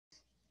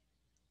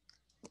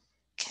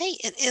Okay,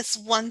 it is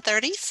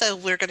 1:30, so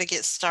we're going to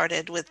get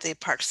started with the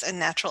Parks and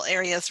Natural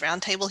Areas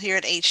Roundtable here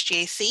at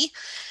H-GAC.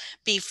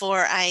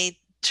 Before I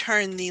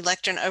turn the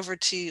lectern over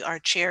to our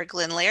chair,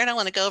 Glenn Laird, I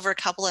want to go over a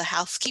couple of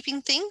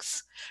housekeeping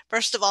things.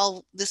 First of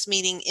all, this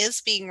meeting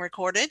is being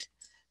recorded,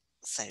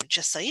 so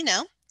just so you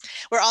know.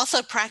 We're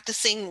also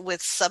practicing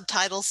with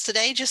subtitles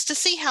today just to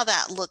see how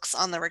that looks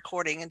on the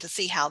recording and to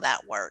see how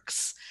that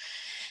works.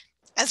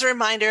 As a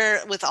reminder,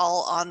 with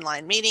all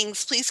online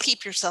meetings, please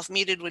keep yourself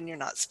muted when you're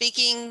not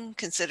speaking.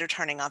 Consider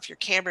turning off your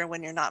camera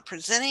when you're not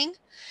presenting.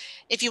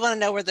 If you want to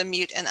know where the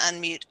mute and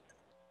unmute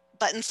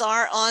buttons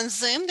are on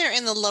Zoom, they're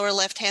in the lower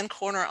left-hand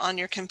corner on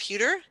your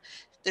computer.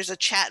 There's a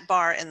chat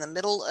bar in the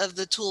middle of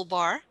the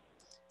toolbar.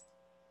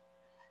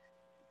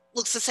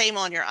 Looks the same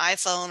on your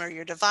iPhone or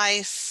your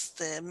device.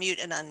 The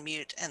mute and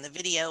unmute and the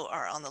video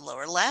are on the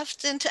lower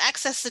left. And to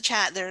access the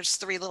chat, there's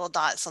 3 little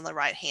dots on the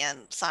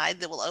right-hand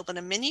side that will open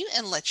a menu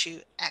and let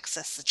you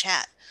access the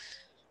chat.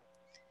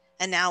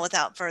 And now,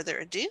 without further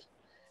ado,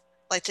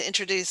 I'd like to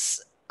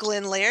introduce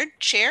Glenn Laird,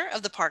 Chair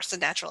of the Parks and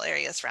Natural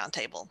Areas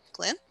Roundtable.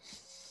 Glenn?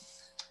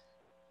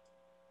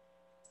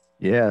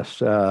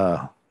 Yes,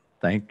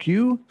 thank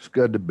you. It's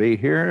good to be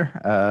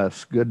here.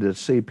 It's good to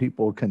see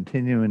people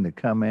continuing to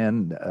come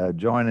in,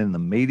 join in the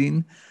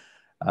meeting.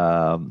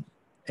 We're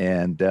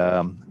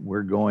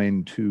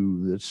going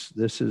to,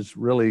 this is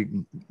really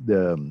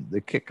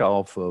the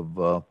kickoff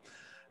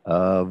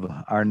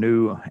of our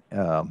new,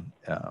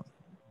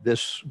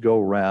 this go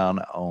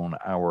round on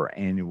our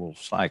annual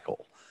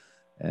cycle.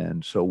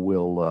 And so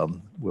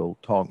we'll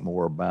talk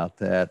more about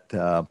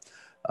that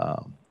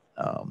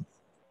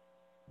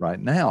right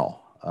now.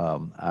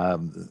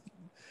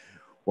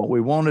 What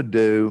we want to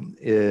do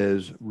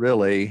is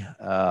really,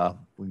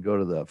 we can go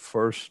to the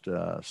first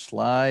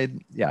slide.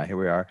 Yeah, here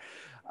we are.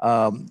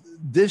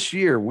 This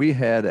year we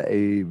had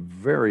a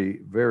very,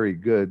 very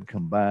good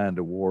combined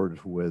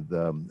awards with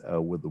the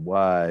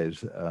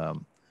WISE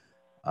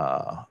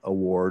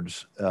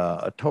awards,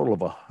 a total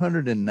of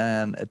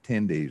 109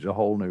 attendees, a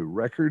whole new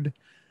record.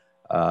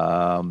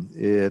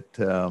 It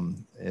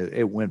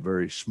went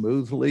very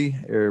smoothly.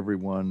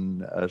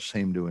 Everyone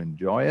seemed to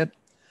enjoy it.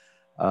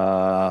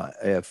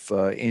 If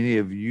any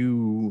of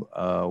you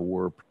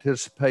were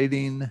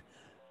participating,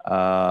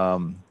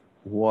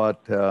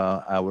 what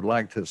I would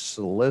like to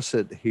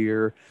solicit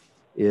here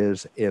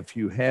is if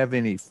you have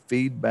any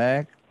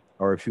feedback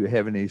or if you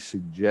have any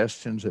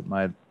suggestions that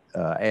might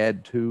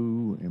add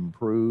to,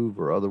 improve,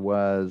 or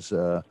otherwise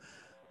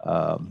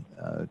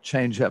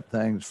change up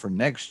things for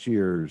next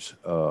year's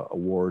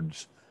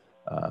awards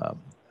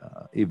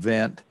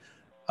event.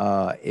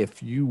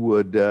 If you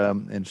would,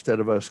 instead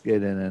of us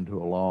getting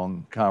into a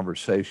long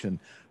conversation,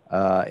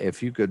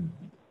 if you could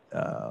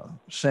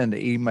send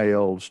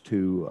emails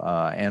to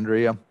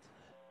Andrea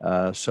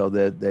so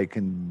that they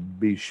can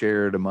be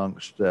shared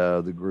amongst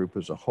the group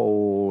as a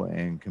whole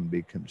and can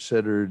be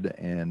considered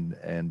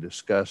and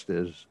discussed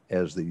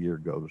as the year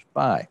goes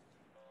by.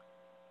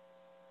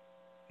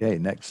 Okay,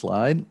 next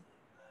slide.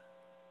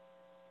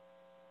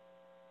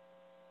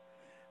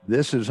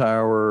 This is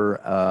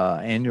our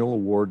annual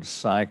award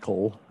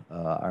cycle,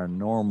 our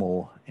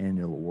normal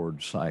annual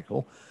award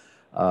cycle,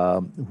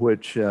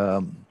 which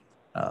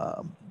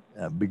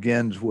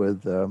begins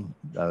with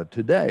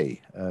today.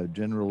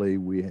 Generally,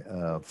 we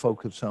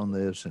focus on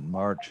this in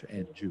March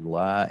and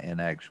July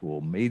in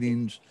actual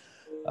meetings,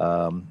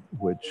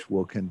 which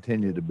will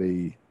continue to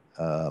be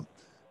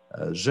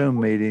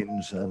Zoom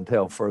meetings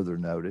until further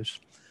notice.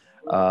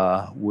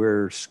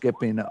 We're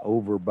skipping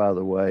over, by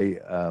the way,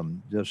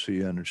 just so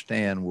you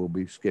understand, we'll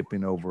be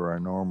skipping over our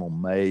normal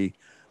May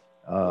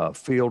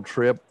field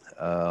trip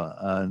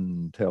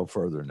until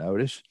further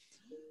notice.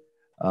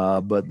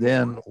 But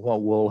then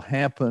what will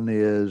happen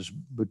is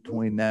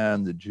between now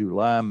and the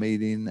July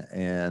meeting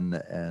and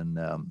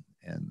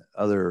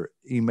other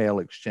email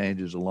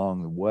exchanges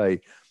along the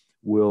way,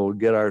 we'll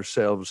get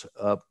ourselves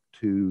up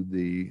to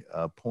the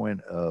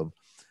point of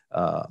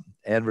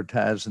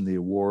advertising the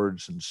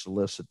awards and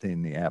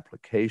soliciting the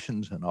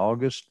applications in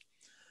August.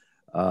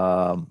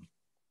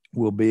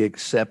 We'll be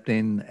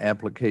accepting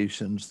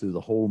applications through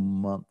the whole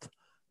month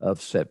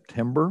of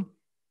September.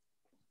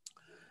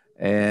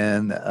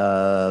 And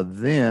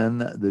then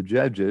the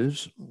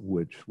judges,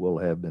 which will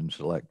have been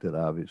selected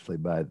obviously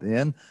by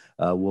then,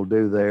 will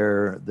do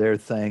their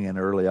thing in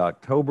early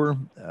October,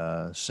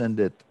 send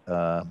it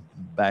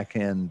back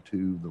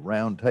into the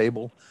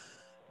roundtable.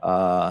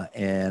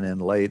 And in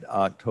late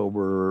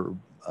October,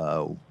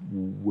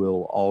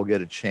 we'll all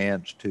get a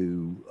chance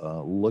to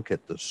look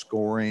at the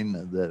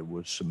scoring that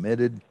was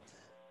submitted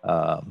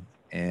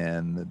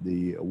and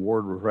the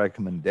award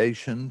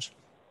recommendations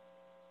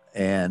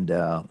and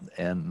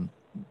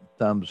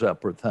thumbs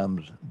up or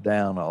thumbs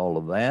down, all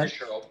of that.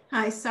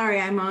 Hi, sorry,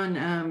 I'm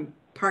on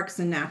Parks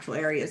and Natural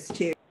Areas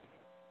too.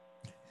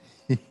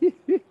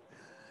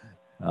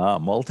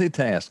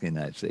 Multitasking,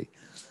 I see.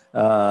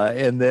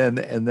 And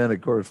then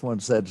of course,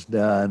 once that's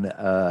done,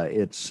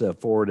 it's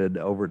forwarded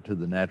over to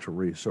the Natural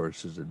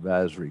Resources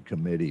Advisory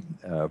Committee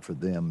for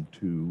them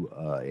to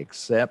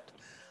accept.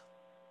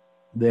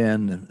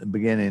 Then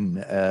beginning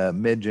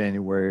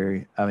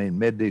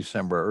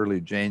mid-December,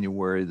 early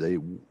January,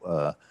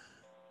 the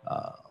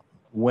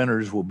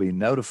winners will be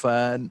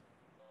notified.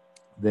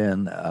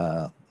 Then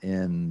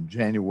in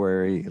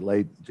January,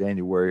 late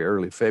January,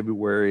 early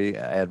February,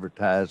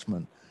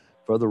 advertisement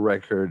for the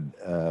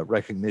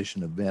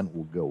recognition event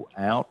will go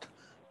out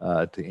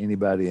to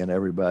anybody and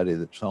everybody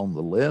that's on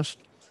the list.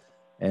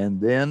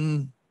 And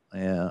then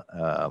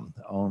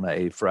on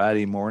a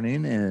Friday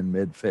morning in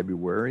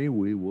mid-February,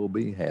 we will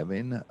be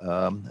having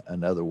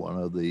another one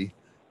of the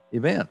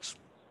events.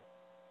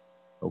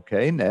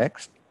 Okay,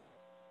 next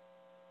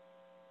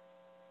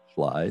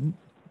slide.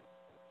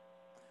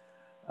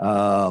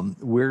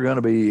 We're going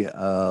to be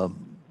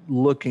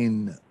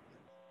looking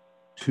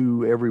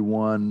to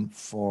everyone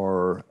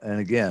for, and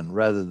again,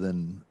 rather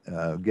than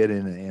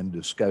getting in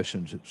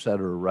discussions, et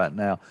cetera, right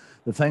now,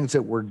 the things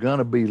that we're going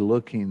to be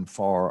looking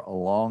for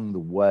along the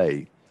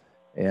way,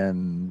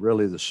 and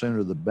really the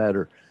sooner the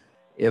better.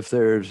 If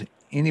there's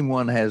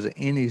anyone has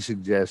any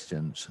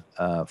suggestions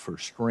for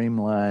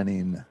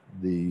streamlining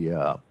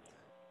the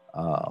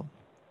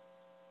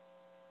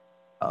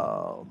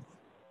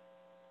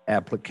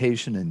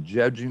application and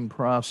judging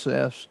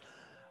process,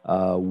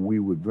 we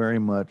would very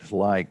much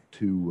like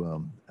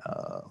to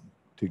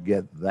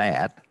get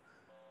that.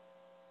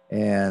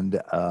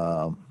 And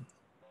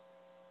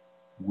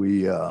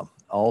we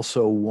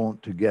also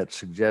want to get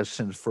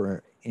suggestions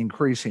for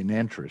increasing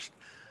interest.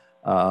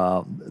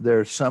 There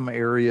are some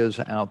areas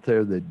out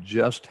there that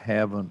just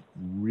haven't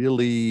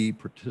really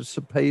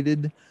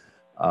participated.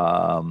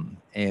 You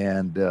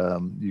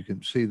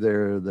can see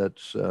there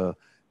that's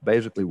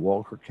basically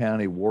Walker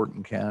County,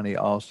 Wharton County,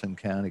 Austin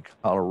County,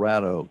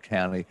 Colorado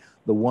County,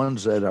 the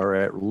ones that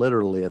are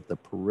literally at the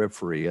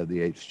periphery of the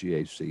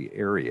H-GAC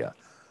area.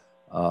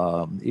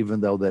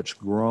 Even though that's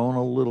grown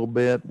a little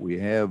bit, we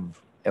have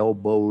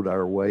elbowed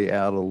our way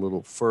out a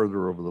little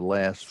further over the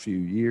last few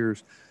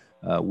years.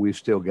 We've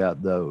still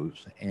got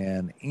those.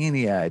 And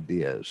any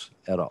ideas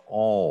at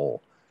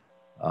all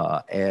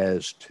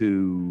as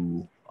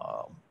to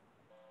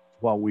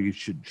what we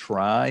should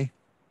try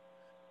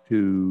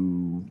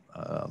to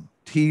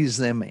tease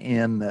them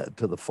in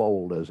to the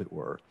fold, as it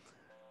were,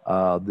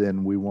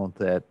 then we want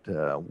that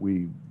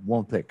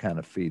kind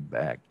of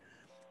feedback.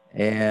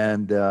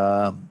 And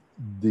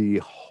the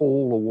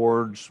whole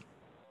awards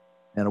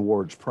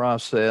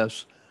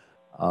process,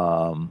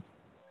 the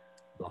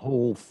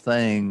whole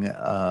thing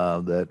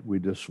that we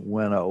just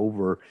went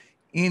over,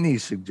 any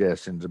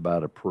suggestions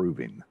about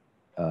improving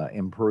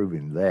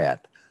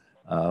that,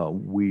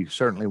 we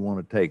certainly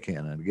want to take in.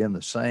 And again,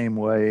 the same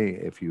way,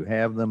 if you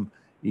have them,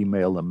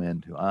 email them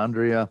in to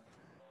Andrea,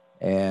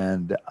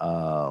 and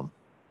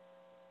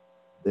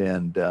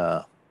then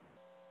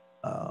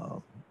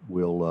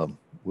we'll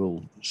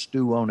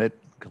stew on it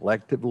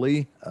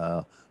collectively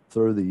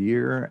through the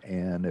year.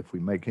 And if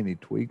we make any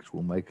tweaks,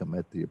 we'll make them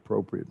at the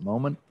appropriate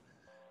moment.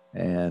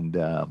 And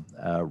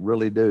I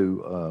really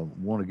do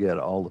want to get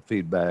all the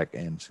feedback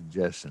and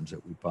suggestions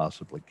that we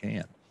possibly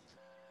can.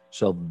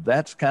 So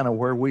that's kind of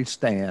where we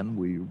stand.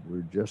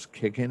 We're just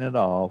kicking it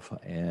off,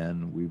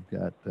 and we've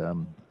got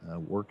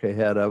work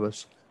ahead of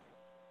us.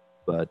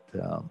 But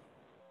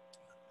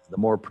the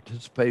more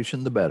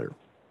participation, the better.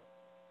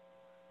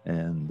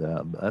 And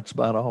that's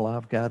about all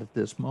I've got at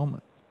this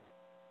moment.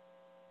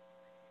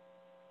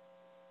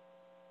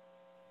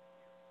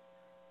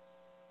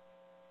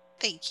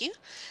 Thank you.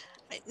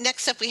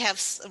 Next up, we have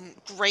some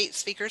great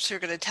speakers who are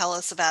going to tell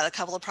us about a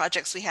couple of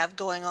projects we have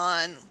going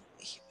on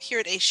here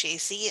at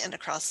H-GAC and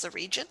across the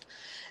region.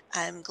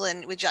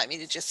 Glenn, would you like me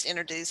to just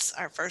introduce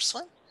our first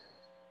one?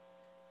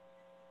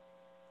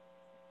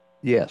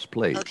 Yes,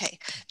 please. Okay,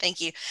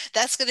 thank you.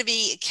 That's going to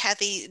be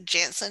Kathy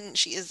Jansen.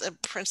 She is a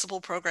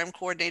principal program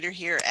coordinator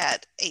here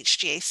at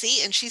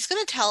H-GAC, and she's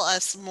going to tell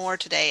us more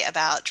today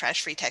about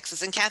Trash Free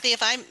Texas. And Kathy,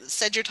 if I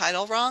said your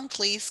title wrong,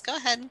 please go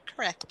ahead and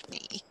correct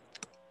me.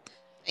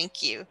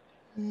 Thank you.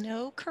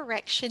 No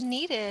correction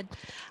needed.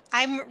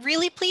 I'm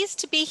really pleased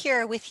to be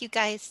here with you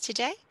guys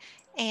today.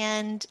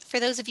 And for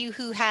those of you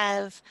who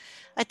have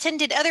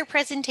attended other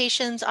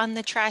presentations on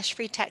the Trash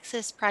Free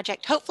Texas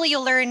project, hopefully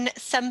you'll learn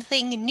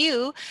something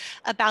new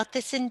about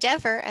this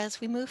endeavor as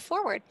we move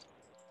forward.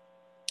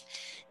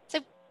 So,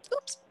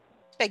 oops,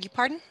 beg your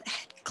pardon.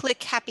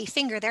 Click happy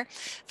finger there.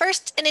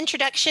 First, an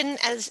introduction.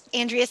 As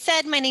Andrea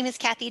said, my name is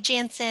Kathy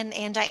Jansen,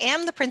 and I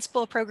am the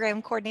Principal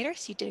Program Coordinator,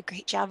 so you did a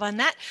great job on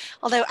that,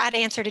 although I'd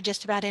answer to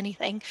just about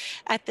anything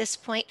at this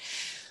point.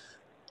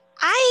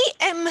 I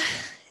am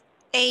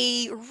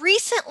a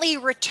recently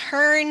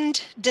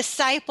returned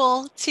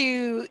disciple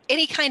to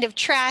any kind of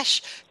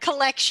trash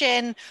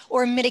collection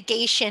or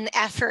mitigation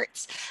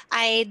efforts.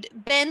 I'd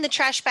been the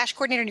Trash Bash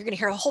coordinator, and you're going to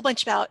hear a whole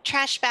bunch about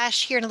Trash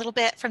Bash here in a little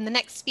bit from the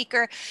next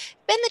speaker.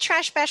 Been the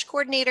Trash Bash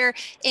coordinator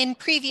in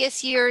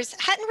previous years,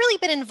 hadn't really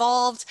been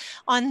involved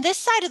on this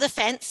side of the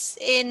fence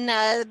in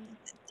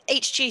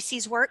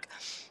H-GAC's work.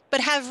 but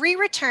have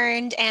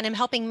re-returned and am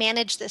helping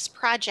manage this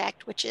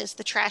project, which is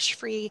the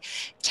Trash-Free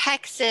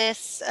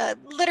Texas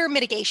Litter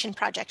Mitigation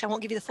Project. I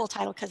won't give you the full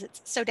title because it's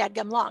so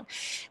dadgum long.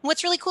 And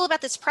what's really cool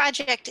about this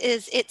project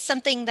is it's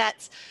something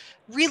that's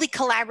really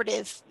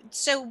collaborative.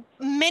 So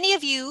many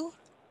of you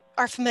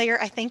are familiar,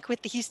 I think,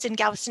 with the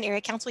Houston-Galveston Area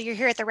Council. You're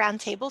here at the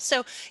Roundtable,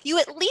 so you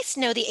at least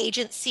know the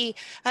agency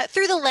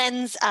through the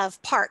lens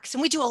of parks,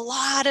 and we do a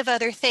lot of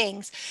other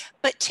things,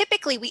 but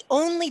typically we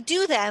only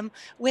do them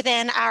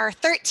within our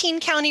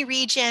 13 county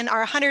region, our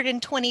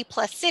 120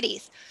 plus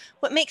cities.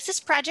 What makes this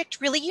project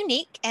really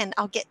unique, and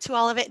I'll get to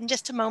all of it in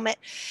just a moment,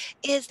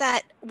 is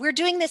that we're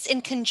doing this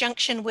in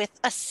conjunction with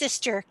a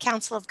sister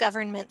council of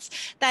governments.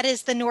 That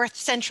is the North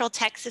Central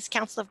Texas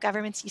Council of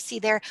Governments. You see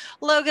their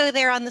logo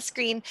there on the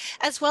screen,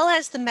 as well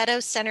as the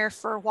Meadows Center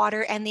for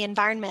Water and the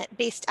Environment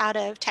based out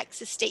of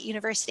Texas State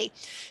University.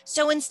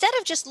 So instead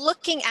of just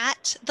looking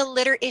at the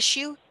litter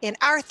issue in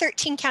our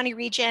 13 county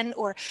region,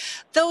 or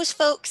those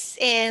folks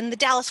in the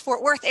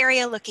Dallas-Fort Worth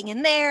area looking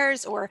in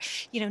theirs, or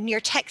near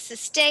Texas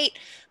State,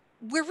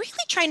 we're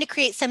really trying to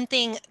create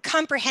something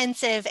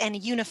comprehensive and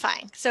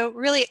unifying. So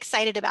really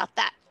excited about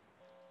that.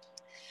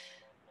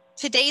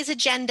 Today's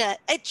agenda,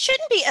 it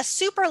shouldn't be a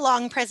super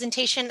long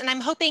presentation, and I'm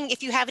hoping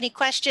if you have any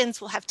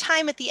questions, we'll have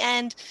time at the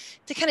end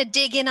to kind of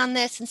dig in on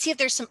this and see if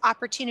there's some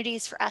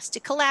opportunities for us to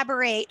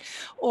collaborate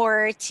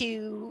or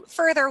to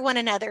further one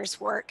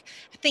another's work.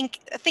 I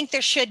think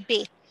there should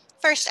be.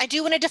 First, I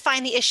do want to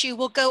define the issue.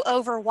 We'll go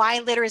over why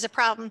litter is a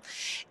problem.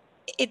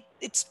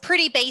 It's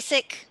pretty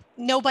basic.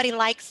 Nobody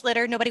likes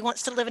litter. Nobody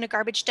wants to live in a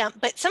garbage dump,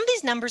 but some of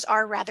these numbers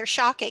are rather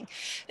shocking.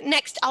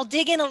 Next, I'll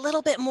dig in a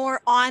little bit more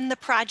on the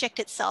project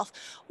itself,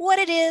 what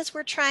it is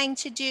we're trying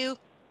to do,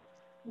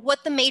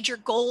 what the major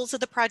goals of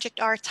the project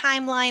are,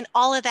 timeline,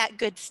 all of that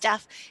good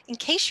stuff, in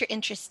case you're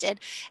interested.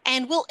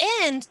 And we'll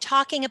end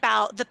talking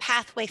about the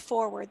pathway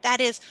forward.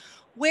 That is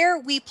where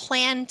we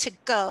plan to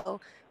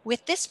go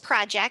with this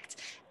project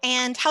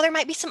and how there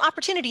might be some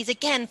opportunities,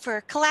 again,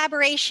 for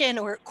collaboration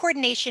or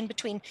coordination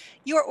between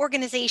your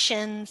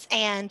organizations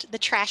and the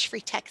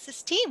Trash-Free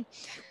Texas team.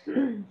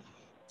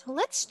 So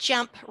let's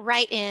jump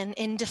right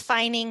in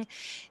defining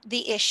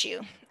the issue.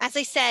 As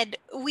I said,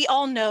 we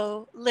all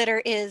know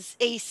litter is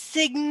a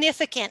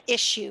significant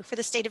issue for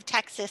the state of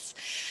Texas.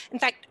 In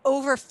fact,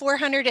 over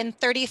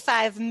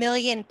 435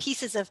 million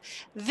pieces of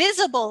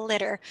visible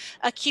litter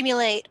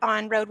accumulate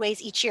on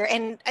roadways each year.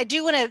 And I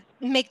do want to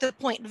make the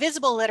point,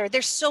 visible litter,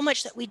 there's so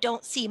much that we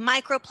don't see,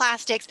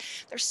 microplastics,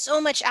 there's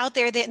so much out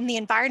there that in the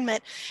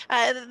environment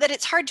that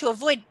it's hard to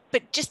avoid,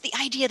 but just the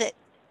idea that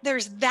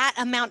there's that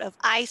amount of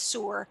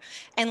eyesore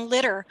and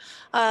litter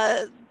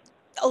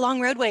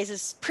along roadways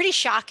is pretty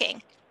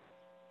shocking.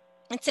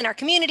 It's in our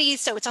communities,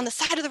 so it's on the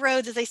side of the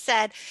roads, as I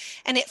said,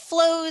 and it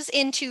flows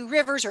into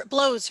rivers, or it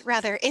blows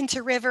rather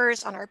into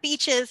rivers on our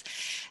beaches.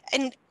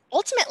 And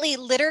ultimately,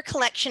 litter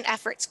collection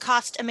efforts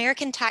cost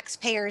American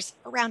taxpayers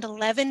around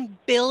 $11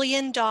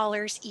 billion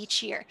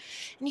each year.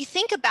 And you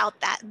think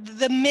about that,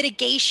 the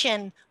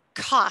mitigation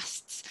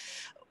costs,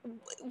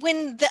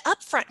 when the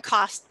upfront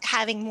cost,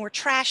 having more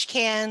trash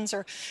cans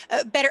or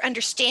a better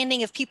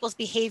understanding of people's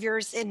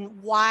behaviors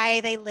and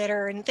why they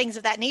litter and things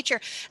of that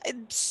nature,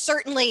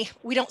 certainly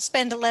we don't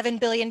spend $11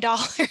 billion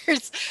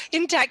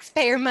in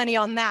taxpayer money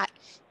on that.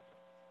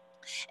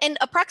 And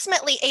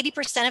approximately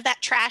 80% of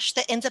that trash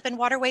that ends up in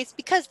waterways,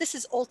 because this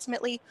is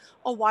ultimately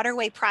a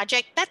waterway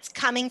project, that's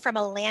coming from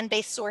a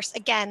land-based source,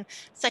 again,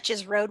 such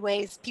as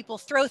roadways. People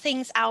throw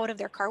things out of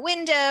their car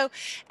window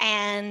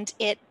and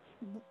it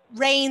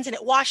rains and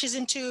it washes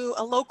into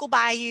a local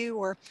bayou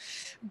or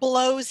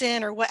blows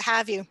in or what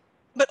have you.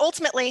 But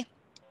ultimately,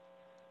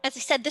 as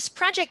I said, this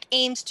project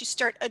aims to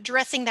start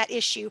addressing that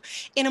issue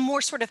in a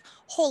more sort of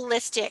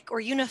holistic or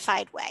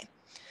unified way.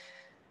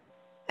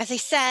 As I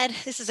said,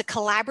 this is a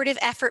collaborative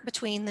effort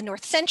between the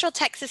North Central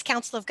Texas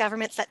Council of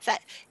Governments, that's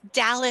that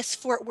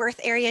Dallas-Fort Worth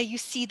area you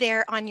see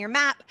there on your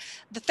map,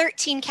 the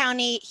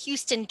 13-county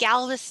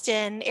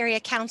Houston-Galveston Area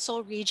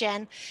Council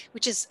region,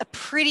 which is a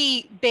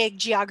pretty big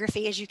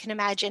geography, as you can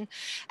imagine,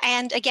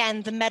 and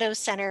again, the Meadows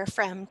Center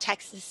from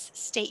Texas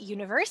State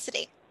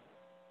University.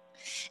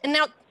 And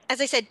now, as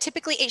I said,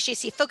 typically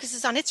H-GAC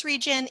focuses on its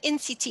region,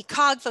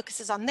 NCT-COG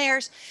focuses on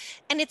theirs,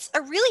 and it's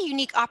a really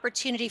unique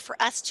opportunity for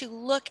us to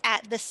look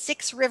at the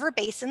 6 river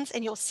basins,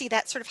 and you'll see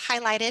that sort of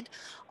highlighted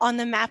on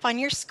the map on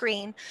your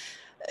screen,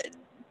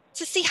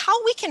 to see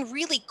how we can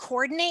really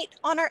coordinate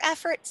on our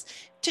efforts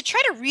to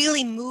try to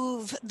really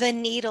move the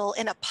needle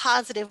in a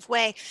positive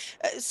way.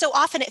 So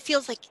often it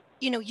feels like,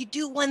 you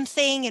do one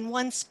thing in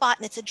one spot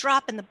and it's a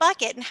drop in the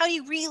bucket, and how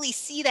you really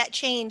see that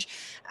change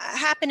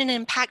happen in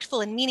an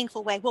impactful and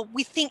meaningful way. Well,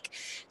 we think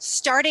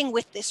starting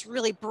with this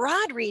really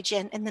broad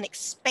region and then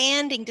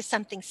expanding to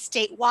something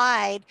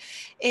statewide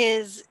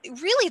is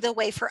really the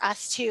way for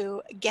us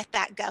to get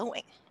that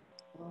going.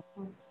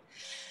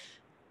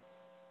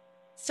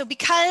 So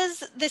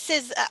because this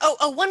is,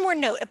 one more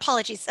note,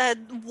 apologies.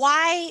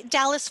 Why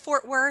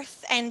Dallas-Fort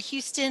Worth and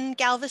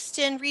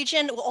Houston-Galveston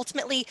region? Well,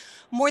 ultimately,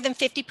 more than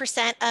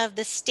 50% of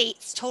the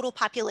state's total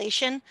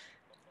population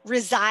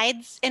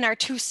resides in our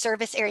 2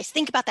 service areas.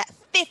 Think about that,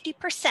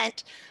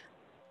 50%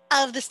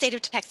 of the state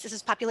of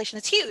Texas's population.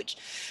 Is huge.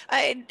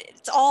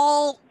 It's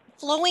all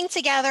flowing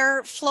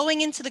together,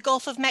 flowing into the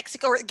Gulf of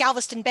Mexico, or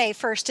Galveston Bay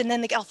first, and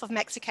then the Gulf of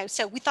Mexico.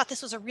 So we thought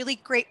this was a really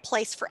great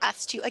place for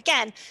us to,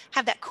 again,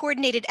 have that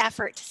coordinated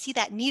effort to see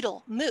that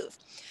needle move.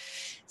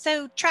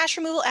 So trash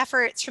removal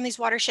efforts from these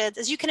watersheds,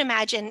 as you can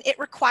imagine, it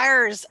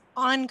requires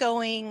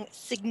ongoing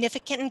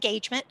significant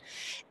engagement.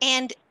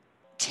 And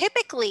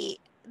typically,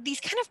 these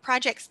kind of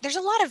projects, there's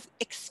a lot of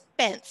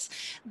expense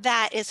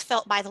that is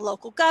felt by the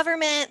local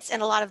governments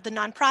and a lot of the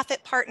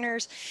nonprofit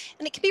partners,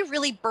 and it can be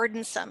really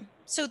burdensome.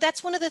 So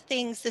that's one of the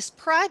things this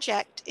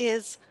project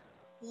is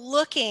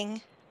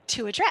looking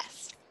to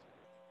address.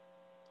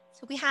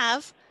 So we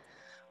have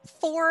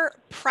 4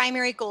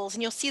 primary goals,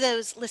 and you'll see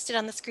those listed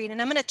on the screen.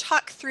 And I'm going to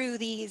talk through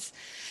these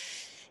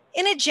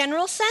in a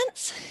general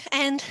sense,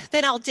 and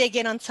then I'll dig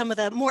in on some of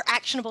the more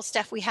actionable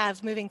stuff we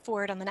have moving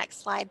forward on the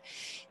next slide.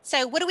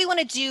 So what do we want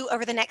to do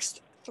over the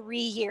next 3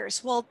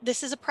 years? Well,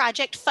 this is a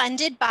project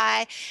funded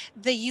by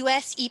the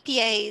US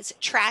EPA's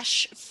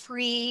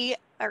trash-free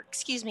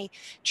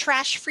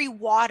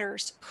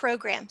waters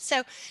program.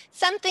 So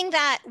something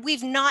that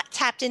we've not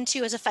tapped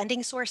into as a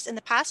funding source in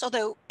the past,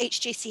 although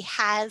H-GAC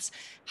has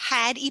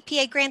had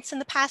EPA grants in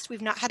the past,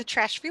 we've not had a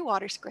trash-free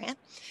waters grant.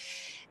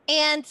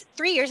 And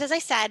 3 years, as I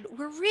said,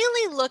 we're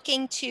really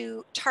looking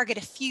to target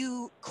a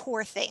few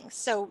core things.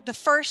 So the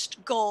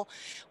first goal,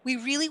 we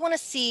really want to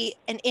see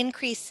an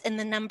increase in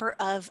the number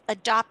of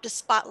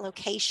adopt-a-spot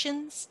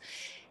locations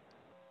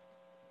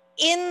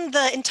in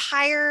the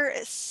entire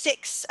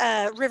 6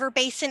 river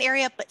basin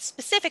area, but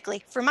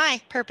specifically for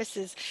my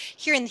purposes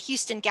here in the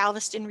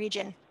Houston-Galveston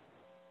region.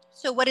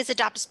 So what is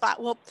Adopt a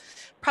Spot? Well,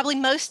 probably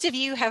most of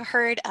you have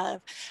heard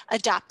of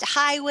Adopt a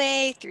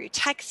Highway through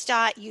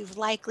TxDOT. You've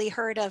likely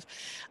heard of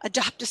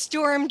Adopt a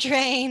Storm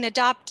Drain,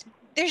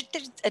 there's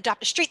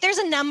Adopt a Street. There's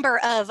a number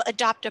of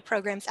Adopt-a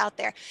programs out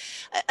there.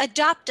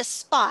 Adopt a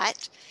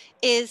Spot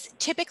is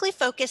typically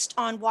focused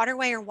on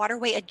waterway or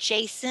waterway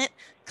adjacent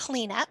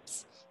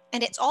cleanups,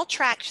 and it's all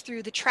tracked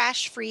through the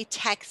Trash Free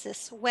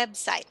Texas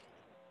website,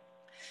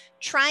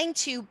 trying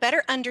to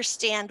better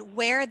understand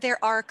where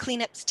there are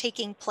cleanups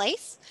taking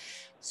place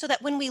so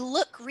that when we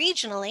look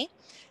regionally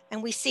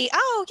and we see,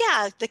 oh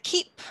yeah, the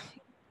Keep,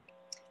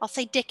 I'll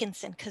say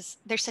Dickinson because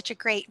they're such a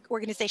great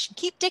organization.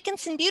 Keep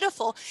Dickinson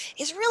Beautiful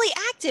is really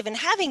active in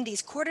having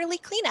these quarterly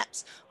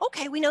cleanups.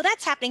 Okay, we know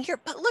that's happening here,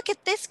 but look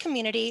at this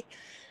community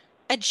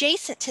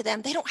adjacent to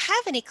them. They don't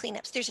have any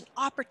cleanups. There's an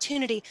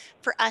opportunity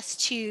for us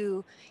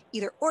to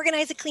either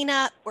organize a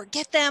cleanup or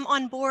get them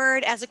on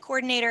board as a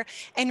coordinator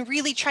and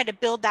really try to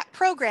build that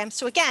program.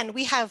 So again,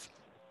 we have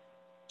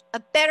a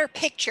better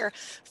picture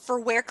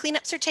for where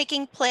cleanups are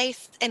taking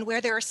place and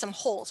where there are some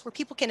holes where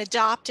people can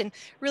adopt and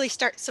really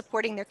start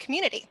supporting their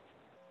community.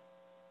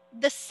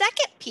 The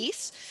second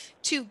piece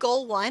to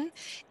goal 1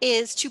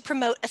 is to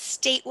promote a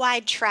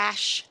statewide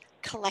trash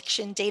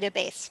collection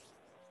database.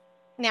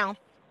 Now,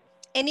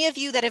 any of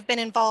you that have been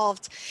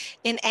involved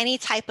in any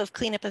type of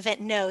cleanup event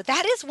know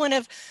that is one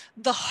of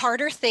the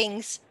harder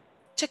things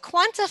to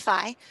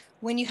quantify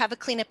when you have a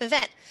cleanup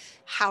event.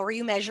 How are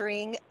you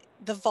measuring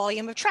the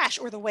volume of trash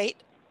or the weight,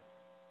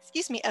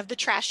 of the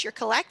trash you're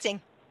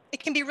collecting? It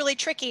can be really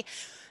tricky.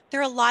 There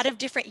are a lot of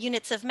different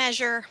units of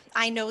measure.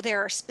 I know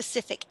there are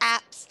specific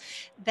apps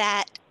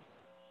that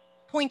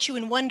point you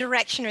in one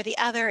direction or the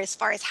other as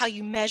far as how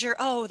you measure,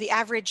 oh, the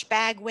average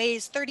bag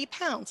weighs 30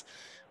 pounds.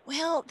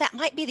 Well, that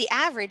might be the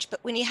average,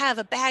 but when you have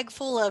a bag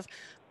full of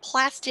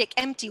plastic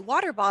empty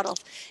water bottles,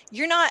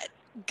 you're not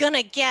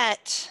gonna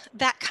get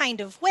that kind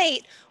of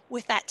weight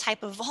with that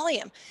type of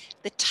volume.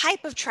 The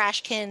type of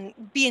trash can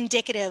be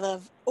indicative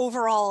of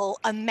overall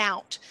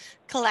amount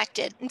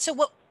collected. And so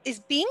what is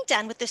being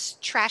done with this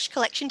trash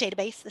collection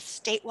database, the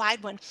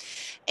statewide one,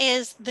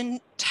 is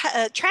the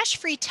Trash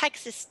Free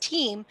Texas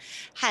team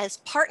has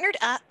partnered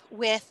up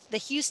with the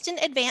Houston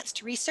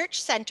Advanced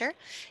Research Center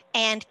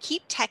and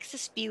Keep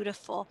Texas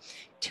Beautiful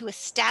to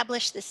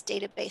establish this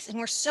database. And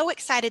we're so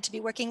excited to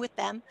be working with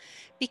them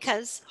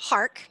because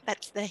HARC,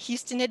 that's the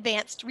Houston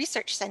Advanced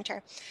Research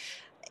Center,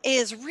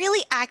 is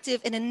really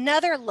active in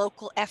another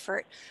local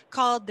effort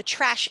called the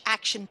Trash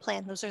Action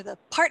Plan. Those are the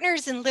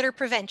Partners in Litter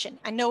Prevention.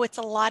 I know it's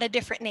a lot of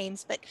different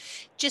names, but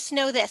just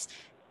know this.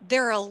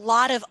 There are a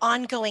lot of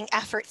ongoing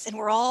efforts and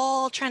we're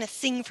all trying to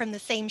sing from the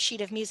same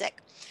sheet of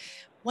music.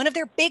 One of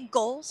their big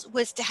goals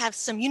was to have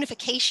some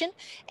unification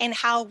in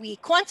how we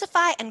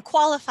quantify and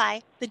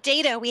qualify the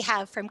data we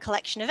have from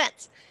collection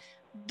events.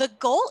 The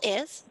goal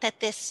is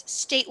that this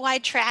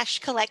statewide trash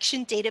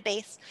collection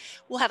database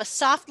will have a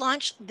soft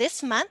launch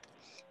this month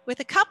with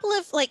a couple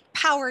of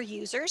power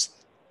users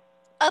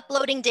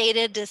uploading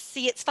data to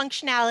see its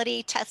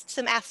functionality, test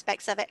some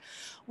aspects of it,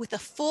 with a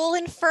full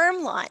and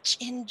firm launch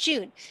in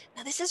June.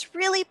 Now this is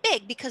really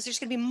big because there's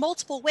going to be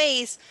multiple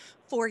ways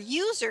for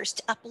users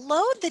to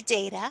upload the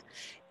data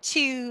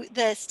to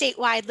the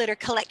statewide litter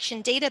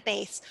collection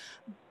database.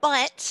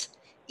 But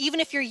even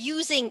if you're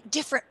using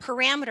different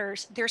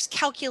parameters, there's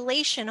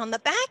calculation on the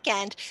back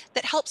end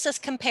that helps us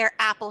compare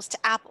apples to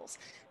apples.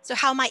 So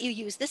how might you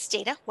use this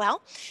data?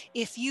 Well,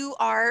 if you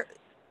are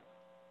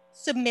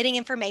submitting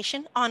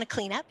information on a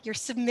cleanup, you're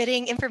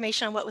submitting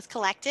information on what was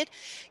collected,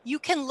 you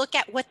can look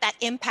at what that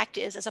impact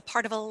is as a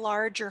part of a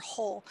larger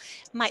whole.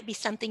 It might be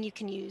something you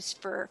can use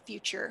for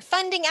future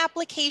funding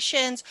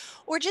applications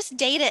or just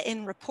data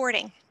in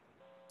reporting.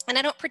 And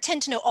I don't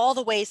pretend to know all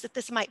the ways that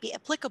this might be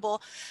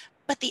applicable,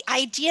 but the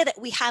idea that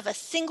we have a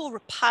single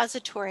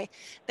repository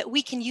that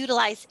we can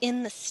utilize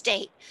in the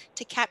state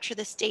to capture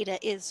this data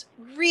is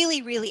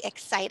really, really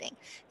exciting.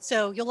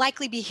 So you'll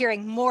likely be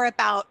hearing more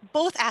about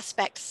both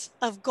aspects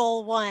of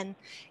Goal 1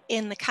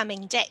 in the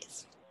coming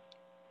days.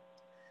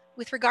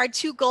 With regard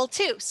to Goal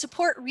 2,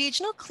 support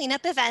regional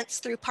cleanup events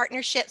through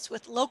partnerships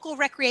with local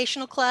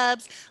recreational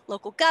clubs,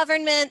 local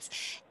governments,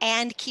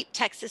 and Keep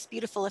Texas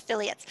Beautiful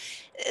affiliates.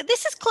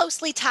 This is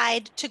closely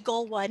tied to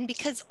Goal 1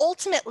 because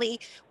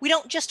ultimately we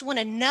don't just want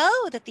to know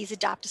that these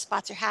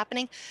adopt-a-spots are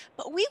happening,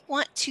 but we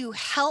want to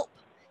help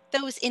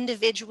those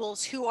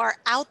individuals who are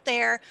out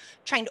there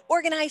trying to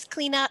organize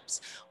cleanups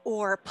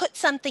or put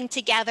something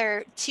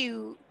together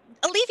to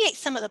alleviate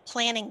some of the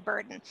planning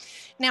burden.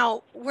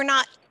 Now, we're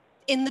not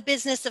in the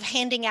business of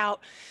handing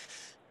out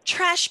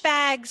trash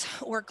bags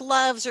or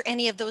gloves or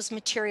any of those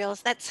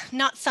materials. That's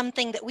not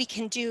something that we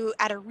can do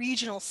at a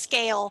regional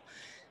scale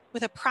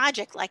with a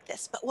project like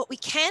this. But what we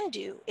can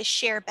do is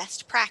share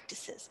best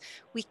practices.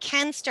 We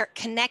can start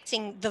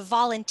connecting the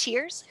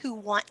volunteers who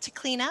want to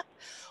clean up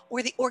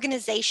or the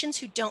organizations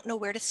who don't know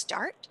where to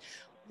start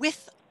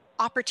with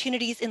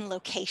opportunities in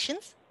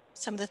locations.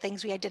 Some of the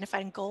things we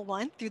identified in Goal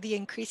 1 through the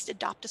increased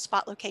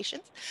adopt-a-spot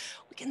locations.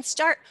 We can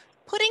start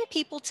putting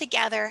people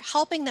together,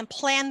 helping them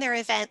plan their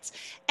events,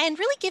 and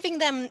really giving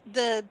them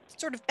the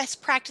sort of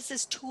best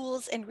practices,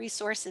 tools, and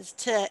resources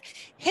to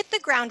hit the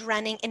ground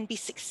running and be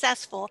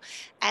successful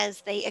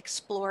as they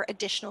explore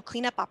additional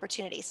cleanup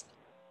opportunities.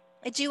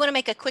 I do want to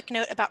make a quick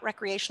note about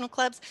recreational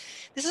clubs.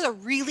 This is a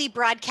really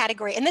broad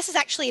category, and this is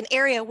actually an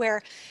area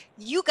where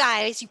you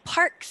guys, you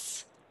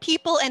parks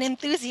people and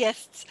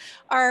enthusiasts,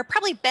 are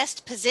probably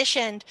best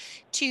positioned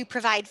to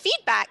provide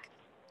feedback.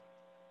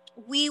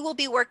 We will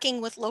be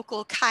working with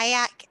local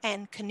kayak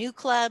and canoe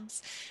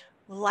clubs.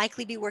 We'll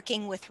likely be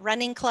working with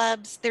running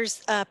clubs.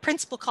 There's a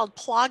principle called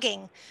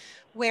plogging,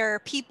 where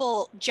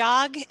people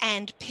jog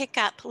and pick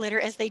up litter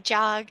as they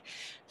jog.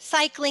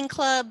 Cycling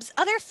clubs,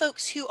 other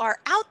folks who are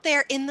out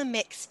there in the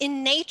mix,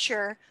 in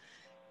nature,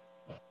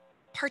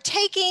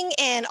 partaking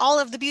in all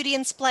of the beauty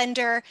and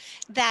splendor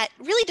that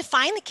really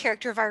define the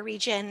character of our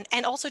region,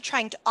 and also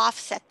trying to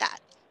offset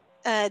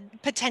that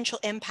potential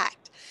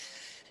impact.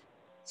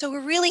 So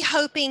we're really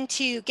hoping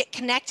to get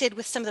connected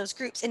with some of those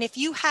groups. And if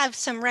you have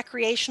some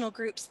recreational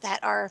groups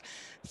that are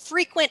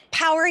frequent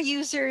power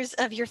users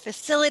of your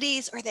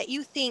facilities or that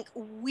you think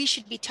we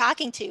should be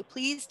talking to,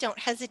 please don't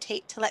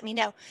hesitate to let me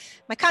know.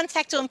 My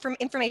contact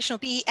information will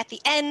be at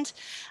the end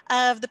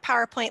of the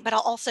PowerPoint, but I'll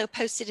also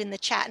post it in the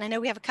chat. And I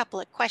know we have a couple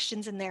of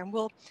questions in there, and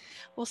we'll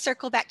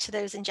circle back to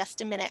those in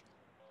just a minute.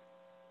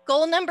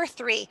 Goal number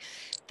 3.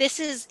 This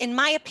is, in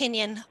my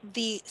opinion,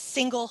 the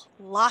single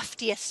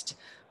loftiest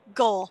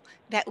goal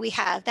that we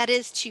have. That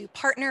is to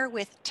partner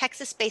with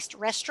Texas-based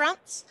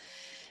restaurants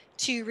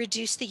to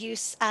reduce the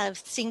use of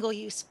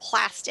single-use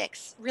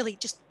plastics, really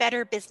just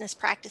better business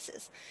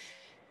practices.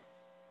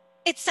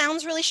 It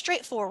sounds really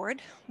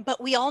straightforward,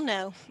 but we all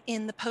know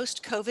in the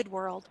post-COVID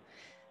world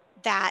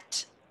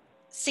that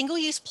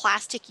single-use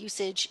plastic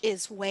usage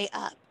is way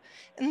up.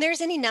 And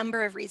there's any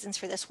number of reasons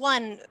for this.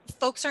 One,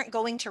 folks aren't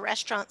going to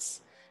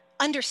restaurants,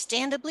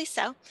 understandably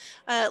so,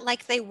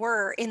 like they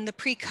were in the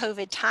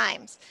pre-COVID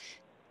times.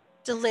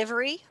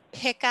 Delivery,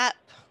 pickup,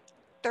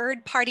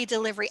 third-party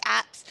delivery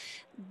apps,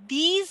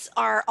 these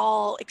are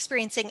all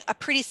experiencing a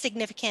pretty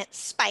significant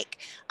spike.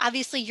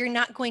 Obviously, you're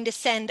not going to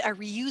send a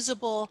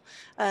reusable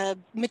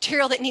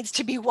material that needs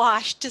to be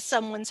washed to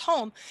someone's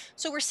home.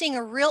 So we're seeing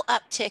a real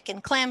uptick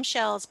in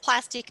clamshells,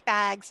 plastic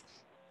bags,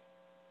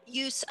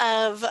 use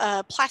of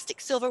plastic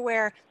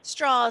silverware,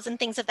 straws, and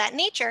things of that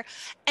nature.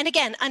 And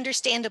again,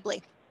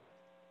 understandably,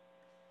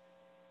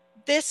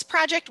 this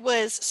project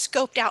was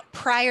scoped out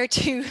prior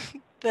to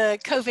the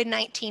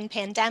COVID-19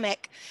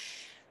 pandemic.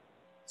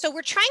 So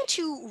we're trying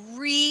to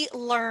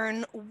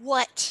relearn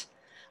what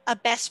a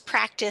best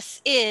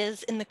practice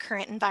is in the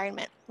current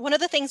environment. One of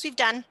the things we've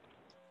done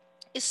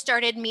is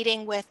started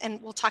meeting with,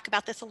 and we'll talk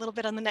about this a little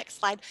bit on the next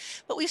slide,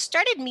 but we've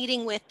started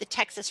meeting with the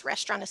Texas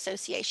Restaurant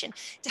Association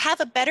to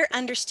have a better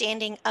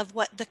understanding of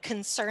what the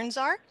concerns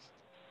are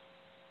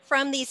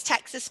from these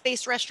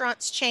Texas-based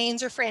restaurants,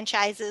 chains, or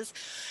franchises,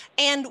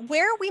 and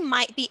where we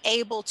might be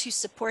able to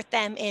support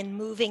them in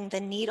moving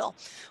the needle.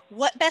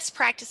 What best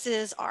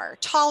practices are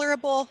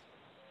tolerable?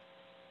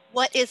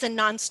 What is a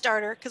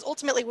non-starter? Because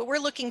ultimately what we're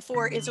looking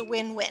for is a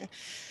win-win.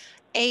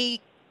 A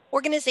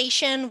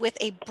organization with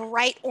a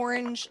bright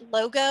orange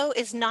logo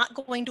is not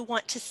going to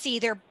want to see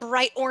their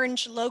bright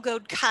orange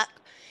logoed cup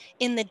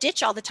in the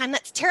ditch all the time.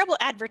 That's terrible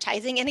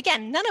advertising. And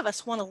again, none of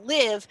us want to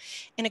live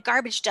in a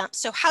garbage dump.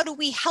 So how do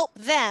we help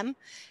them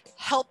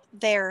help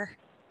their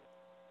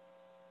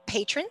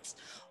patrons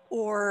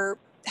or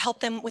help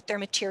them with their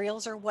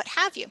materials or what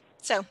have you.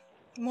 So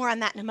more on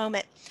that in a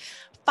moment.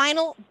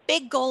 Final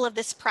big goal of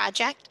this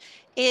project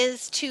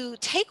is to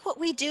take what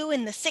we do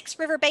in the 6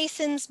 river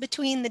basins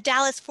between the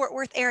Dallas-Fort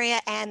Worth area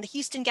and the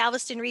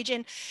Houston-Galveston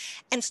region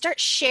and start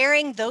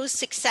sharing those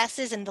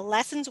successes and the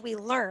lessons we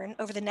learn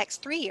over the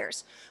next 3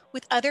 years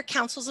with other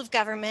councils of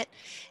government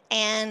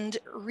and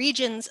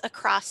regions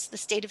across the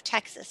state of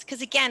Texas.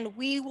 Because again,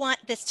 we want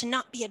this to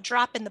not be a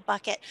drop in the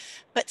bucket,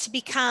 but to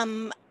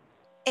become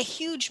a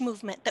huge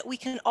movement that we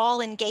can all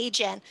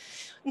engage in.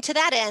 And to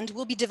that end,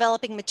 we'll be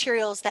developing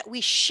materials that we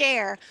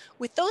share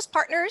with those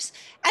partners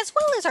as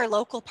well as our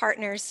local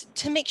partners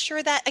to make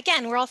sure that,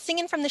 again, we're all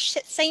singing from the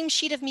same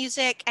sheet of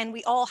music and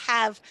we all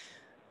have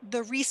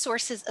the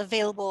resources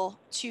available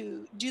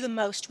to do the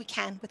most we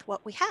can with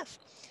what we have.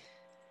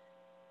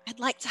 I'd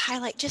like to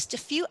highlight just a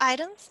few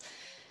items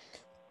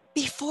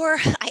before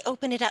I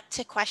open it up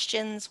to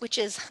questions, which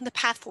is the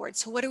path forward.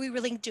 So what are we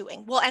really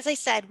doing? Well, as I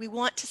said, we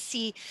want to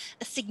see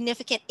a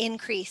significant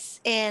increase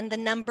in the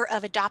number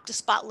of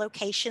Adopt-a-Spot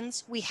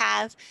locations we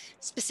have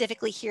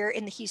specifically here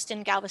in the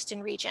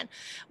Houston-Galveston region.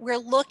 We're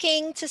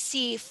looking to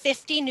see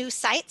 50 new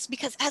sites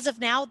because as of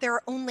now, there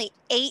are only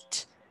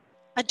 8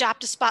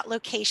 Adopt-a-Spot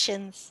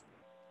locations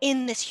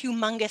in this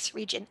humongous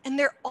region, and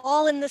they're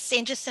all in the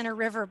San Jacinto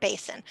River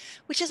Basin,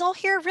 which is all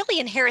here really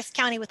in Harris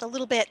County with a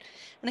little bit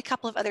and a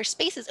couple of other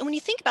spaces. And when you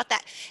think about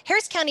that,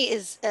 Harris County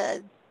is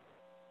a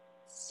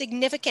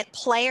significant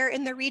player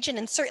in the region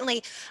and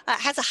certainly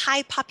has a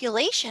high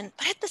population,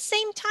 but at the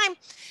same time,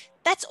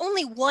 that's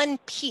only one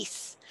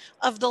piece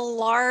of the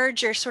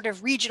larger sort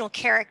of regional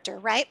character,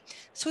 right?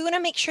 So we want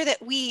to make sure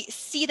that we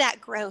see that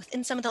growth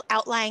in some of the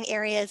outlying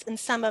areas, in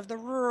some of the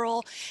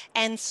rural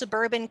and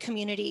suburban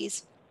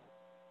communities,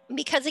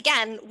 because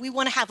again, we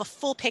want to have a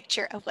full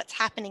picture of what's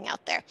happening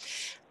out there.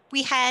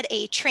 We had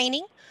a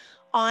training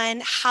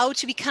on how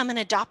to become an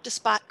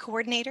Adopt-a-Spot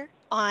coordinator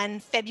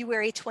on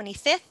February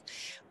 25th.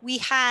 We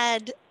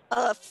had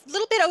a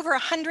little bit over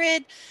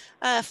 100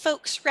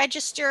 folks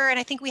register, and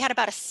I think we had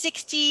about a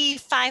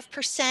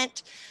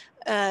 65%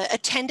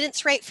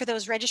 attendance rate for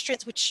those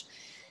registrants, which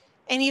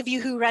any of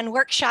you who run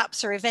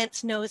workshops or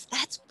events knows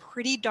that's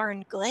pretty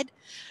darn good.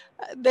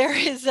 There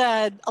is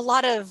a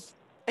lot of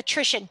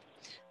attrition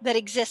that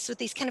exists with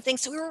these kind of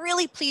things. So we were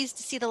really pleased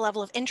to see the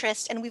level of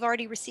interest, and we've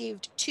already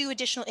received 2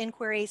 additional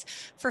inquiries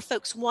for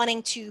folks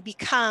wanting to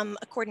become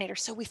a coordinator.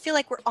 So we feel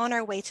like we're on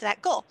our way to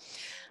that goal.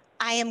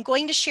 I am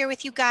going to share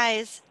with you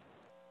guys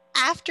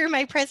after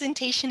my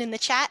presentation in the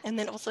chat, and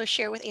then also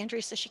share with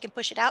Andrew so she can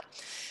push it out,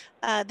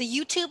 the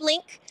YouTube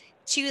link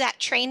to that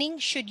training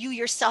should you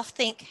yourself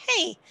think,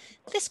 hey,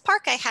 this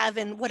park I have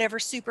in whatever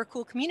super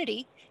cool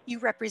community you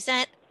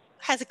represent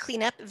has a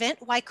cleanup event.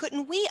 Why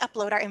couldn't we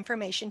upload our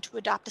information to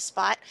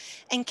Adopt-a-Spot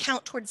and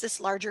count towards this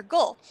larger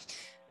goal?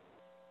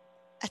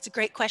 That's a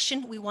great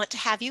question. We want to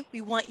have you.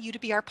 We want you to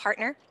be our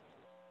partner.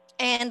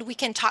 And we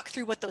can talk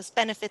through what those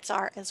benefits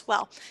are as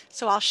well.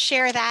 So I'll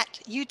share that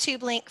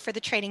YouTube link for the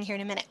training here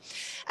in a minute.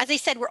 As I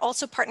said, we're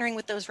also partnering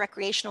with those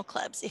recreational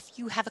clubs. If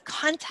you have a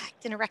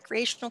contact in a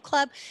recreational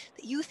club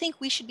that you think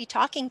we should be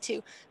talking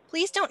to,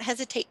 please don't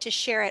hesitate to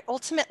share it.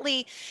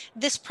 Ultimately,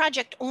 this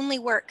project only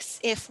works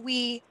if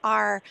we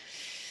are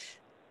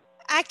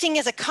acting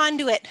as a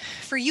conduit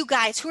for you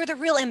guys who are the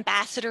real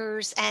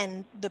ambassadors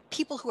and the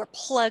people who are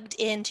plugged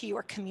into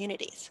your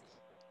communities.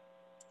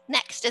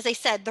 Next, as I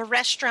said, the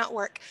restaurant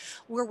work.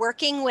 We're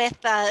working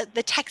with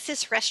the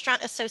Texas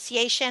Restaurant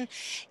Association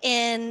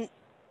in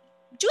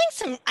doing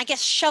some, I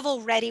guess,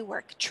 shovel-ready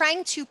work,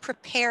 trying to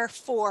prepare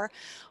for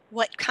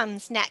what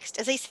comes next.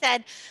 As I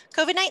said,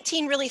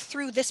 COVID-19 really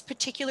threw this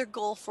particular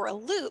goal for a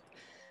loop,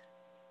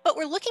 but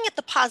we're looking at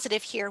the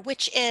positive here,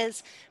 which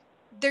is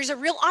there's a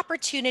real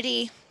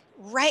opportunity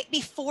right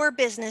before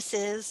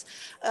businesses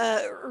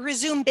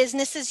resume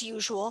business as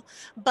usual,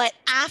 but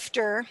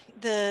after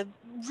the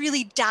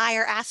really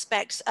dire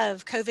aspects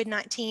of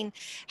COVID-19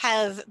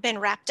 have been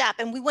wrapped up,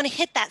 and we want to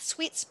hit that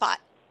sweet spot.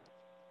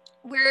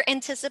 We're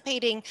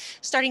anticipating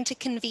starting to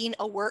convene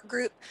a work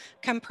group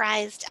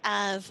comprised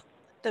of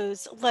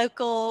those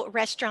local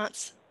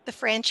restaurants, the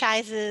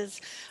franchises,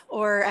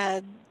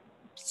 or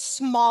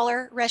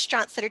smaller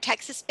restaurants that are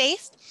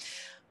Texas-based,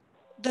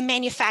 the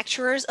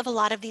manufacturers of a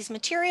lot of these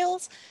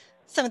materials,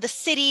 some of the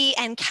city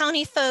and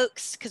county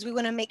folks, because we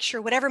want to make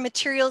sure whatever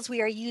materials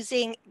we are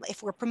using,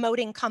 if we're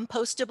promoting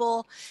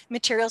compostable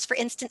materials, for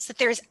instance, that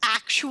there's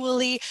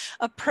actually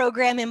a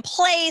program in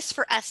place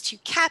for us to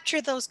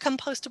capture those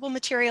compostable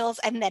materials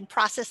and then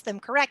process them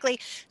correctly.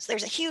 So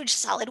there's a huge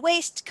solid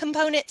waste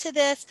component to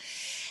this.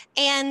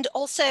 And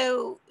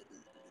also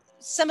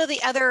some of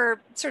the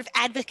other sort of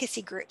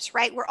advocacy groups,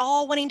 right? We're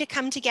all wanting to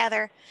come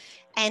together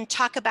and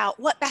talk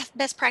about what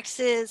best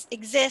practices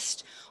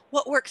exist,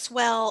 what works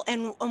well,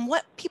 and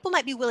what people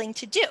might be willing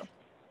to do.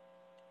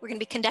 We're going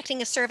to be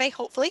conducting a survey,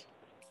 hopefully,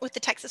 with the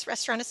Texas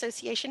Restaurant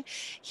Association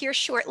here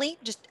shortly,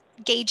 just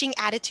gauging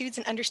attitudes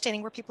and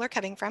understanding where people are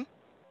coming from.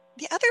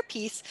 The other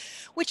piece,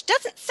 which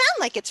doesn't sound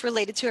like it's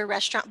related to a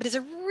restaurant, but is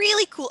a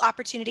really cool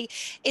opportunity,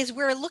 is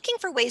we're looking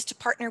for ways to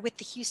partner with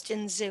the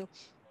Houston Zoo.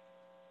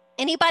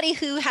 Anybody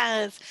who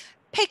has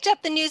picked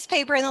up the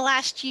newspaper in the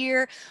last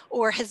year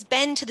or has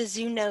been to the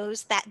zoo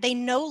knows that they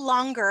no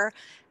longer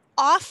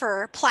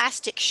offer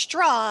plastic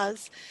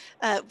straws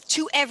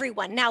to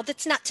everyone. Now,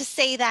 that's not to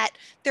say that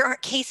there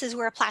aren't cases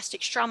where a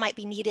plastic straw might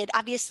be needed.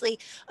 Obviously,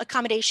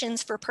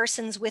 accommodations for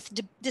persons with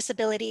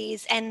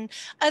disabilities and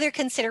other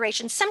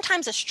considerations.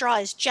 Sometimes a straw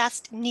is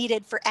just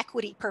needed for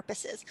equity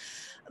purposes.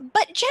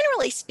 But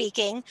generally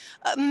speaking,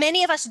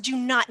 many of us do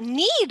not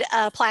need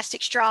a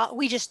plastic straw.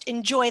 We just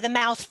enjoy the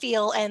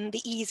mouthfeel and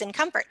the ease and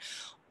comfort.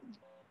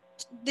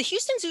 The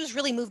Houston Zoo's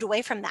really moved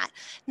away from that.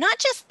 Not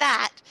just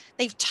that,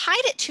 they've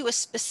tied it to a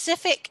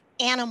specific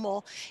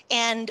animal,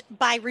 and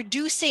by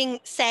reducing,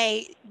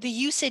 say, the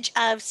usage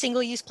of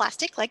single-use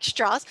plastic like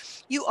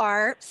straws, you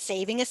are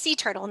saving a sea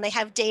turtle. And they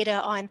have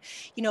data on,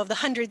 you know, of the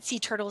 100 sea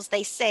turtles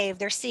they save,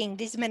 they're seeing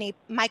these many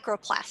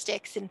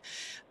microplastics and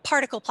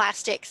particle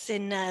plastics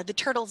in the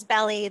turtle's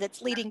belly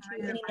that's leading to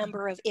any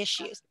number of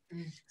issues.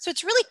 So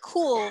it's really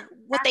cool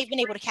what they've been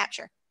able to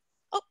capture.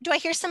 Oh, do I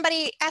hear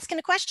somebody asking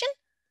a question?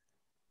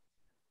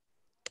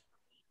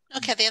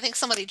 Okay, I think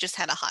somebody just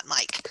had a hot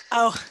mic.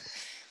 Oh,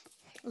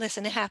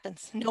 listen, it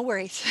happens. No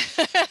worries.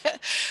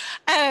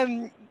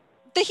 The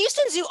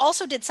Houston Zoo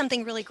also did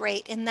something really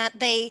great in that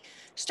they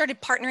started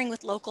partnering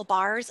with local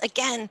bars,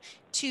 again,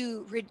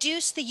 to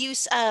reduce the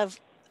use of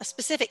a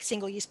specific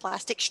single-use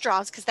plastic,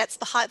 straws, because that's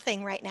the hot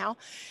thing right now.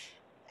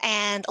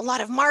 And a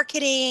lot of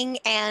marketing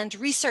and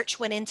research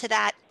went into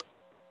that,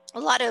 a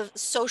lot of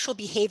social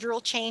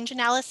behavioral change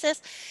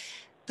analysis.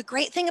 The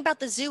great thing about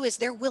the zoo is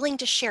they're willing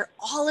to share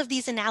all of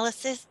these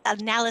analyses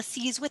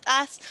with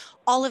us,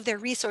 all of their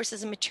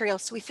resources and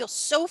materials. So we feel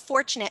so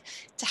fortunate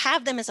to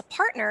have them as a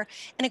partner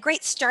and a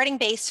great starting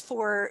base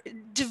for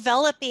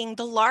developing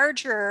the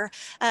larger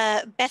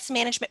best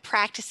management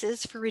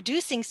practices for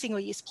reducing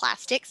single-use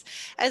plastics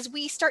as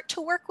we start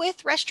to work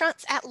with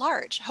restaurants at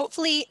large,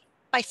 hopefully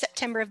by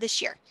September of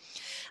this year.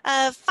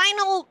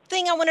 Final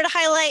thing I wanted to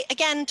highlight,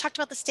 again, talked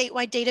about the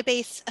statewide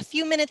database a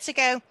few minutes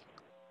ago.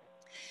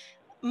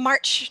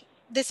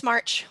 This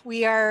March,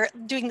 we are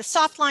doing the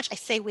soft launch. I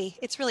say we,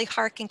 it's really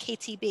HARC and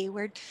KTB.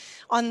 We're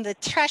on the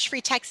Trash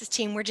Free Texas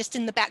team. We're just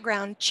in the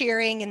background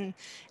cheering and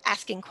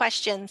asking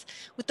questions,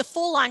 with the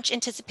full launch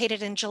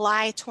anticipated in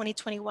July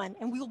 2021.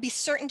 And we will be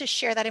certain to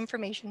share that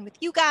information with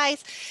you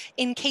guys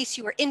in case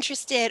you are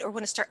interested or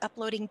want to start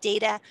uploading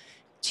data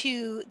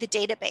to the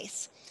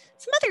database.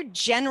 Some other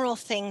general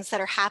things that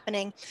are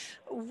happening.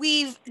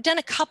 We've done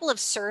a couple of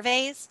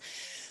surveys.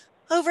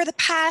 Over the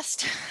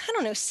past,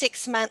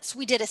 6 months,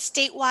 we did a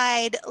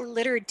statewide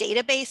litter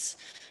database.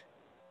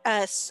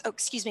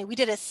 We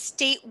did a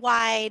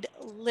statewide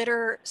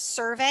litter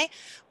survey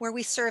where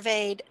we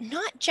surveyed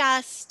not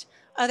just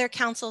other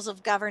councils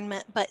of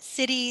government, but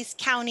cities,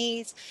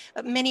 counties.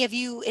 Many of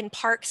you in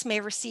parks may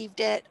have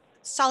received it.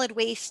 Solid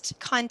waste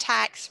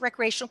contacts,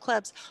 recreational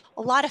clubs,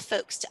 a lot of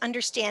folks to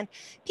understand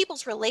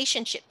people's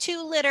relationship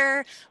to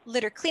litter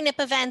cleanup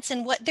events,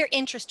 and what their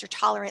interest or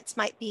tolerance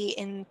might be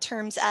in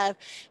terms of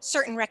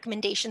certain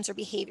recommendations or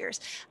behaviors.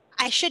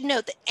 I should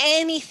note that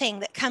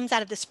anything that comes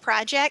out of this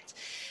project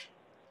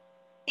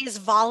is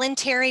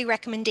voluntary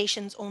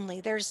recommendations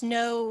only. There's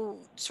no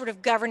sort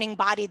of governing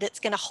body that's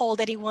going to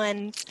hold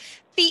anyone's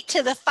feet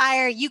to the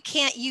fire. You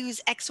can't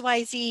use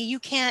XYZ. You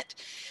can't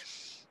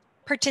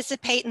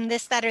participate in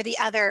this, that, or the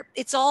other.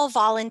 It's all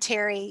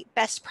voluntary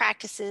best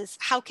practices.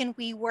 How can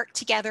we work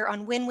together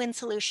on win-win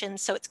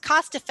solutions so it's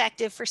cost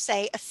effective for,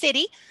 say, a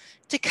city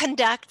to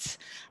conduct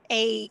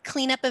a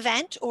cleanup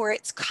event, or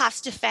it's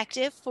cost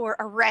effective for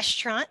a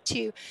restaurant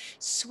to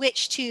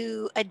switch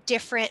to a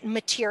different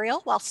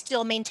material while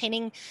still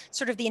maintaining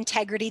sort of the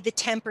integrity, the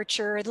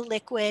temperature, the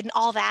liquid, and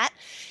all that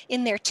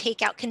in their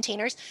takeout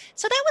containers.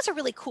 So that was a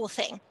really cool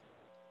thing.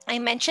 I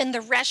mentioned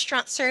the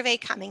restaurant survey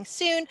coming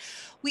soon.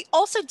 We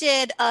also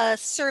did a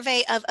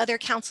survey of other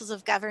councils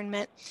of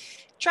government,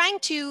 trying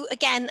to,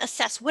 again,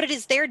 assess what it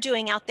is they're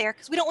doing out there,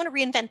 because we don't want to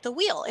reinvent the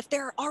wheel. If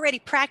there are already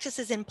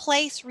practices in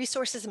place,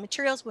 resources and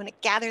materials, we want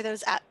to gather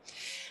those up.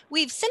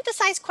 We've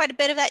synthesized quite a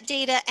bit of that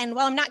data, and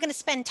while I'm not going to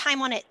spend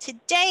time on it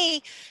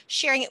today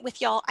sharing it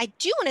with y'all, I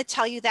do want to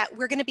tell you that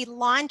we're going to be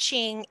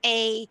launching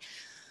a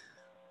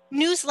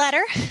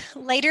newsletter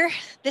later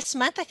this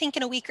month, I think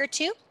in a week or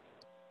two.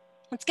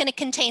 It's going to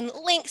contain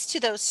links to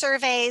those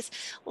surveys,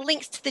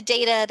 links to the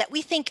data that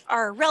we think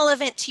are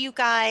relevant to you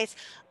guys,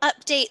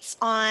 updates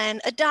on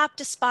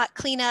adopt-a-spot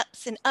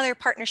cleanups and other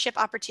partnership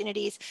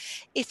opportunities.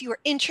 If you are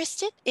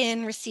interested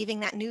in receiving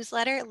that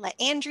newsletter, let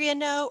Andrea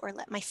know or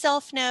let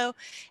myself know,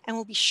 and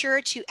we'll be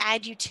sure to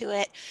add you to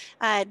it.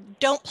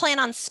 Don't plan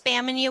on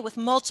spamming you with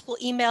multiple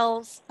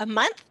emails a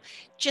month,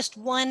 just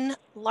one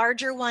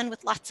larger one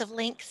with lots of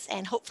links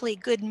and hopefully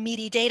good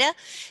meaty data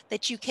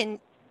that you can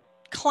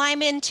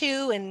climb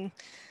into and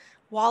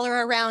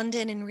waller around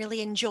in and really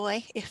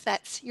enjoy, if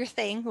that's your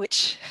thing,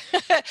 which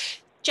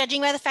judging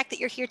by the fact that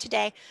you're here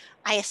today,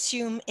 I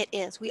assume it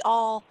is. We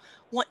all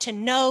want to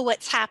know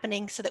what's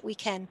happening so that we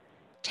can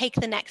take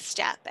the next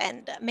step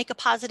and make a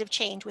positive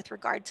change with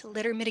regard to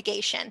litter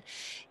mitigation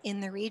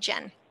in the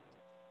region.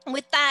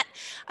 With that,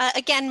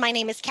 again, my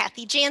name is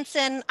Kathy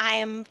Jansen. I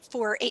am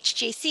for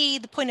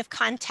H-GAC, the point of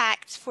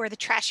contact for the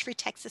Trash Free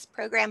Texas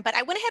program, but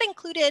I went ahead and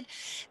included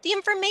the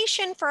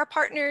information for our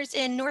partners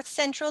in North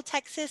Central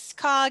Texas,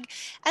 COG,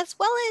 as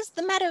well as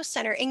the Meadow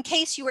Center, in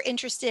case you were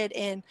interested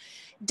in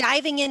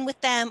diving in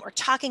with them or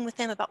talking with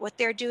them about what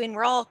they're doing.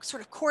 We're all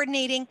sort of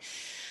coordinating.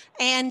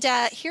 And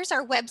here's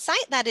our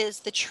website. That is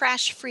the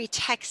Trash Free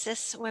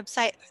Texas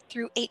website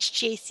through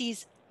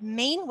H-GAC's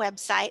main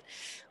website.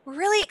 We're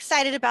really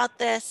excited about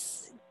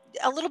this.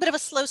 A little bit of a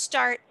slow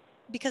start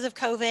because of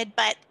COVID,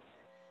 but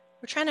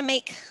we're trying to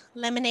make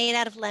lemonade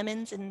out of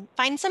lemons and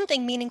find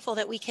something meaningful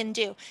that we can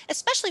do,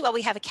 especially while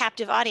we have a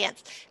captive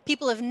audience.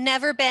 People have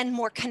never been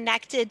more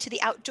connected to the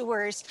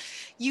outdoors,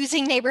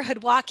 using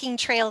neighborhood walking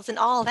trails and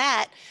all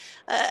that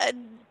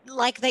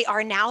like they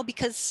are now,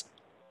 because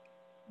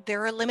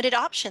there are limited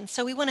options.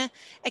 So we want to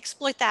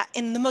exploit that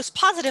in the most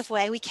positive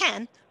way we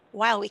can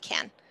while we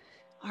can.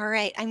 All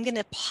right, I'm going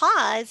to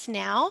pause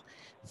now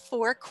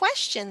for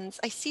questions.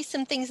 I see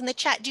some things in the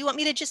chat. Do you want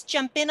me to just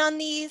jump in on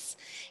these,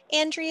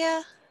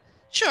 Andrea?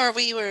 Sure,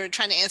 we were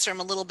trying to answer them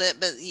a little bit,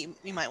 but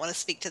you might want to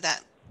speak to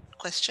that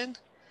question.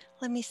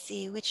 Let me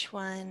see which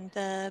one.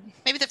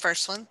 Maybe the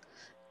first one.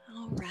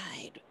 All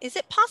right. Is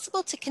it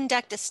possible to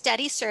conduct a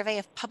steady survey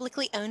of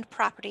publicly owned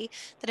property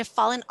that have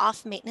fallen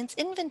off maintenance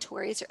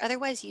inventories or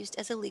otherwise used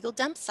as illegal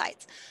dump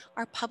sites?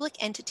 Are public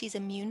entities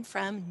immune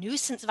from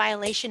nuisance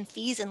violation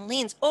fees and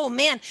liens? Oh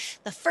man,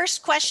 the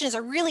first question is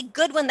a really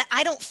good one that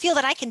I don't feel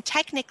that I can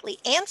technically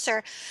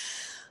answer.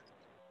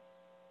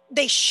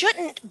 They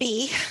shouldn't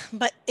be,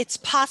 but it's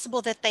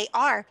possible that they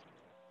are.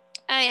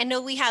 I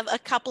know we have a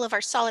couple of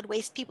our solid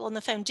waste people on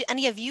the phone. Do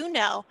any of you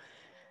know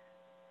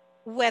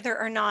whether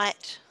or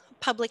not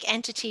public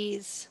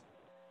entities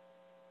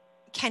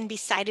can be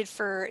cited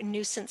for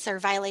nuisance or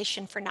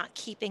violation for not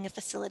keeping a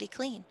facility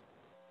clean?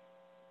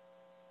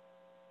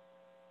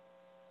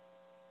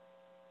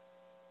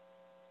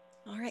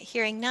 All right,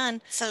 hearing none.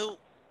 So,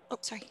 oh,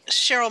 sorry.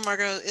 Cheryl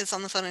Margot is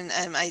on the phone,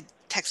 and I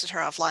texted her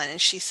offline,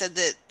 and she said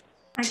that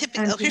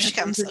typically, oh, here she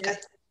comes. Okay.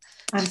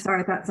 I'm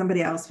sorry, I thought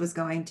somebody else was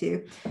going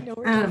to. No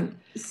worries.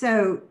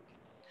 So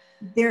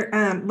their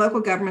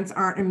local governments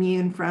aren't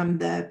immune from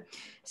the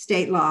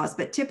state laws,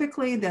 but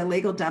typically the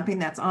illegal dumping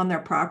that's on their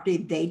property,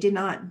 they did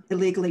not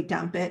illegally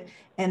dump it.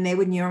 And they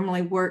would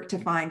normally work to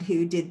find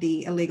who did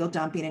the illegal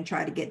dumping and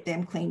try to get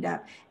them cleaned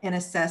up and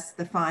assess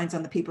the fines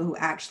on the people who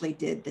actually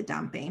did the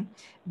dumping.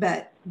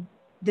 But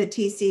the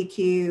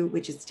TCQ,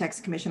 which is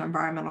Texas Commission on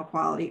Environmental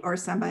Quality, or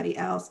somebody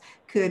else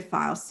could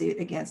file suit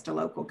against a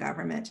local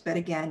government. But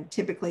again,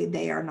 typically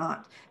they are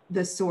not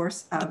the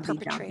source of the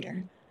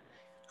dumping.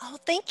 Oh,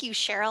 thank you,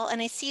 Cheryl.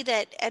 And I see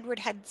that Edward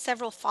had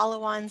several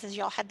follow-ons as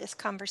y'all had this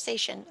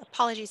conversation.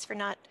 Apologies for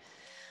not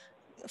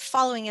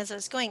following as I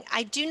was going.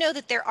 I do know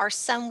that there are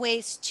some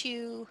ways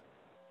to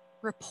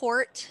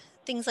report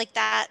things like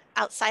that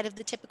outside of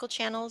the typical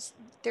channels.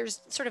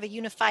 There's sort of a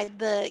unified,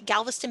 the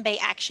Galveston Bay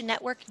Action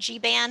Network,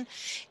 GBAN,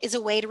 is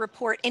a way to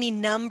report any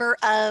number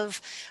of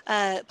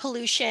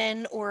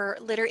pollution or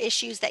litter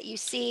issues that you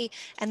see,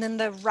 and then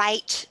the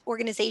right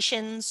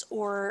organizations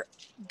or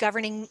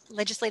governing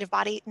legislative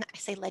body, I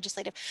say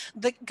legislative,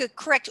 the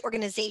correct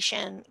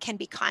organization can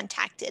be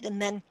contacted,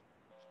 and then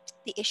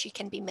the issue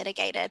can be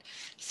mitigated.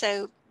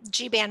 So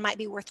GBAN might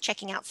be worth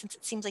checking out, since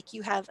it seems like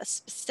you have a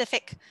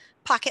specific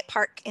pocket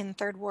park in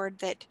Third Ward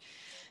that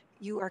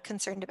you are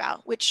concerned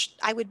about, which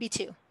I would be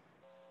too.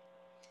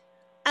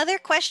 Other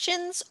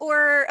questions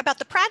or about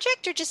the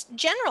project or just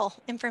general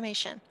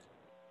information?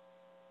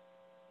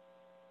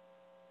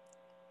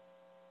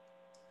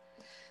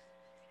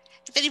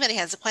 If anybody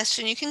has a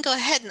question, you can go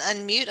ahead and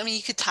unmute. I mean,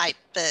 you could type,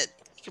 but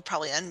you could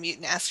probably unmute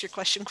and ask your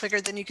question quicker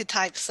than you could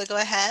type. So go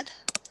ahead.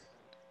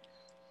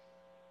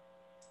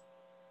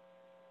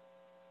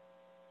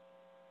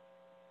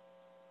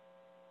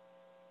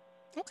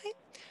 Okay,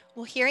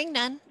 well, hearing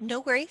none,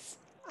 no worries.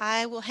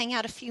 I will hang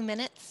out a few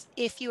minutes.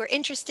 If you are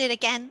interested,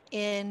 again,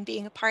 in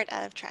being a part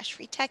of Trash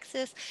Free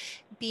Texas,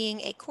 being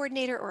a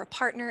coordinator or a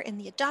partner in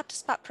the Adopt a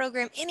Spot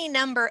program, any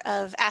number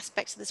of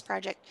aspects of this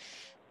project,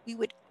 we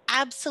would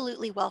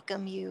absolutely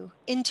welcome you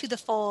into the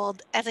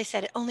fold. As I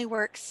said, it only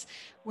works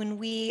when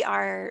we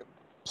are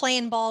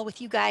playing ball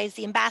with you guys,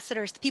 the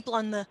ambassadors, the people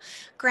on the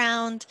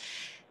ground.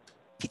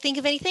 If you think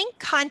of anything,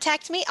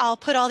 contact me. I'll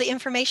put all the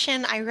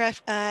information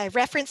I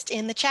referenced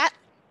in the chat.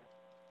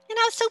 And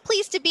I was so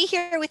pleased to be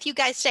here with you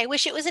guys today. I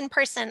wish it was in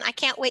person. I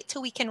can't wait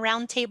till we can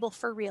roundtable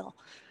for real.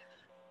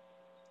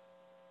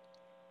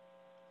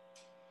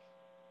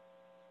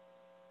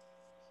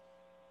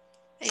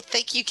 Hey,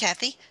 thank you,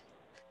 Kathy.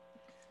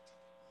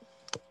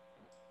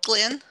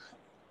 Glenn,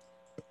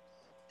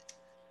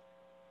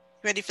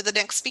 ready for the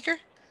next speaker?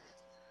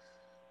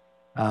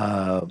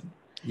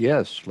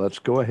 Yes, let's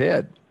go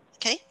ahead.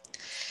 Okay.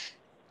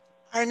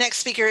 Our next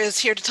speaker is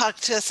here to talk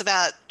to us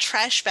about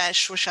Trash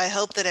Bash, which I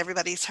hope that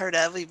everybody's heard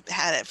of. We've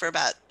had it for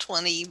about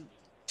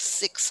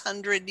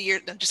 2,600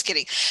 years. No, just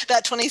kidding.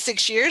 About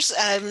 26 years.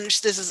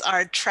 This is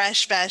our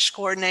Trash Bash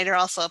coordinator,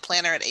 also a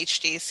planner at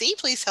H-GAC.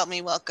 Please help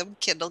me welcome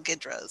Kendall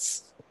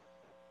Gidros.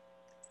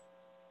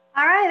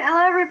 All right,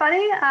 hello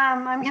everybody.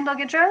 I'm Kendall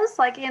Gidros.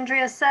 Like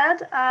Andrea said,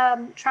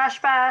 Trash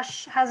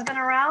Bash has been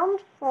around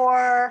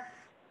for,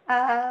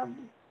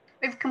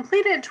 we've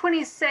completed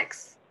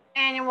 26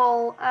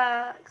 annual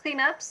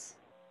cleanups,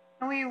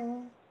 and we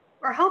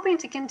are hoping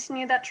to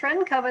continue that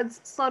trend. COVID's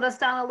slowed us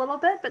down a little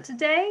bit, but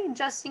today,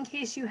 just in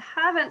case you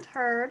haven't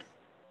heard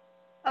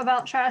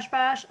about Trash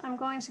Bash, I'm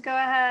going to go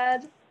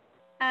ahead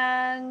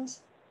and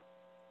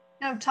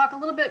talk a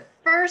little bit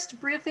first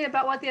briefly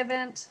about what the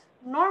event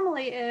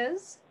normally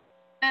is,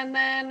 and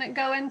then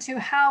go into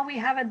how we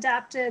have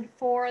adapted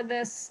for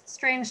this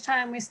strange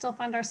time we still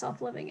find ourselves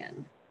living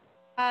in.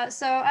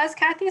 So as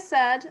Kathy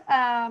said,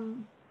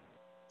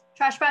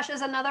 Trash Bash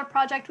is another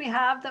project we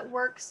have that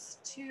works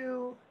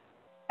to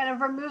kind of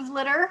remove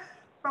litter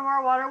from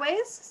our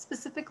waterways.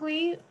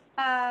 Specifically,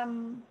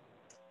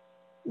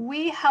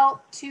 we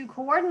help to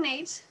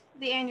coordinate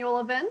the annual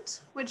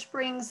event, which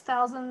brings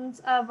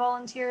thousands of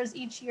volunteers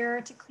each year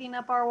to clean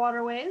up our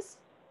waterways.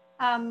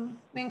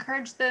 We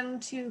encourage them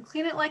to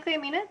clean it like they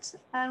mean it,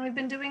 and we've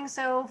been doing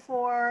so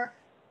for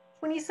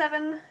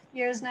 27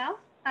 years now.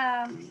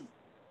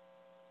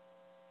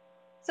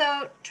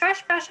 So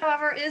Trash Bash,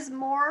 however, is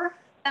more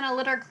than a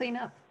litter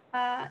cleanup.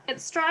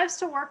 It strives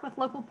to work with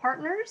local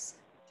partners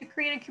to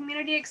create a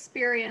community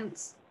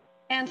experience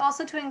and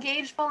also to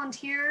engage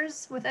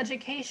volunteers with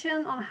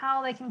education on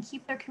how they can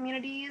keep their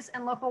communities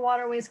and local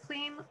waterways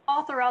clean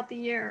all throughout the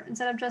year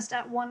instead of just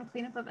at one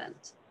cleanup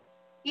event.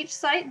 Each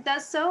site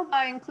does so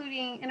by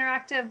including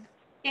interactive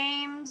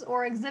games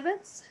or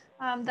exhibits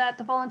that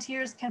the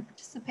volunteers can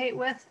participate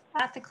with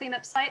at the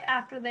cleanup site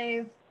after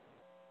they've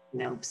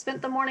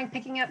spent the morning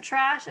picking up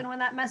trash, and when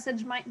that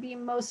message might be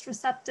most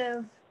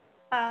receptive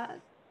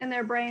in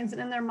their brains and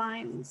in their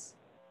minds.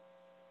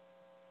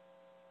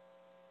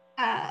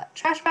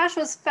 Trash Bash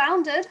was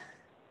founded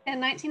in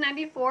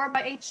 1994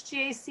 by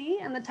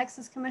H-GAC and the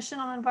Texas Commission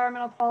on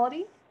Environmental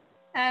Quality.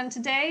 And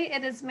today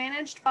it is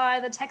managed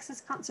by the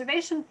Texas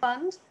Conservation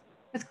Fund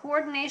with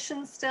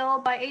coordination still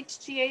by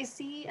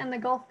H-GAC and the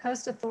Gulf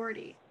Coast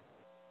Authority.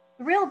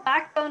 The real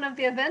backbone of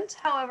the event,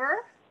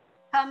 however,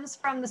 comes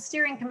from the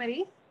steering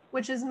committee,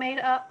 which is made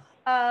up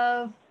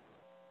of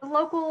the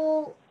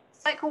local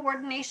site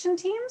coordination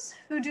teams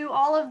who do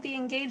all of the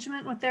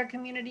engagement with their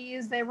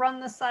communities. They run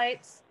the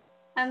sites.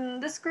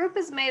 And this group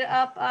is made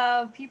up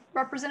of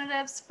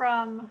representatives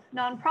from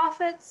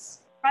nonprofits,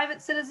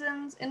 private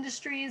citizens,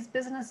 industries,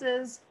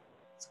 businesses,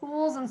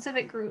 schools, and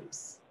civic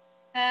groups.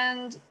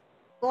 And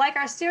like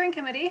our steering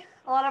committee,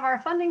 a lot of our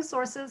funding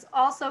sources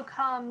also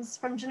comes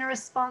from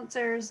generous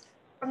sponsors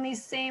from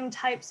these same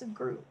types of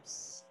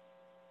groups.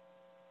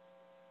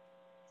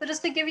 So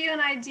just to give you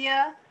an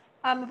idea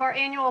of our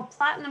annual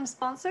platinum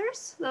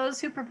sponsors, those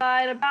who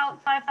provide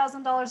about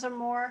 $5,000 or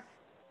more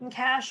in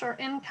cash or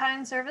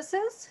in-kind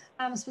services,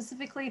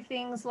 specifically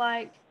things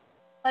like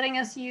letting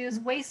us use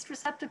waste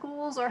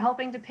receptacles or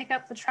helping to pick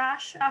up the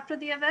trash after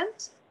the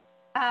event,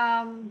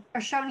 are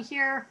shown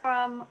here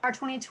from our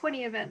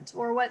 2020 event,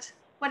 or what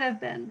would have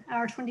been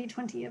our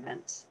 2020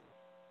 event.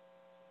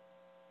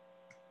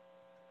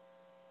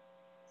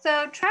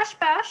 So Trash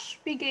Bash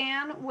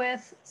began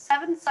with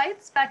 7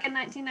 sites back in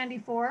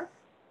 1994.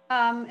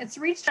 It's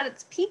reached at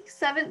its peak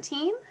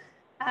 17,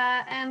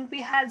 and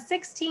we had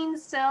 16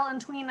 still in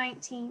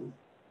 2019.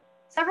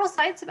 Several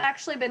sites have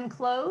actually been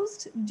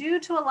closed due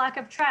to a lack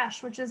of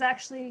trash, which is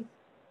actually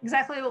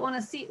exactly what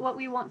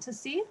we want to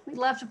see. We'd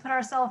love to put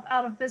ourselves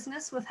out of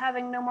business with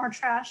having no more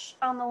trash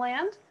on the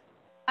land.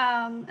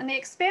 And the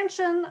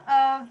expansion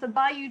of the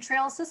Bayou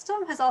Trail system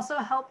has also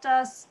helped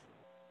us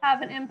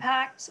have an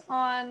impact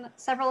on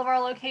several of our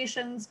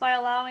locations by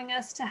allowing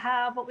us to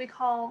have what we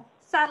call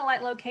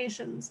satellite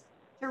locations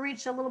to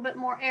reach a little bit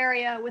more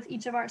area with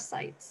each of our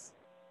sites.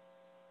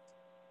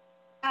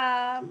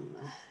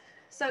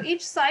 So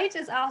each site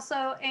is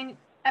also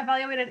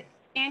evaluated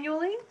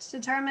annually to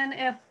determine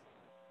if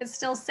it's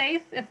still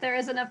safe, if there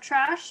is enough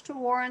trash to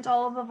warrant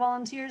all of the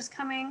volunteers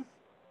coming,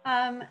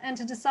 and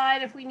to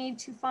decide if we need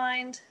to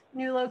find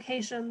new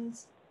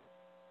locations.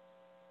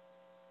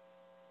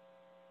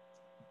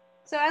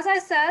 So as I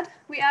said,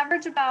 we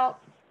average about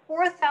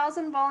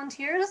 4,000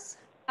 volunteers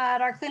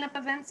at our cleanup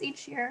events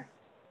each year.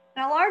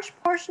 And a large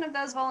portion of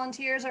those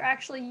volunteers are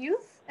actually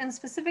youth, and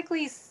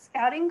specifically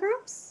scouting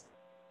groups,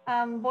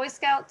 Boy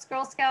Scouts,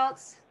 Girl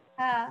Scouts,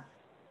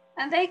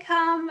 and they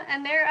come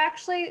and they're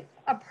actually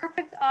a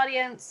perfect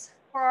audience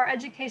for our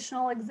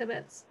educational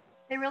exhibits.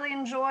 They really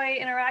enjoy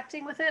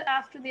interacting with it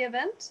after the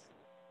event.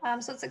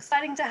 So it's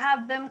exciting to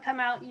have them come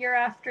out year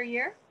after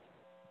year.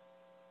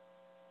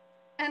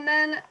 And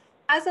then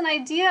as an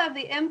idea of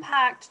the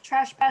impact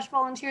Trash Bash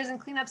volunteers and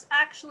cleanups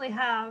actually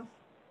have,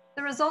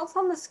 the results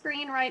on the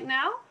screen right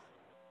now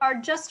are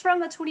just from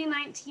the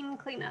 2019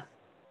 cleanup.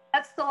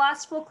 That's the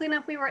last full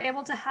cleanup we were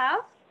able to have.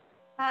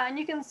 And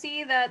you can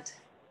see that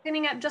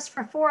cleaning up just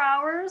for 4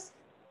 hours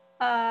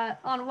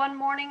on one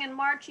morning in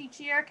March each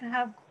year can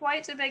have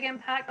quite a big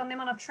impact on the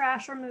amount of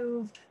trash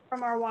removed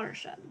from our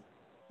watershed.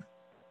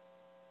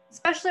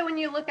 Especially when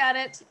you look at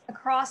it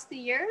across the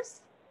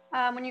years.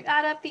 When you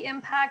add up the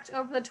impact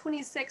over the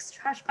 26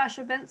 Trash Bash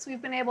events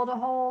we've been able to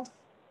hold,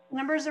 the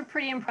numbers are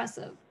pretty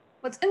impressive.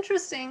 What's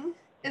interesting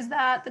is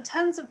that the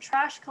tons of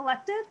trash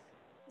collected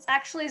has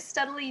actually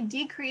steadily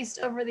decreased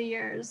over the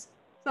years.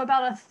 So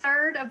about a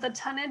third of the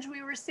tonnage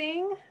we were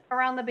seeing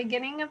around the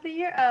beginning of the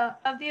year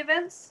of the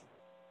events,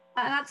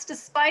 and that's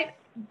despite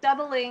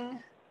doubling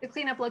the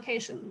cleanup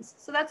locations.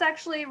 So that's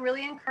actually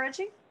really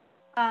encouraging.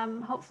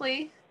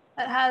 Hopefully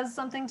that has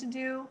something to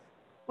do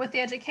with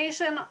the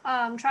education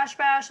Trash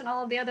Bash and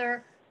all of the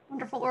other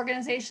wonderful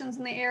organizations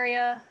in the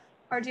area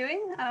are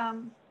doing.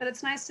 But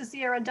it's nice to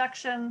see a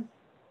reduction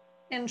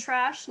in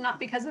trash, not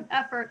because of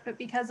effort, but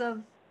because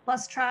of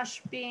less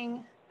trash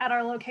being at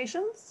our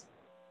locations.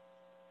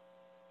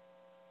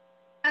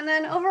 And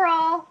then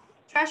overall,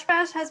 Trash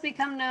Bash has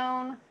become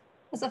known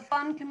as a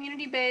fun,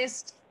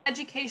 community-based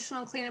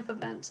educational cleanup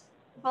event.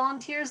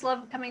 Volunteers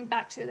love coming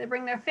back to. They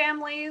bring their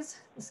families,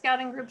 the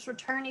scouting groups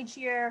return each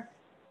year,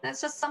 and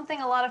it's just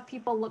something a lot of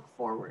people look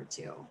forward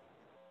to.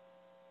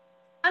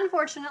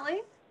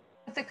 Unfortunately,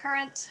 with the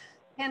current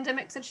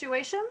pandemic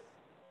situation,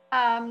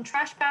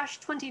 Trash Bash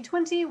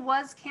 2020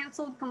 was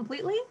canceled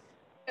completely.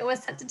 It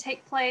was set to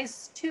take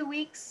place 2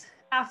 weeks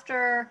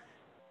after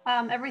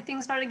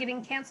everything started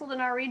getting canceled in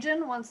our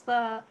region once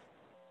the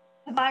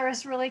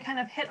virus really kind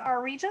of hit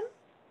our region.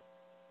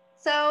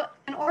 So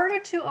in order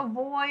to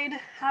avoid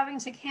having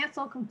to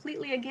cancel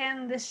completely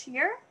again this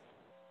year,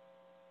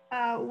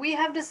 we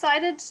have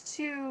decided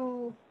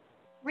to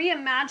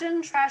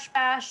reimagine Trash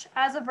Bash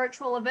as a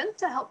virtual event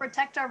to help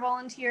protect our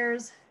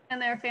volunteers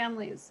and their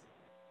families.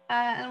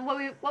 And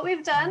what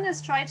we've done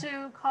is try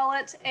to call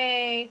it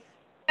a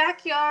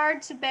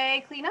backyard to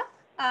bay cleanup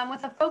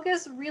with a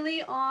focus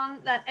really on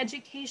that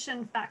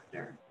education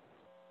factor.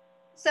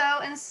 So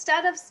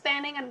instead of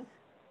spanning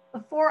the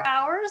 4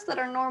 hours that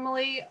are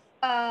normally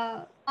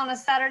on a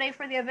Saturday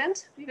for the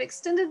event, we've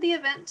extended the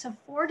event to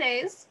 4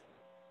 days.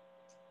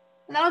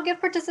 And that'll give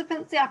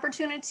participants the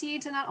opportunity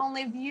to not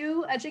only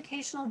view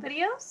educational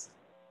videos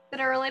that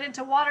are related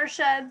to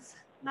watersheds,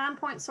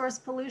 non-point source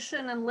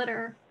pollution, and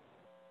litter,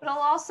 but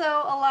it'll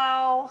also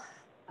allow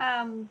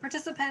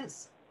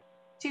participants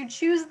to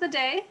choose the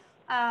day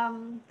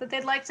that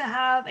they'd like to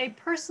have a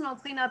personal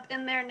cleanup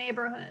in their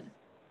neighborhood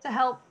to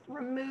help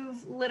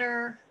remove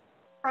litter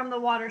from the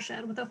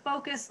watershed, with a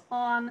focus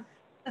on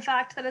the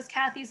fact that, as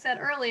Kathy said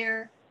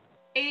earlier,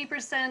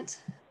 80%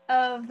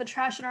 of the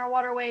trash in our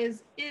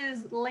waterways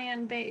is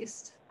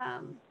land-based.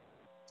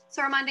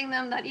 So reminding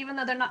them that even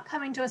though they're not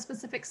coming to a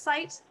specific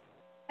site,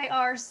 they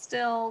are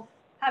still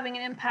having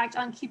an impact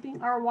on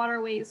keeping our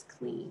waterways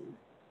clean.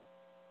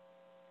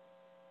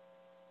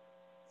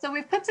 So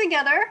we've put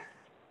together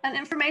an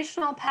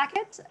informational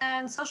packet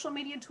and social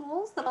media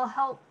tools that'll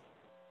help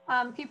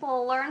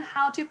people learn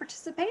how to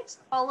participate,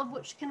 all of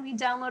which can be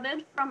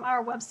downloaded from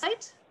our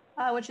website,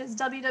 which is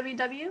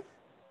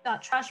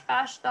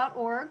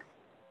www.trashbash.org.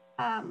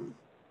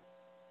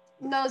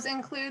 Those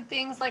include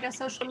things like a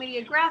social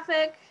media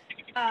graphic,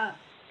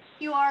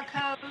 QR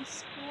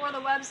codes for the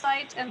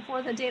website and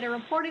for the data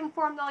reporting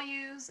form they'll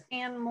use,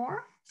 and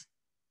more.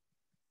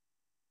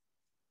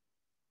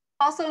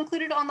 Also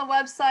included on the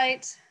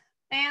website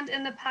and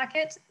in the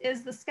packet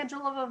is the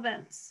schedule of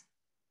events.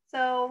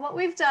 So what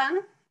we've done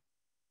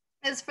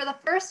is, for the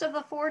first of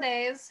the 4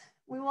 days,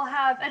 we will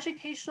have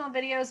educational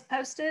videos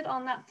posted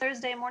on that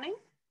Thursday morning,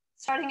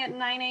 starting at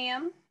 9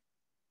 a.m.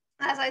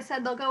 As I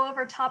said, they'll go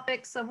over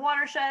topics of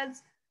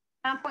watersheds,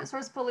 non-point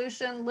source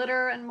pollution,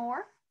 litter, and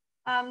more.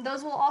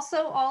 Those will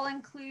also all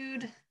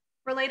include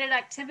related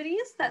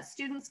activities that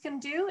students can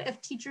do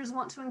if teachers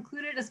want to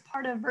include it as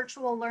part of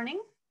virtual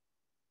learning.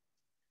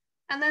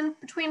 And then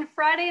between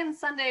Friday and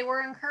Sunday,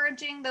 we're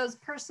encouraging those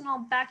personal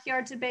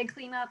backyard to bay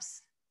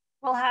cleanups.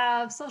 We'll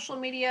have social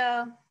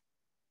media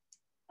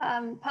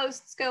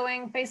posts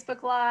going,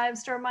 Facebook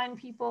Lives to remind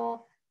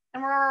people,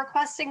 and we're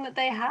requesting that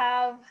they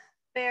have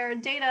their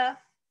data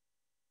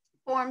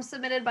forms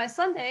submitted by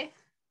Sunday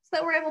so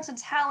that we're able to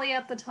tally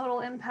up the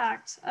total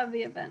impact of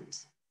the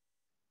event.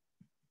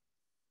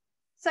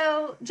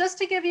 So just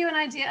to give you an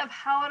idea of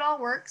how it all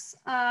works,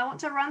 I want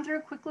to run through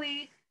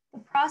quickly the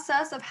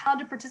process of how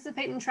to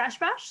participate in Trash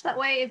Bash. That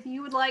way, if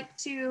you would like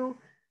to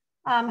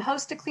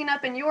host a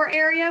cleanup in your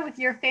area with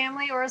your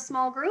family or a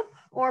small group,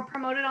 or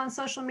promote it on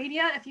social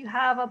media if you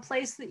have a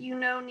place that you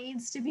know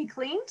needs to be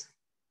cleaned,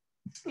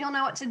 you'll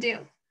know what to do.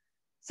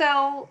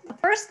 So the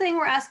first thing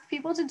we're asking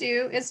people to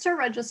do is to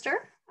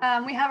register.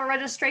 We have a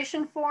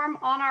registration form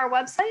on our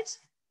website,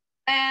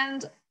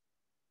 and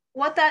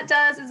what that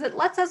does is it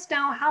lets us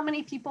know how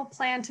many people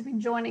plan to be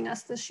joining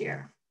us this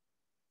year.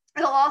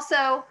 It'll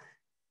also,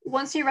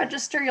 once you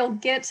register, you'll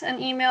get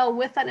an email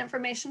with that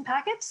information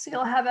packet, so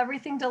you'll have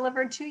everything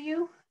delivered to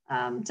you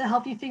to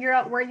help you figure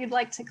out where you'd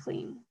like to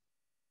clean.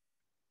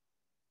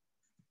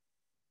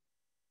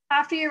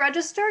 After you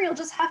register, you'll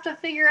just have to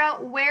figure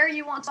out where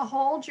you want to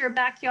hold your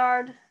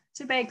backyard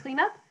to bay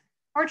cleanup.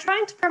 We're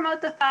trying to promote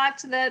the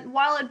fact that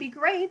while it'd be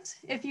great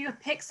if you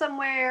pick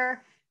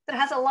somewhere that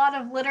has a lot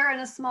of litter in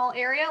a small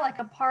area, like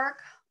a park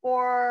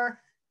or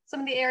some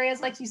of the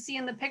areas like you see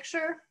in the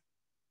picture,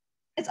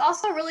 It's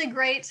also really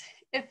great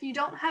if you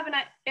don't have an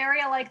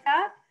area like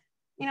that,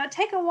 you know,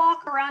 take a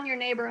walk around your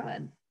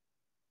neighborhood.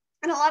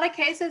 In a lot of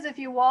cases, if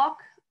you walk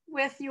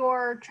with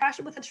your trash,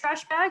 with a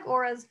trash bag,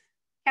 or as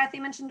Kathy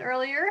mentioned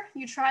earlier,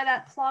 you try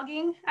that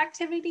plogging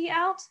activity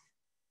out,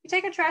 you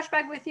take a trash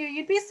bag with you,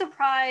 you'd be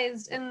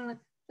surprised in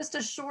just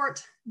a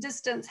short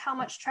distance how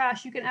much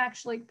trash you can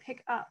actually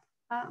pick up.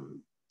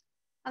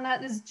 And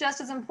that is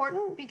just as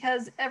important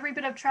because every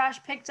bit of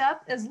trash picked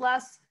up is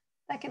less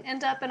that can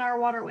end up in our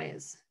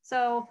waterways.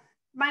 So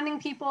reminding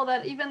people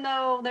that even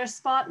though their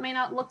spot may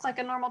not look like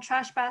a normal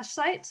trash bash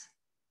site,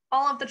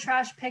 all of the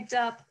trash picked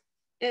up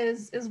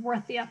is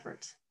worth the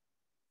effort.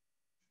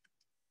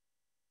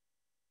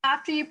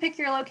 After you pick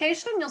your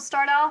location, you'll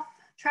start off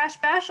Trash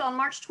Bash on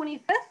March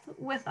 25th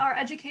with our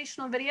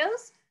educational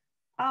videos.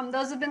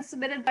 Those have been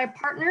submitted by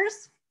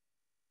partners,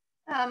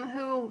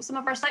 some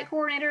of our site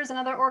coordinators and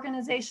other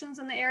organizations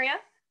in the area.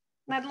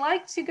 And I'd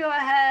like to go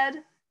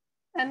ahead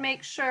and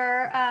make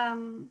sure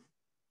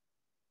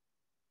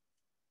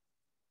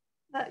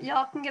that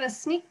y'all can get a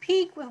sneak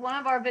peek with one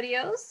of our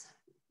videos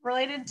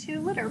related to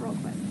litter real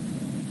quick.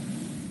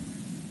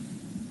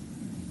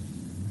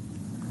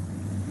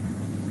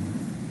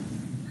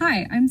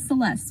 Hi, I'm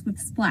Celeste with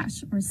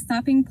Splash, or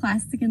Stopping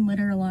Plastic and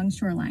Litter Along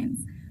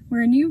Shorelines.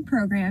 We're a new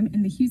program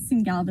in the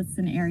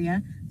Houston-Galveston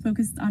area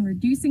focused on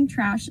reducing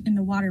trash in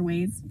the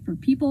waterways for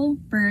people,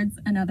 birds,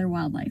 and other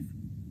wildlife.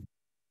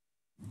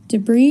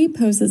 Debris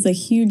poses a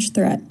huge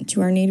threat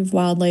to our native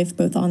wildlife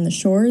both on the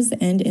shores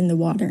and in the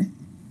water.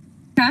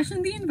 Trash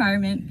in the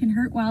environment can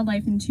hurt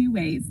wildlife in two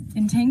ways: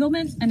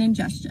 entanglement and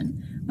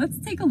ingestion. Let's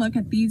take a look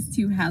at these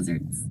two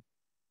hazards.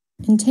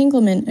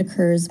 Entanglement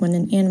occurs when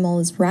an animal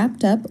is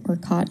wrapped up or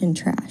caught in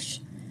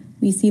trash.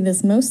 We see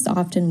this most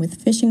often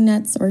with fishing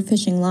nets or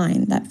fishing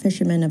line that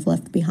fishermen have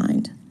left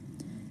behind.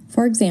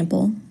 For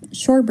example,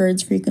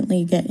 shorebirds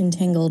frequently get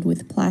entangled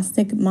with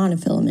plastic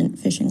monofilament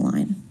fishing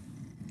line.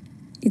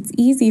 It's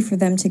easy for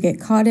them to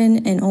get caught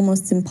in and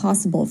almost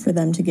impossible for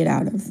them to get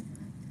out of.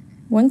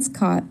 Once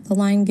caught, the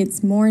line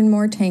gets more and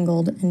more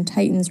tangled and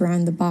tightens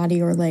around the body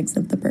or legs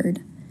of the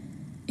bird.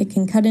 It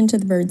can cut into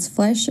the bird's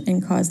flesh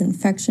and cause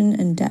infection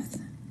and death,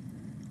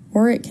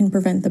 or it can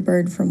prevent the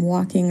bird from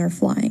walking or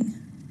flying.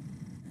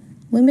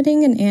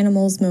 Limiting an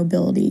animal's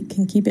mobility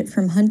can keep it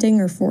from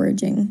hunting or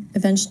foraging,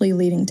 eventually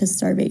leading to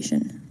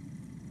starvation.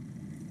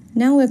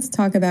 Now let's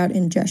talk about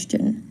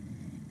ingestion.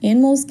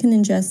 Animals can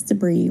ingest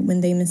debris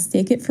when they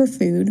mistake it for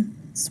food,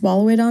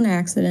 swallow it on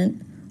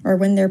accident, or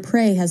when their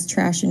prey has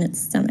trash in its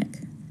stomach.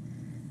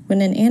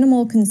 When an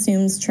animal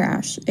consumes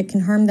trash, it can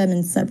harm them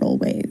in several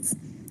ways.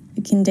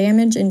 It can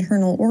damage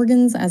internal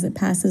organs as it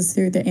passes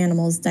through the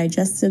animal's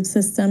digestive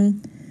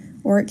system,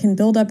 or it can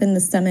build up in the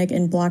stomach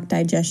and block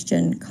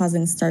digestion,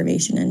 causing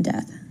starvation and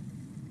death.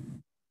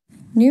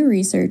 New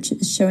research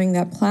is showing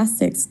that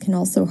plastics can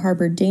also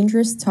harbor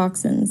dangerous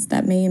toxins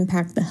that may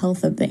impact the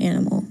health of the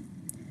animal.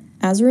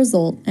 As a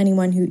result,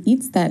 anyone who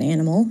eats that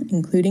animal,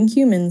 including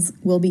humans,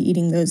 will be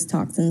eating those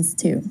toxins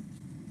too.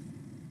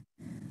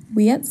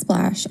 We at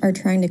Splash are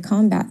trying to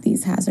combat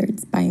these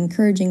hazards by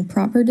encouraging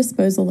proper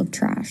disposal of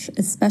trash,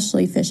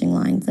 especially fishing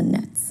lines and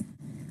nets.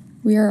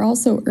 We are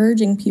also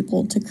urging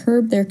people to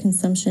curb their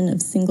consumption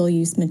of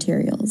single-use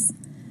materials.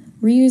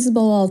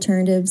 Reusable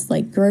alternatives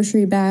like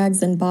grocery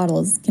bags and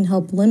bottles can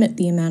help limit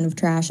the amount of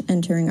trash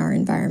entering our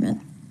environment.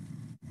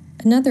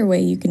 Another way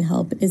you can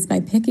help is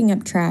by picking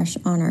up trash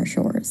on our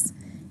shores.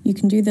 You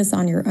can do this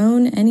on your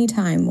own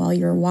anytime while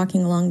you're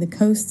walking along the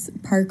coast,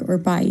 park, or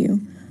bayou,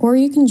 or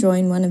you can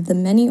join one of the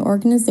many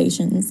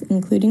organizations,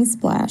 including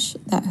Splash,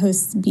 that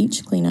hosts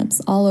beach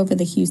cleanups all over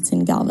the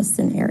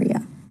Houston-Galveston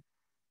area.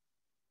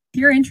 If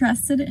you're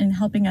interested in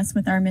helping us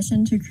with our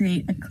mission to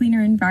create a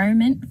cleaner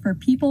environment for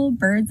people,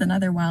 birds, and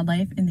other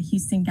wildlife in the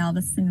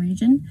Houston-Galveston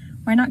region,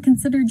 why not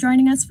consider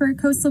joining us for a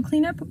coastal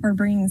cleanup or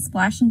bringing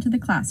Splash into the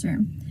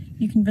classroom?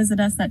 You can visit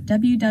us at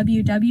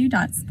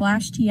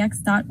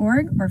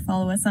www.splashtx.org or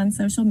follow us on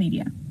social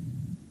media.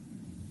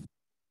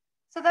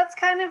 So that's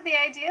kind of the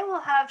idea. We'll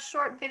have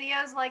short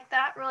videos like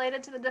that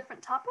related to the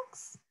different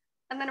topics,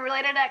 and then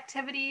related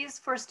activities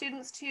for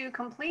students to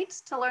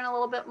complete to learn a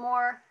little bit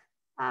more.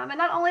 And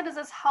not only does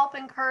this help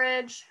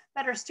encourage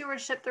better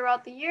stewardship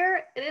throughout the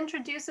year, it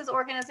introduces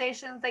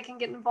organizations they can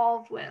get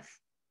involved with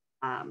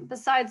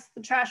besides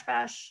the Trash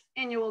Bash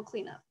annual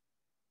cleanup.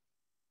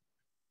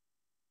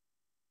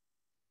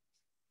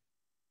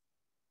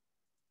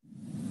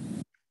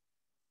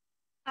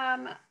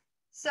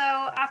 So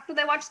after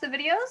they watch the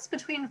videos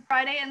between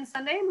Friday and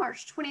Sunday,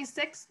 March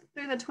 26th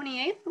through the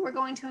 28th, we're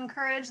going to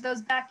encourage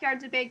those backyard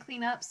debate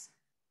cleanups.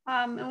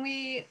 And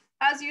we,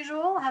 as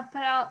usual, have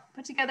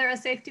put together a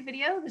safety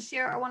video. This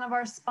year, one of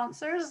our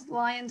sponsors,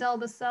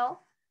 LyondellBasell,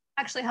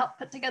 actually helped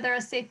put together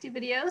a safety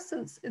video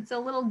since it's a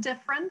little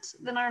different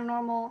than our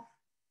normal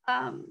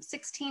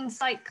 16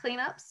 site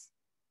cleanups.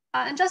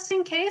 And just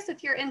in case,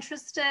 if you're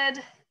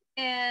interested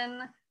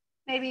in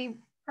maybe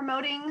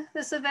promoting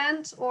this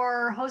event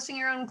or hosting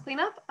your own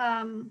cleanup,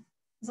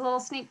 as a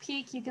little sneak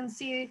peek, you can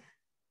see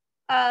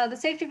the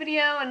safety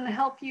video and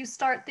help you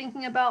start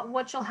thinking about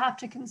what you'll have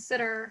to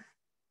consider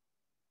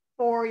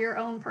for your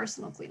own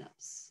personal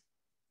cleanups.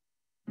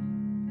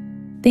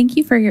 Thank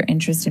you for your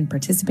interest in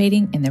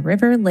participating in the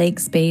River,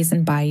 Lakes, Bays,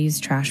 and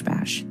Bayous Trash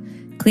Bash.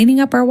 Cleaning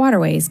up our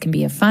waterways can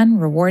be a fun,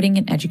 rewarding,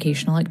 and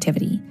educational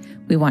activity.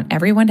 We want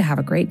everyone to have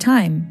a great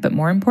time, but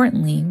more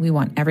importantly, we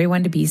want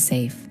everyone to be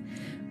safe.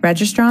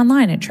 Register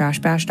online at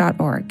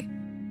trashbash.org.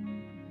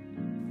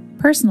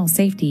 Personal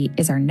safety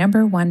is our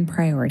 #1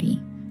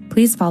 priority.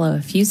 Please follow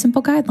a few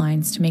simple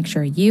guidelines to make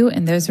sure you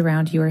and those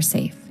around you are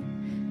safe.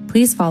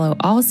 Please follow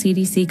all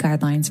CDC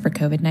guidelines for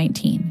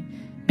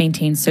COVID-19.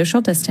 Maintain social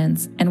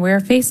distance and wear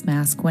a face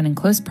mask when in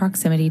close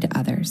proximity to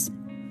others.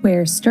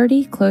 Wear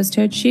sturdy,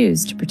 closed-toed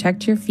shoes to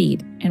protect your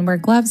feet and wear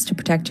gloves to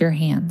protect your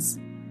hands.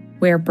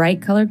 Wear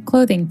bright-colored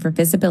clothing for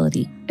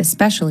visibility,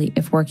 especially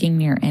if working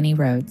near any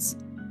roads.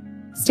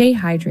 Stay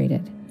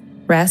hydrated.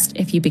 Rest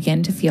if you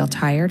begin to feel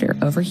tired or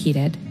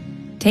overheated.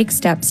 Take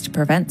steps to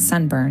prevent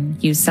sunburn,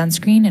 use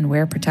sunscreen and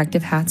wear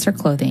protective hats or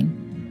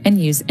clothing,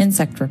 and use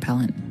insect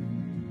repellent.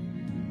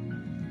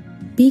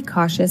 Be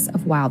cautious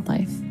of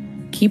wildlife.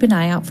 Keep an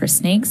eye out for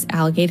snakes,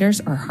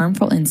 alligators, or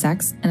harmful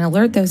insects and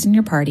alert those in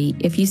your party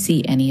if you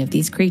see any of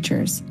these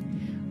creatures.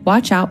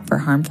 Watch out for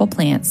harmful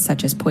plants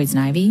such as poison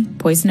ivy,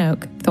 poison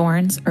oak,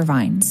 thorns, or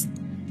vines.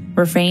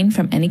 Refrain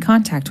from any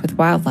contact with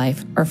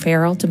wildlife or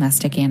feral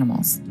domestic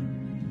animals.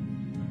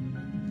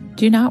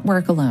 Do not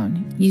work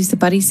alone. Use the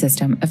buddy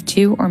system of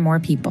 2 or more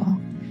people.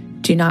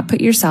 Do not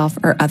put yourself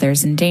or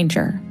others in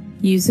danger.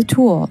 Use a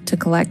tool to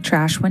collect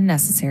trash when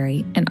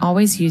necessary and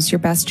always use your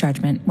best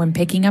judgment when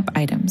picking up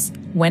items.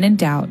 When in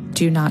doubt,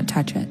 do not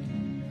touch it.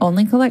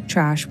 Only collect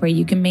trash where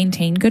you can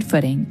maintain good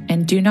footing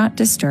and do not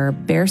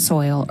disturb bare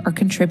soil or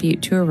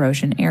contribute to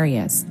erosion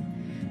areas.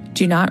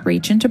 Do not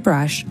reach into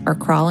brush or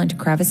crawl into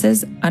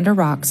crevices, under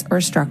rocks, or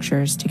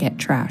structures to get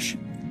trash.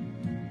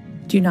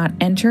 Do not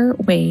enter,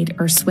 wade,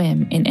 or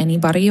swim in any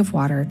body of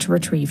water to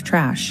retrieve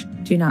trash.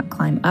 Do not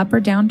climb up or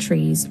down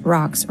trees,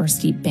 rocks, or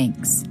steep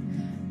banks.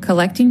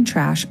 Collecting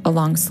trash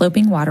along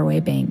sloping waterway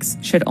banks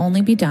should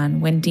only be done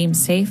when deemed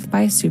safe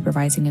by a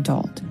supervising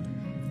adult.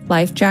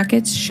 Life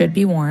jackets should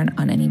be worn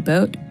on any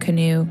boat,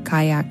 canoe,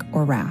 kayak,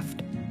 or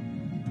raft.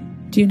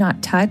 Do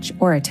not touch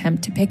or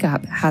attempt to pick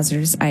up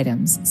hazardous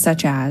items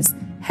such as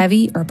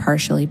heavy or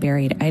partially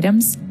buried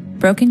items,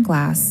 broken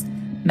glass,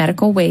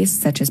 medical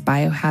waste such as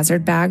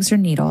biohazard bags or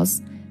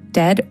needles,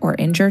 dead or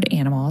injured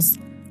animals,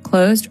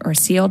 closed or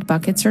sealed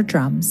buckets or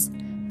drums,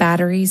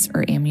 batteries,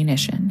 or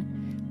ammunition.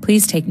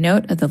 Please take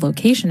note of the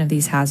location of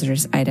these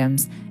hazardous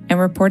items and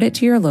report it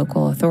to your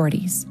local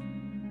authorities.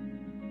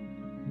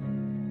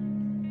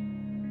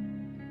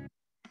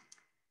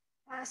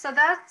 So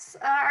that's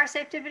our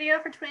safety video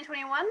for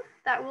 2021.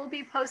 That will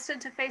be posted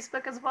to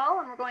Facebook as well,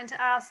 and we're going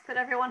to ask that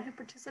everyone who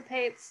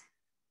participates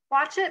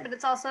watch it, but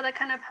it's also to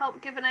kind of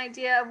help give an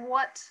idea of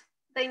what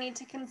they need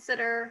to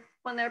consider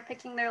when they're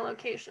picking their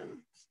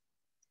location.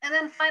 And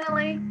then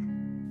finally,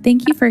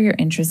 thank you for your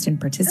interest in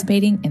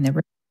participating in the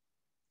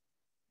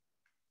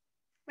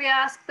we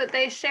ask that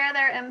they share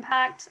their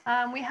impact.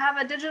 We have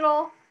a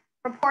digital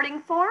reporting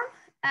form,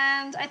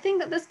 and I think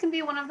that this can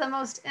be one of the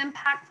most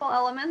impactful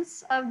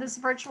elements of this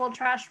virtual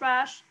trash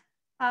bash.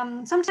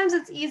 Sometimes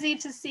it's easy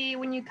to see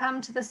when you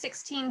come to the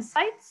 16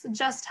 sites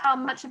just how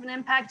much of an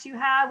impact you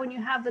have when you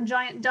have the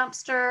giant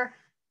dumpster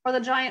or the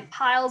giant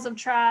piles of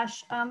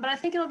trash. But I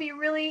think it'll be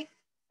really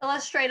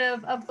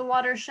illustrative of the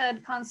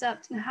watershed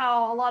concept and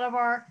how a lot of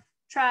our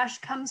trash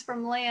comes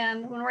from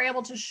land when we're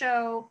able to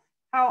show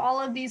how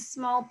all of these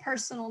small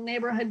personal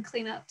neighborhood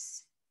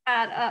cleanups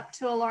add up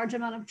to a large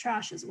amount of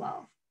trash as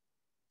well.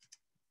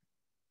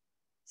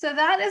 So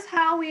that is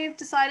how we've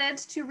decided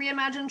to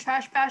reimagine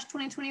Trash Bash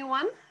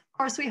 2021. Of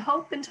course, we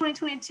hope in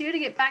 2022 to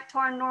get back to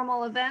our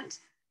normal event,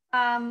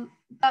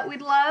 but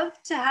we'd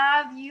love to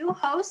have you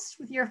host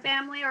with your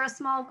family or a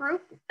small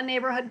group a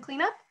neighborhood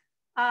cleanup.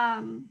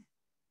 And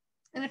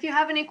if you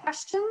have any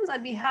questions,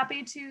 I'd be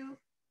happy to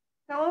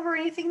go over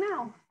anything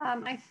now.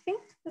 I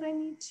think that I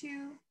need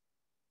to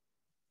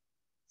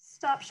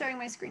stop sharing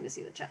my screen to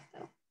see the chat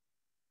though.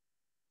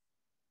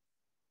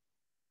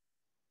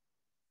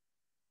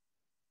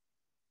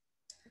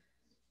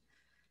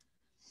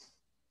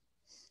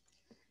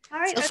 All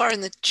right. So far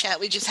in the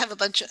chat, we just have a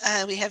bunch.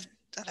 We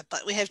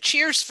have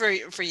cheers for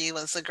you.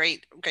 It's a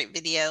great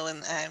video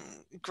and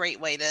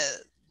great way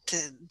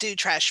to do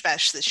Trash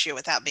Bash this year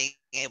without being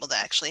able to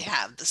actually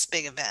have this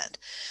big event.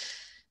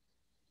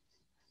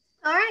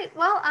 All right.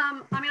 Well,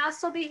 I mean, I'll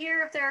still be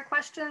here if there are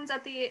questions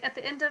at the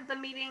end of the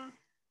meeting.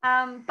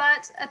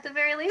 But at the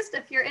very least,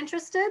 if you're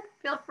interested,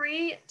 feel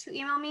free to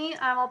email me.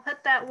 I'll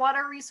put that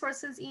water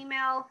resources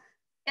email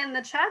in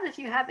the chat if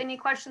you have any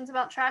questions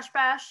about Trash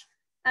Bash.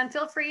 And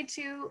feel free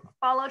to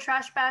follow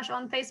Trash Bash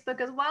on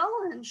Facebook as well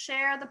and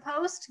share the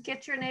post,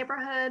 get your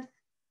neighborhood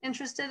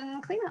interested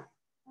in cleanup.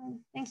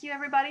 Thank you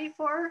everybody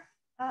for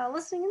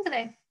listening in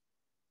today.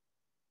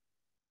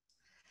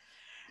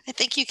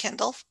 Thank you,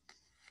 Kendall.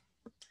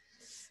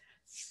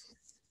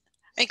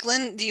 Hey,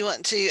 Glenn, do you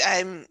want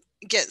to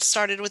get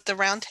started with the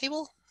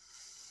roundtable?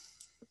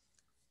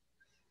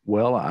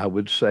 Well, I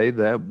would say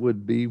that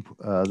would be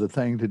the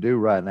thing to do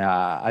right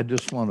now. I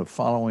just want to,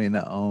 following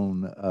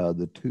on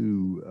the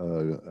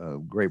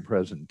two great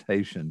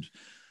presentations,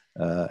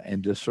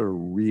 and just sort of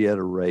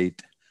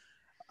reiterate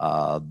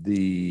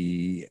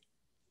the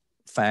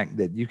fact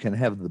that you can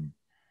have the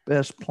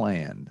best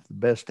planned, the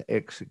best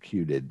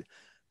executed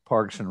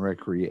parks and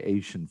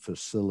recreation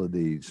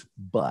facilities,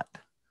 but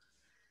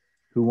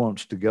who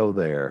wants to go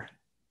there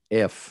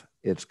if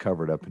it's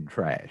covered up in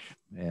trash?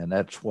 And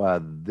that's why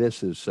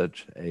this is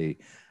such a,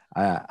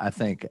 I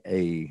think,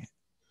 a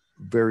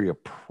very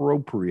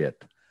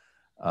appropriate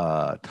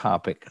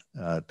topic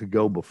to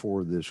go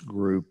before this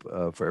group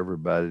for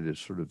everybody to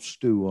sort of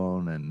stew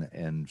on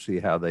and see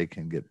how they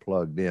can get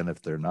plugged in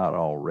if they're not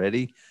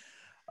already.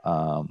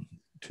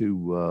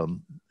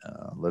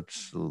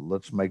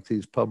 Let's make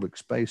these public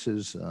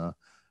spaces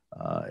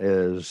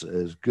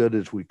as good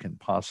as we can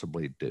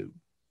possibly do.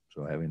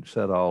 So having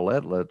said all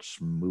that, let's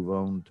move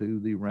on to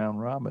the round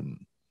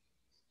robin.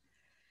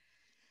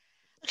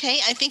 Okay,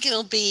 I think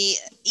it'll be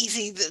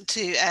easy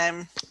to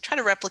try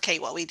to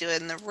replicate what we do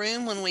in the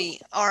room when we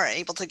are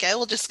able to go.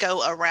 We'll just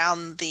go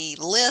around the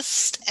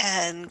list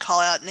and call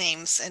out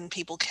names, and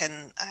people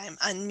can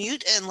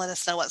unmute and let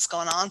us know what's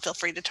going on. Feel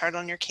free to turn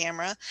on your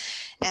camera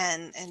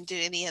and do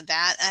any of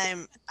that.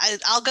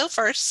 I'll go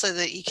first so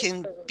that you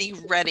can be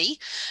ready.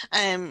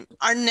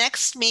 Our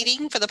next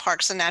meeting for the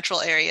Parks and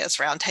Natural Areas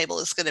Roundtable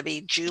is going to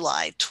be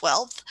July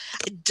 12th.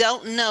 I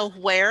don't know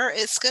where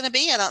it's going to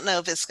be. I don't know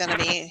if it's going to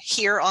be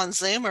here on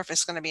Zoom or if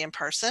it's going to be in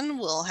person.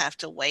 We'll have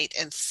to wait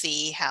and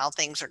see how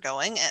things are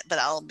going, but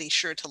I'll be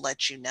sure to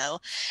let you know.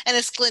 And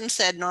as Glenn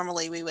said,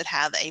 normally we would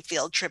have a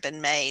field trip in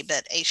May,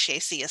 but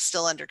H-GAC is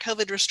still under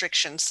COVID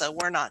restrictions, so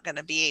we're not going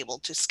to be able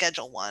to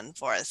schedule one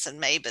for us in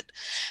May, but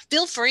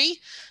feel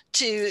free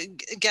to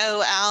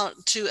go out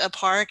to a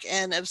park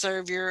and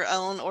observe your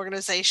own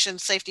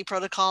organization's safety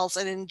protocols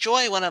and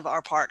enjoy one of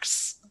our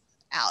parks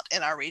out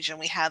in our region.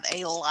 We have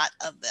a lot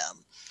of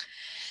them.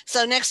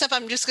 So next up,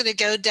 I'm just going to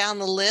go down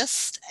the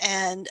list,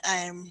 and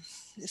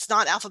it's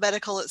not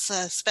alphabetical, it's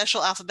a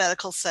special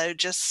alphabetical. So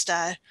just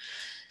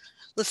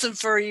listen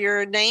for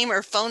your name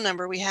or phone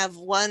number. We have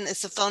one,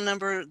 it's a phone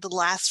number, the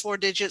last 4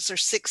 digits are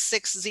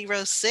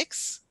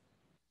 6606.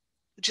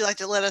 Would you like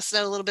to let us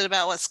know a little bit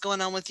about what's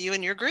going on with you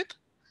and your group?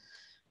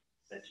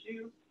 That's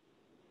you.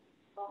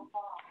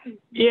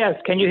 Yes,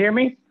 can you hear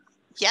me?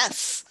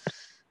 Yes.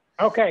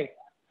 Okay.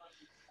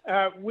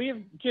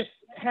 We've just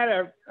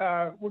had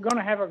we're going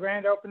to have a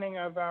grand opening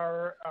of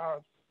our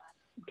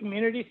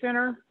community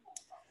center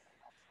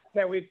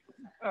that we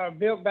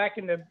built back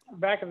in the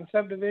back of the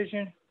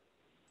subdivision,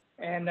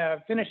 and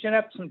finishing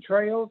up some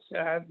trails.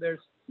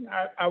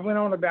 I went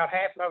on about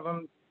half of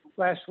them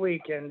last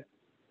week, and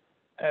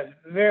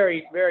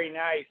very, very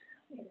nice.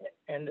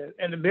 And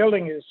the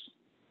building is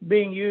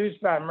being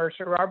used by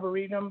Mercer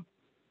Arboretum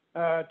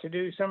to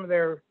do some of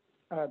their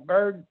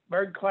bird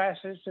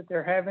classes that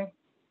they're having.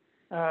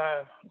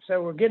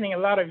 So we're getting a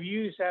lot of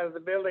use out of the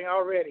building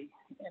already,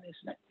 and it's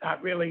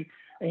not really,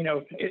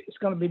 it's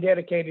going to be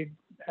dedicated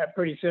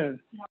pretty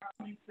soon,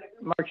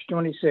 March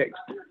 26th.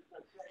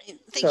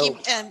 Thank you.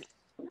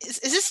 Is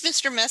this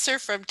Mr. Messer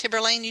from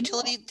Timberlane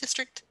Utility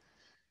District?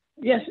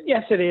 Yes,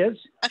 it is.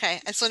 Okay,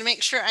 I just want to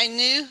make sure I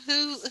knew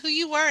who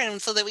you were,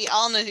 and so that we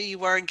all know who you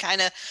were and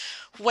kind of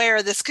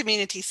where this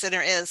community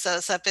center is. So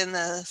it's up in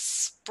the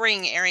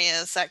Spring area,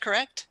 is that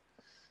correct?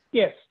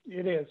 Yes,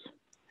 it is.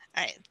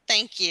 All right,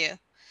 thank you.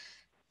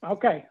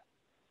 Okay.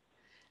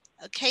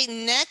 Okay,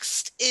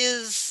 next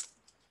is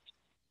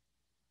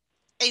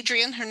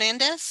Adrian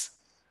Hernandez.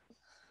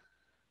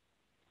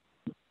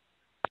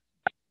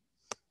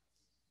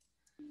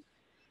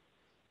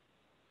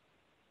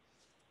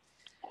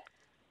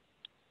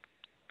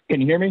 Can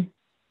you hear me?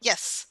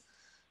 Yes.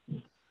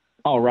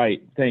 All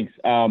right, thanks.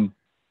 I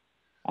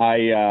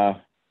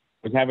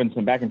was having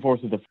some back and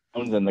forth with the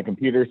phones and the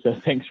computer, so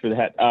thanks for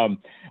that.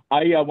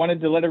 I wanted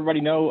to let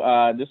everybody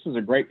know this was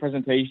a great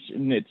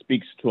presentation. It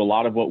speaks to a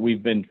lot of what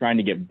we've been trying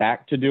to get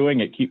back to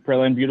doing at Keep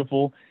Pearland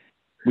Beautiful.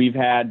 We've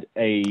had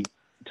a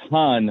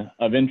ton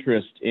of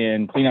interest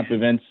in cleanup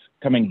events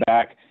coming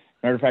back.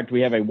 Matter of fact,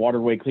 we have a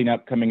waterway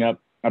cleanup coming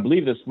up, I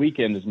believe this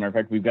weekend. As a matter of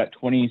fact, we've got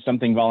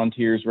 20-something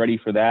volunteers ready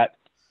for that.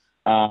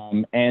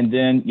 And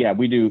then,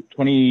 we do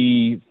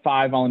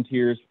 25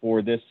 volunteers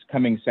for this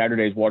coming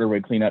Saturday's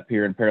waterway cleanup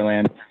here in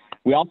Pearland.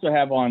 We also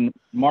have on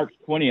March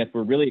 20th,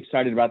 we're really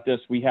excited about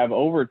this. We have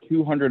over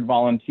 200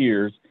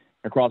 volunteers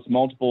across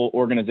multiple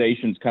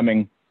organizations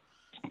coming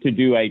to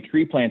do a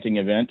tree planting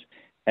event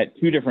at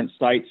 2 different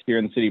sites here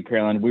in the city of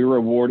Pearland. We were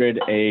awarded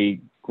a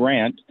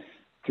grant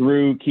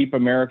through Keep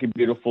America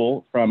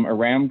Beautiful from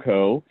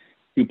Aramco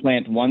to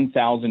plant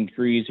 1,000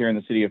 trees here in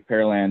the city of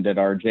Pearland at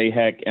our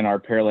H-GAC and our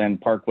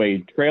Pearland Parkway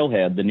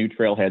trailhead, the new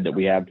trailhead that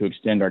we have to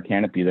extend our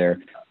canopy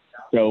there.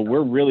 So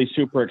we're really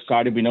super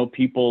excited. We know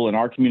people in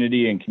our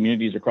community and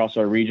communities across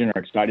our region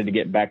are excited to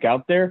get back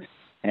out there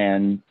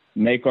and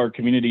make our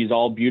communities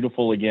all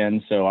beautiful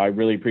again. So I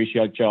really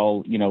appreciate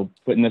y'all,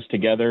 putting this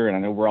together. And I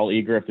know we're all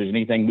eager. If there's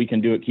anything we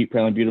can do at Keep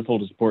Pearland Beautiful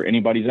to support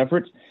anybody's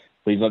efforts,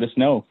 please let us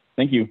know.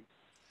 Thank you.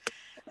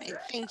 Right,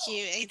 thank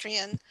you,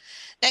 Adrian.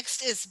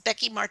 Next is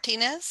Becky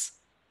Martinez.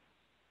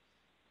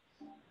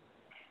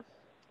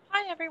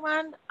 Hi,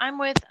 everyone. I'm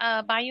with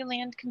Bayou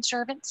Land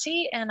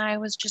Conservancy, and I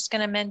was just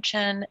going to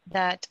mention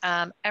that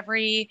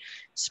every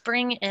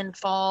spring and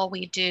fall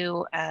we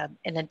do an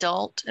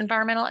adult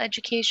environmental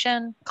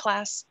education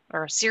class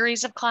or a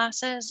series of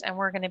classes, and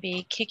we're going to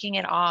be kicking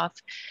it off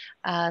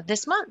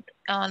this month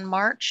on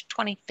March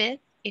 25th.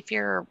 If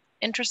you're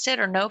interested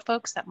or know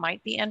folks that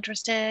might be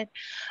interested,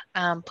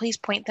 please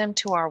point them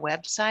to our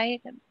website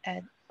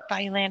at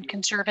Bayou Land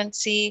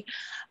Conservancy.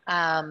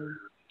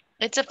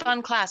 It's a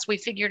fun class. We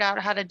figured out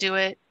how to do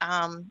it,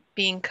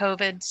 being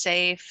COVID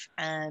safe.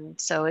 And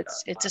so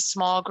it's a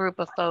small group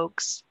of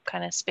folks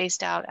kind of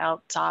spaced out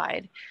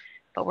outside,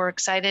 but we're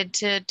excited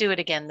to do it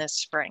again this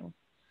spring.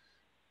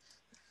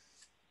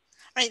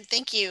 All right,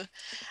 thank you.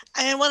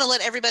 I want to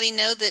let everybody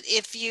know that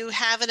if you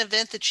have an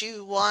event that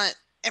you want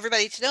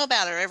everybody to know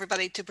about or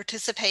everybody to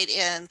participate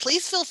in,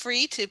 please feel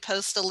free to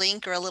post a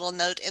link or a little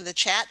note in the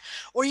chat,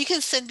 or you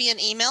can send me an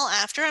email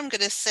after. I'm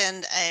going to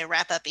send a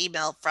wrap-up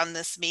email from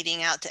this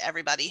meeting out to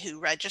everybody who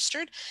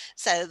registered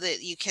so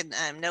that you can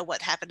know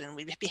what happened, and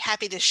we'd be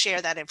happy to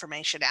share that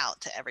information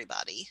out to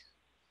everybody.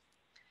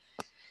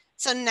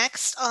 So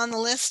next on the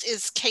list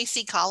is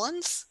Casey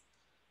Collins.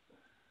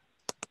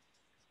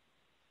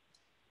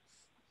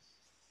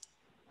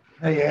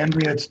 Hey,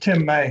 Andrea, it's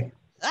Tim May.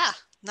 Ah,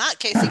 not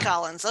Casey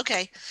Collins.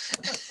 Okay.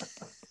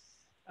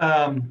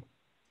 And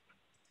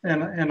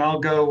I'll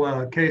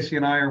go, Casey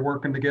and I are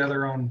working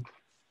together on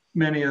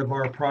many of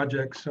our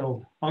projects.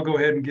 So I'll go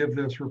ahead and give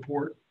this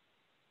report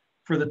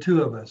for the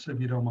two of us,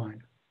 if you don't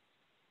mind.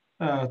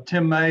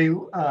 Tim May,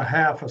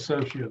 Half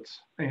Associates,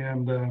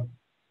 and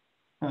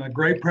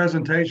great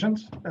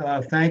presentations.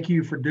 Thank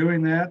you for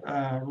doing that.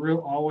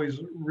 Always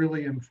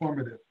really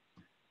informative,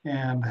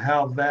 and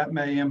how that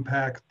may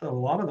impact a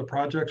lot of the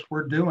projects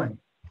we're doing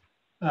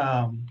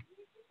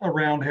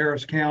around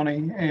Harris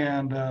County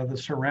and the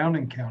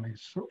surrounding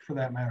counties, for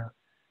that matter.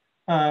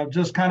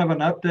 Just kind of an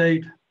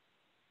update.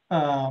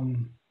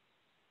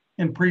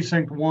 In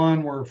Precinct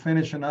 1, we're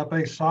finishing up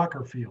a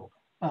soccer field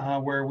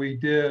where we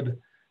did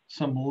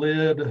some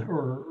LID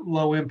or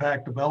low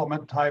impact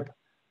development type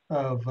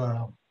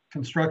of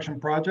construction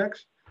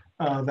projects.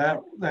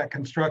 That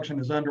construction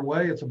is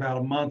underway. It's about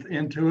a month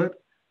into it.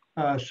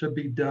 Should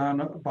be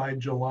done by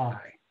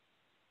July.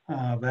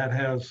 That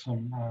has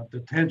some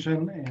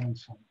detention and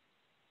some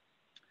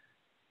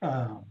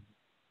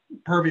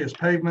pervious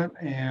pavement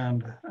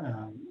and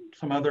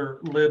some other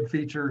LID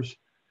features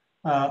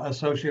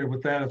associated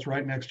with that. It's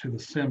right next to the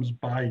Sims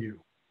Bayou.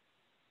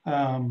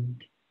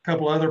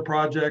 Couple other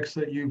projects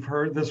that you've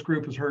heard, this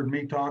group has heard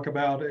me talk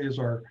about, is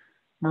our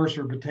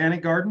Mercer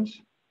Botanic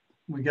Gardens.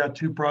 We got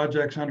 2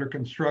 projects under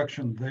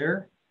construction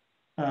there.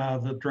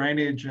 The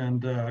drainage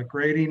and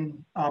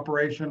grading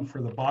operation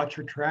for the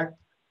bocce track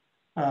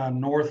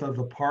north of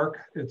the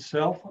park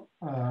itself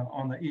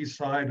on the east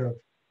side of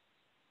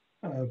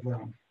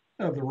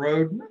the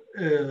road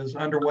is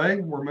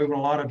underway. We're moving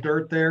a lot of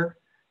dirt there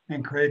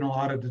and creating a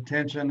lot of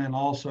detention, and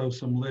also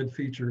some LID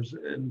features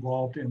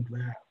involved in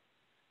that.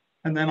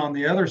 And then on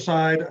the other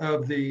side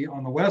of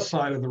on the west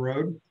side of the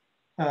road,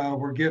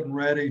 we're getting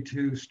ready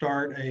to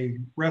start a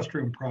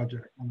restroom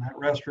project. And that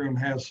restroom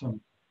has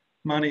some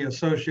money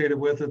associated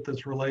with it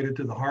that's related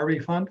to the Harvey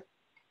Fund.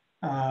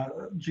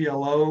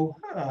 GLO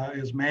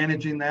is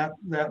managing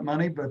that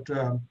money, but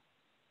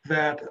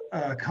that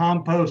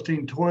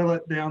composting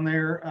toilet down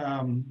there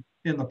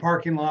in the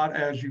parking lot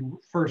as you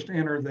first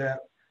enter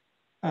that,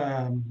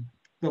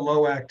 the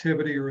low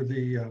activity or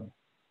the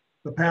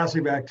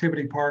passive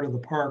activity part of the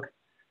park,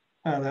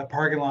 that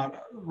parking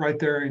lot right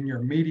there in your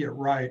immediate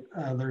right,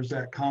 there's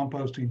that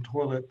composting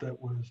toilet that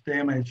was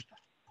damaged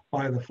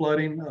by the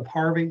flooding of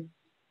Harvey.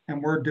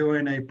 And we're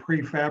doing a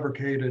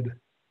prefabricated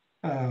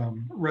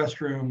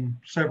restroom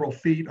several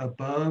feet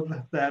above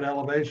that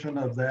elevation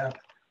of that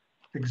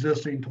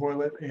existing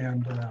toilet.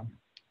 And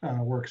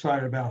we're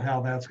excited about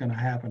how that's going to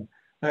happen.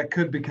 That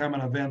could become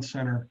an event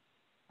center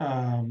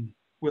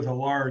with a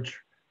large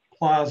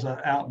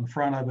plaza out in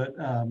front of it.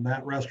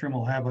 That restroom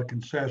will have a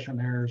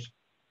concessionaires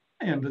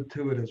end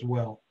to it as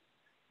well.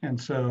 And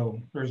so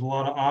there's a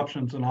lot of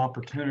options and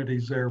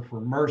opportunities there for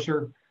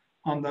Mercer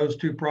on those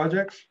 2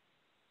 projects.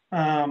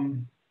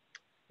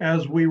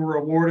 As we were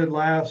awarded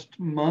last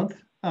month,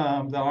 the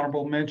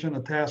honorable mention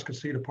of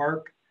Atascocita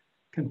Park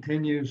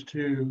continues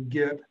to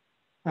get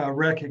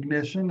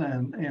recognition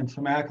and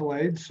some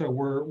accolades. So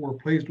we're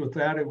pleased with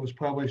that. It was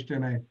published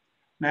in a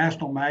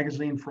national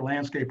magazine for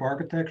landscape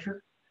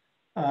architecture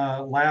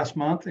last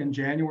month in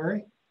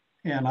January.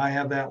 And I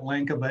have that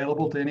link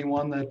available to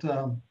anyone that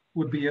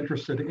would be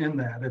interested in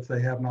that if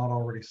they have not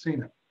already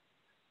seen it.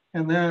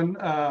 And then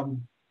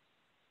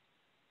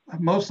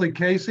mostly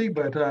Casey,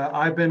 but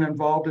I've been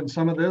involved in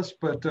some of this,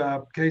 but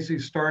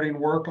Casey's starting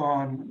work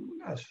on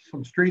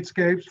some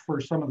streetscapes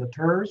for some of the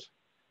TERS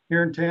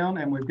here in town.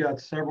 And we've got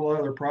several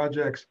other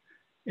projects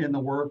in the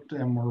works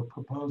and we're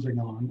proposing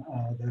on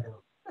that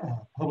are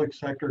public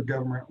sector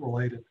government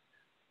related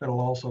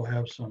that'll also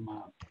have some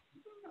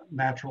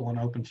natural and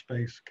open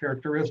space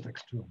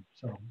characteristics to them.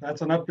 So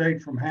that's an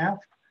update from HAF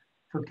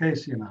for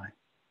Casey and I.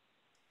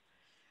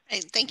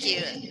 Hey, thank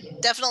you.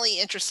 Definitely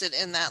interested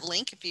in that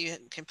link. If you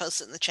can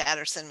post it in the chat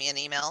or send me an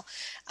email.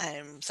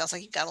 Sounds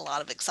like you've got a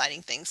lot of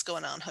exciting things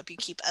going on. Hope you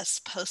keep us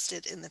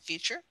posted in the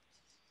future.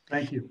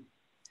 Thank you.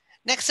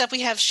 Next up, we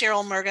have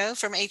Cheryl Murgo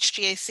from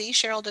H-GAC.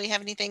 Cheryl, do you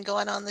have anything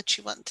going on that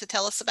you want to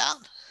tell us about?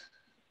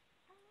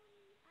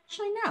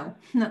 Actually, no,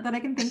 not that I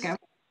can think of.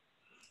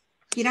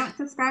 If you don't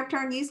subscribe to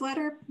our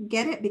newsletter,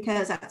 get it,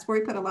 because that's where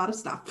we put a lot of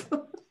stuff.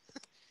 All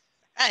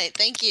right,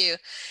 thank you.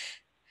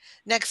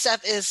 Next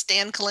up is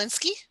Dan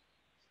Kalinsky.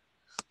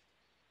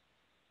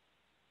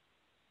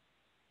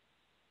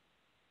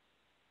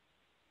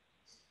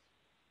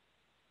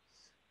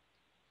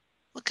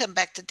 We'll come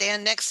back to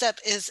Dan. Next up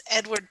is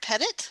Edward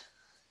Pettit.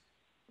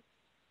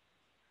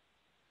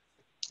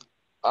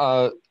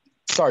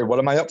 Sorry, what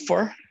am I up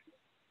for?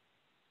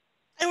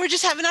 And we're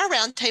just having our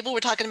roundtable. We're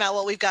talking about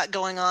what we've got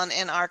going on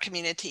in our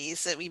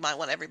communities that we might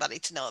want everybody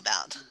to know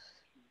about.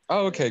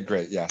 Oh, okay,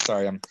 great. Yeah,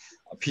 sorry, I'm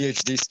a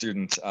PhD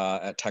student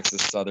at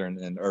Texas Southern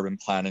in urban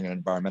planning and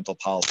environmental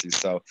policy.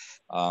 So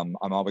I'm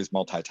always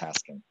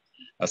multitasking,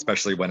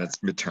 especially when it's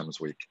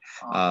midterms week.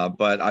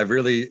 But I've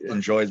really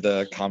enjoyed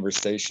the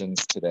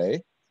conversations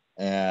today.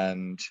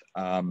 And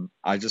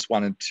I just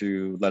wanted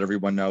to let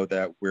everyone know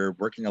that we're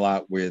working a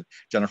lot with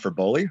Jennifer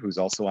Boley, who's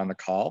also on the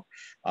call,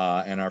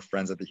 and our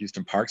friends at the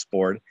Houston Parks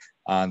Board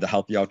on the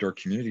Healthy Outdoor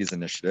Communities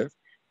Initiative.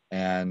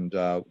 And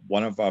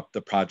one of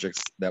the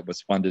projects that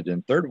was funded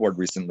in Third Ward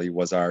recently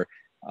was our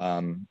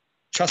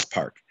Chess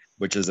Park,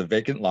 which is a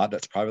vacant lot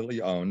that's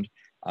privately owned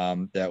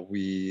that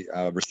we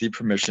received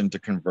permission to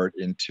convert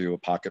into a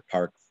pocket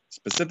park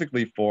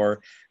specifically for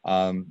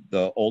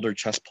the older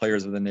chess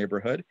players of the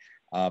neighborhood.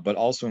 But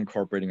also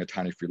incorporating a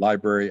tiny free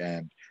library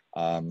and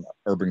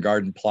urban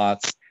garden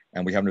plots.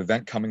 And we have an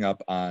event coming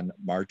up on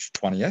March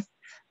 20th,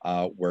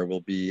 where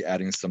we'll be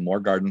adding some more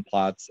garden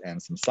plots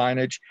and some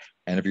signage.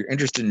 And if you're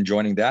interested in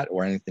joining that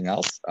or anything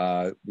else,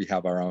 we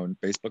have our own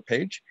Facebook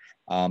page.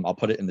 I'll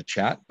put it in the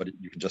chat, but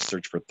you can just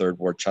search for Third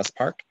Ward Chess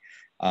Park.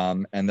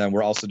 And then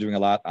we're also doing a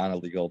lot on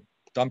illegal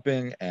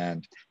dumping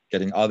and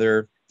getting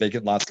other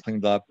vacant lots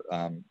cleaned up,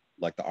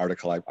 like the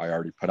article I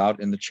already put out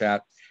in the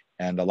chat.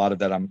 And a lot of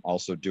that I'm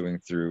also doing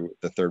through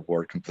the Third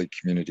Ward Complete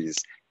Communities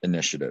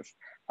Initiative.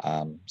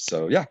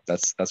 So yeah,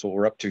 that's what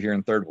we're up to here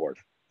in Third Ward.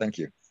 Thank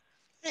you.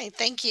 Hey,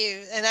 thank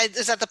you. And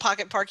is that the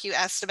pocket park you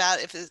asked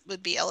about, if it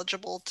would be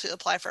eligible to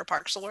apply for a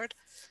Parks Award?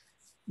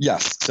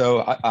 Yes,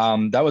 so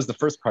that was the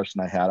first question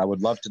I had. I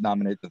would love to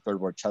nominate the Third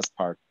Ward Chess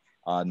Park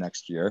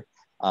next year.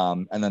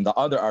 And then the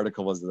other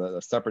article was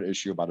a separate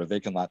issue about a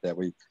vacant lot that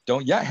we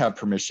don't yet have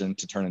permission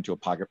to turn into a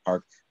pocket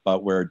park,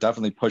 but we're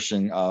definitely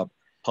pushing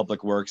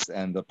Public Works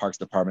and the Parks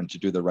Department to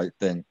do the right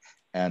thing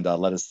and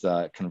let us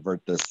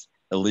convert this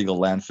illegal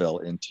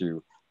landfill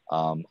into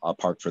a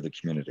park for the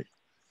community.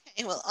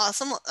 Okay, well,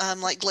 awesome.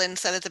 Like Glenn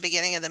said at the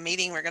beginning of the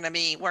meeting, we're going to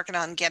be working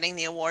on getting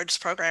the awards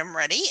program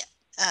ready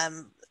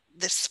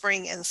this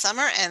spring and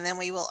summer, and then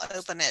we will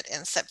open it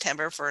in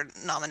September for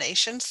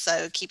nominations.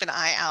 So keep an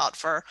eye out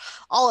for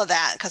all of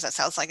that, because that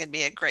sounds like it'd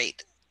be a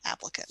great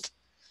applicant.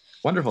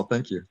 Wonderful,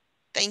 thank you.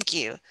 Thank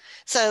you.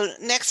 So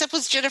next up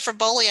was Jennifer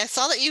Boley. I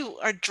saw that you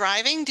are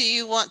driving. Do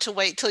you want to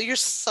wait till you're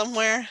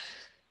somewhere?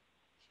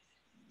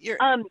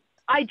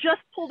 I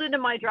just pulled into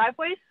my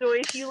driveway, so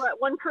if you let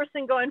one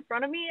person go in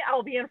front of me,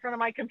 I'll be in front of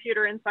my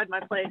computer inside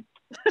my place.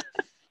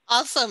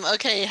 Awesome.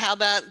 Okay, how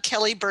about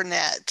Kelly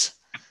Burnett?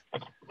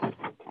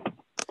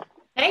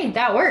 Hey,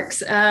 that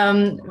works.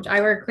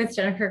 I work with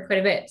Jennifer quite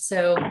a bit,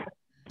 so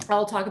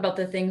I'll talk about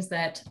the things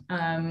that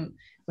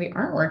we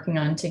aren't working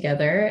on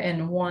together.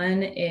 And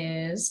one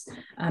is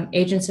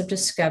Agents of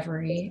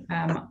Discovery.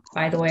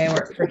 By the way, I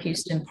work for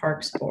Houston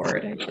Parks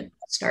Board. I should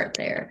start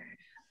there.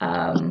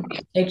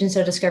 Agents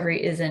of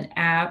Discovery is an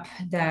app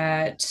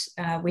that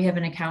we have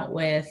an account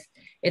with.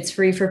 It's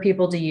free for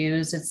people to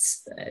use.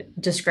 It's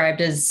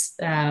described as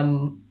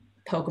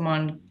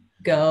Pokemon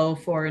Go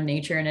for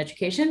nature and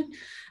education.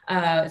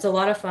 It's a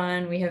lot of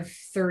fun. We have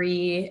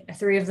three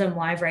of them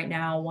live right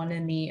now, one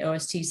in the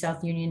OST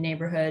South Union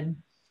neighborhood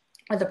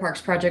at the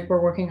Parks Project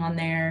we're working on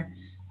there,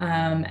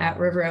 at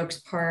River Oaks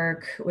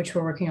Park, which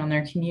we're working on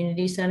their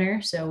community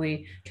center. So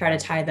we try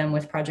to tie them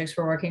with projects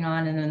we're working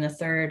on. And then the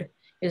third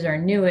is our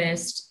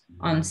newest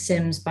on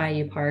Sims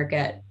Bayou Park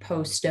at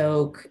Post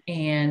Oak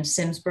and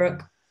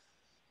Simsbrook,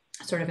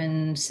 sort of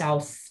in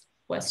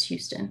southwest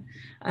Houston.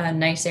 A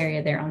nice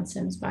area there on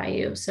Sims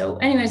Bayou. So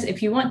anyways,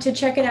 if you want to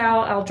check it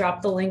out, I'll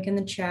drop the link in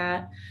the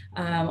chat.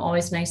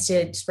 Always nice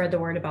to spread the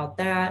word about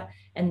that.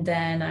 And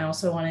then I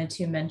also wanted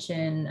to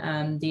mention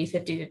the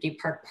 50/50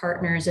 Park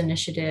Partners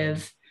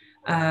Initiative.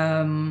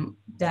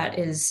 That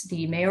is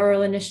the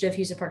mayoral initiative.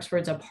 Houston Parks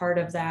Board is a part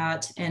of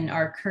that. And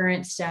our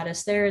current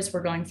status there is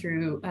we're going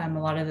through a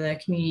lot of the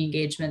community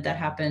engagement that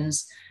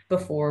happens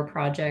before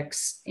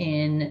projects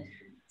in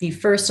the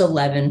first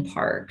 11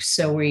 parks.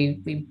 So we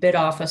bit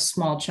off a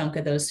small chunk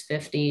of those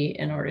 50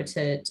 in order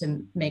to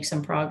make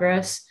some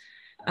progress.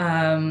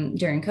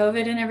 during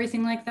COVID and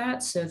everything like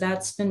that. So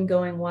that's been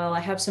going well. I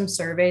have some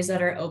surveys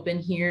that are open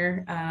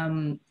here,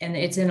 and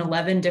it's in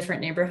 11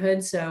 different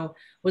neighborhoods. So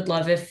would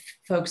love if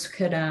folks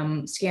could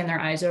scan their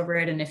eyes over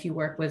it. And if you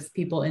work with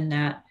people in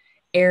that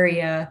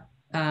area,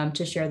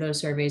 to share those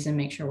surveys and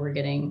make sure we're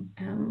getting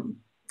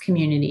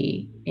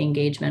community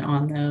engagement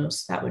on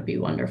those, that would be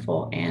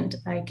wonderful. And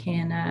I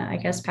can, I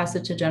guess, pass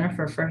it to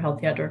Jennifer for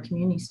healthy outdoor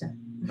community stuff.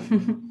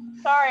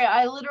 Sorry,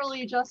 I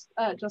literally just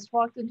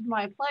walked into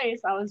my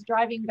place. I was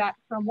driving back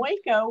from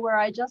Waco, where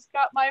I just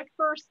got my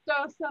first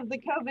dose of the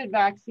COVID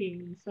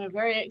vaccine. So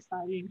very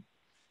exciting.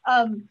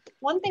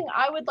 One thing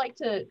I would like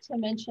to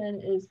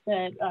mention is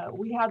that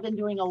we have been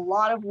doing a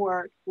lot of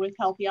work with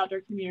healthy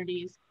outdoor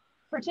communities,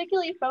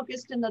 particularly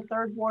focused in the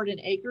 3rd Ward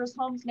and Acres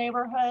Homes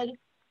neighborhood.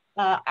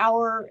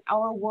 Our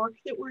work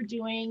that we're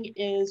doing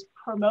is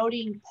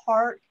promoting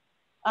park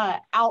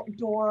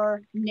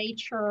outdoor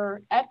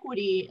nature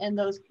equity in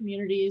those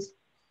communities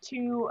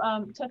to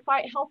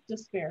fight health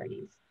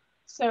disparities.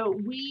 So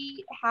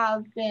we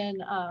have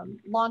been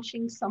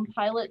launching some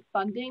pilot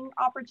funding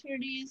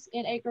opportunities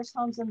in Acres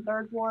Homes and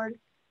 3rd Ward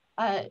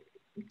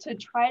to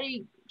try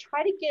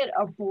to get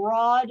a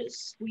broad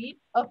sweep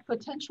of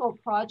potential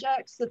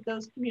projects that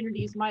those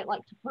communities might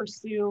like to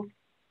pursue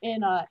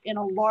in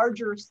a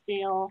larger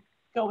scale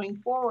going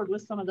forward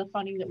with some of the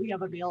funding that we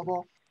have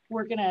available.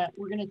 We're gonna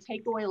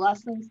take away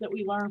lessons that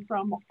we learn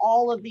from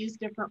all of these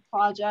different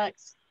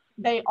projects.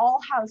 They all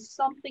have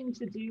something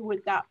to do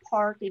with that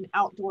park and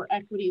outdoor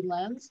equity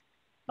lens,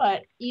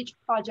 but each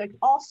project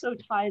also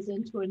ties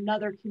into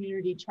another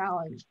community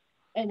challenge.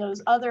 And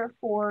those other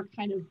 4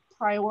 kind of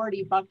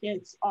priority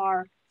buckets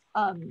are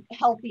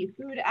healthy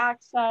food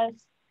access,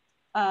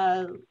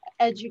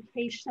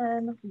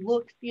 education,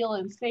 look, feel,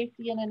 and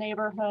safety in a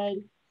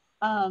neighborhood,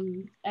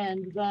 and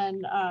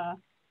then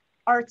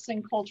arts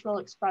and cultural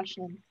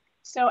expression.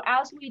 So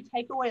as we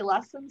take away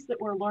lessons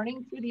that we're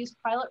learning through these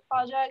pilot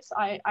projects,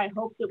 I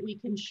hope that we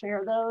can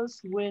share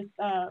those with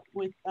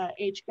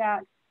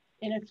H-GAC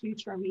in a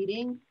future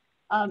meeting.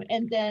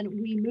 And then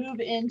we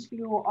move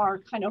into our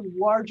kind of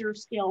larger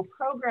scale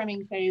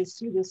programming phase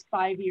through this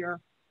 5-year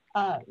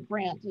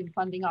grant and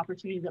funding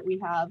opportunity that we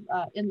have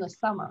in the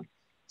summer.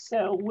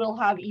 So we'll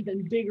have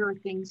even bigger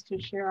things to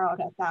share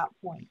out at that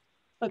point.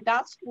 But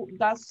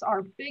that's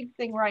our big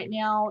thing right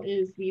now,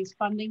 is these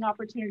funding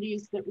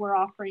opportunities that we're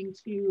offering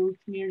to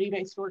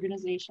community-based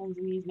organizations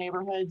in these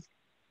neighborhoods.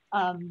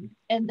 And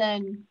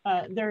then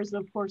there's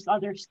of course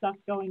other stuff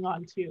going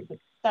on too,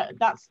 but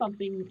that's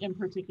something in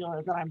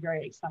particular that I'm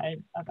very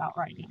excited about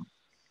right now.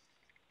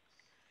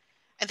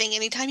 I think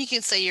anytime you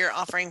can say you're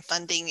offering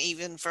funding,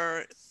 even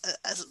for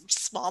a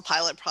small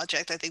pilot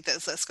project, I think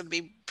that's going to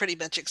be pretty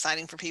much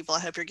exciting for people. I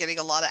hope you're getting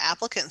a lot of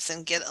applicants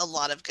and get a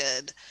lot of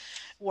good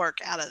work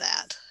out of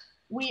that.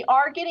 We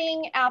are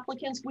getting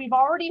applicants. We've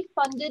already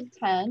funded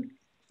 10.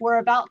 We're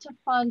about to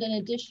fund an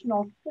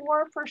additional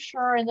 4 for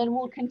sure. And then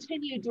we'll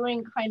continue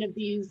doing kind of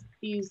these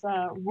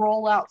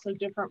rollouts of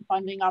different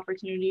funding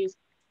opportunities.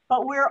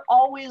 But we're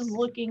always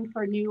looking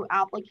for new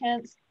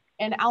applicants.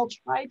 And I'll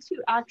try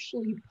to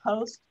actually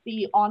post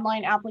the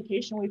online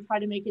application. We try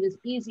to make it as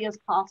easy as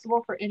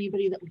possible for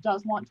anybody that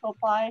does want to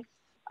apply.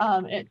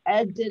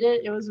 Ed did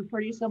it. It was a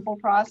pretty simple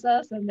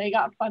process, and they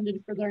got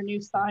funded for their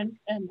new sign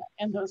and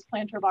those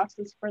planter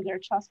boxes for their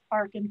chess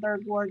park in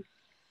 3rd Ward.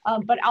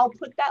 But I'll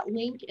put that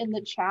link in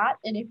the chat.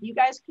 And if you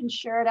guys can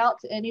share it out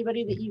to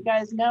anybody that you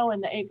guys know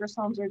in the Acres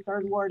Homes or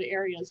 3rd Ward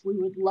areas, we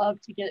would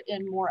love to get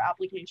in more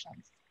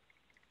applications.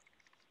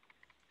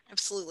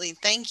 Absolutely.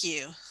 Thank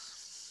you.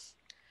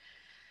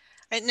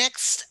 All right,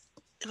 next,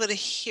 I'm going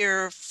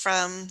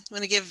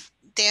to give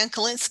Dan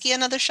Kalinsky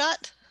another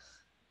shot.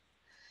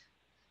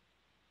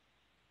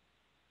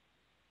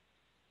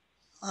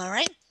 All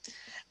right,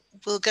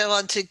 we'll go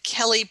on to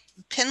Kelly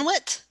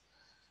Pinwitt.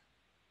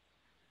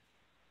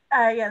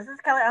 Yes, this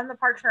is Kelly. I'm the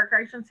Parks and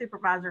Recreation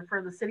Supervisor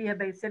for the City of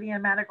Bay City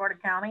and Matagorda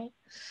County.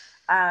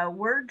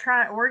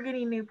 We're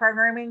getting new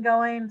programming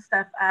going,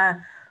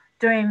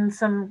 doing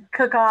some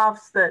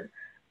cook-offs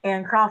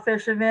and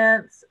crawfish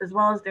events, as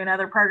well as doing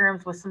other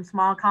programs with some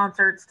small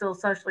concerts, still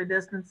socially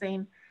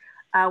distancing.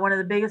 One of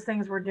the biggest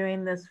things we're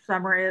doing this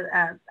summer is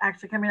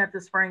actually coming up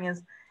this spring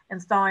is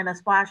installing a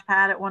splash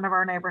pad at one of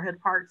our neighborhood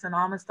parks in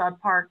Amistad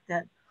Park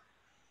that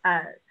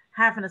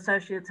Half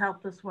Associates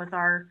helped us with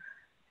our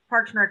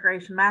Parks and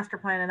Recreation master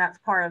plan, and that's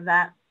part of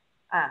that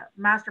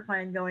master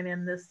plan going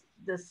in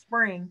this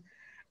spring.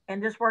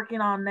 And just working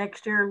on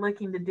next year,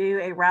 looking to do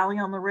a rally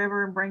on the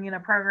river and bringing a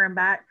program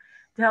back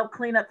to help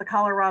clean up the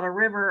Colorado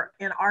River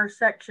in our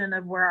section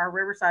of where our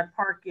Riverside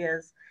Park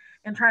is,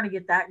 and trying to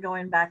get that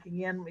going back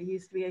again. It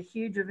used to be a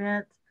huge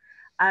event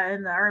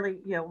in the early,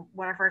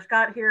 when I first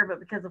got here, but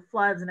because of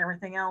floods and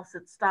everything else,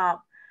 it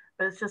stopped.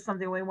 But it's just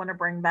something we want to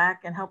bring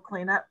back and help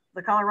clean up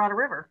the Colorado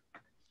River.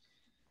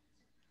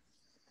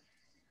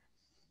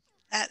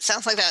 That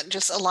sounds like that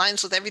just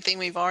aligns with everything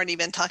we've already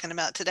been talking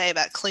about today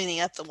about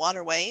cleaning up the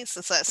waterways.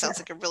 So that sounds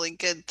like a really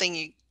good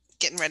thing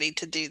getting ready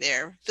to do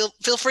there.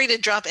 Feel free to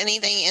drop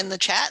anything in the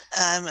chat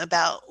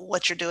about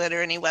what you're doing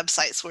or any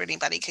websites where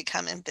anybody could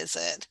come and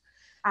visit.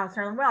 I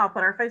certainly will. I'll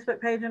put our Facebook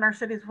page and our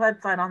city's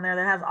website on there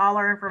that has all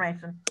our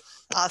information.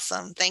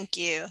 Awesome. Thank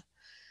you.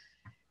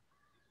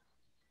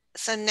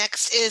 So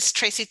next is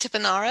Tracy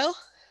Tipinaro.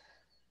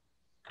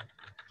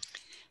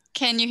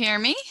 Can you hear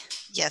me?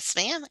 Yes,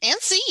 ma'am, and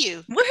see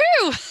you.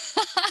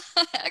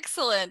 Woohoo!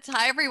 Excellent.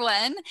 Hi,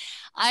 everyone.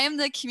 I am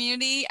the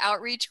Community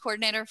Outreach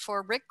Coordinator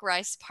for Rick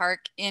Rice Park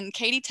in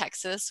Katy,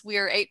 Texas. We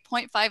are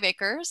 8.5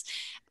 acres,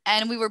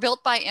 and we were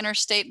built by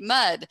Interstate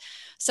Mud.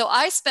 So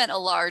I spent a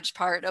large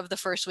part of the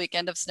first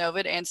weekend of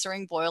Snowvid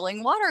answering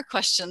boiling water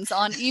questions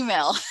on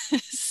email.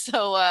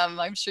 So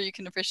I'm sure you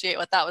can appreciate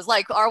what that was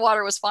like. Our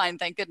water was fine,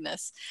 thank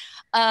goodness.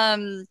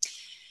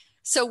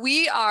 So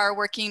we are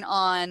working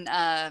on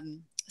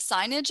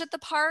signage at the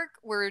park.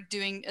 We're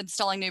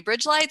installing new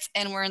bridge lights,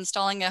 and we're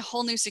installing a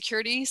whole new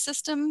security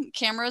system,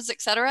 cameras,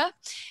 etc.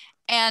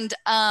 And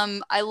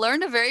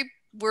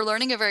we're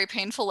learning a very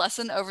painful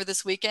lesson over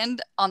this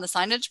weekend on the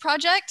signage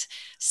project.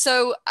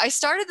 So I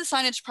started the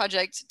signage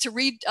project to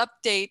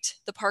update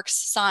the park's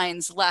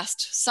signs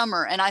last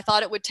summer, and I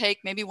thought it would take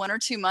maybe 1 or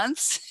 2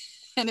 months.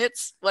 And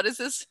it's, what is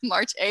this,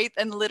 March 8th?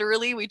 And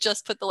literally we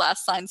just put the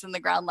last signs in the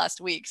ground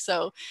last week.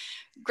 So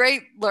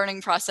great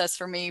learning process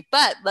for me.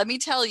 But let me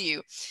tell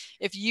you,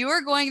 if you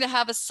are going to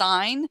have a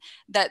sign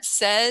that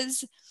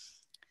says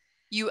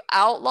you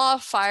outlaw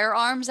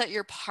firearms at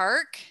your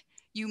park,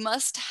 you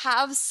must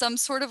have some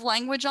sort of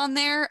language on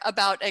there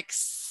about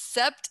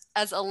except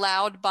as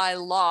allowed by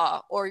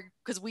law, or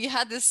because we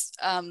had this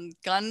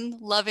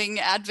gun-loving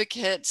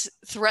advocate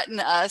threaten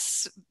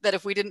us that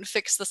if we didn't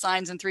fix the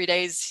signs in 3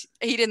 days,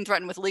 he didn't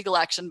threaten with legal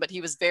action, but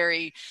he was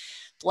very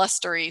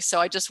blustery. So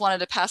I just wanted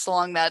to pass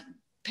along that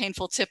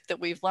painful tip that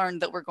we've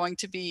learned, that we're going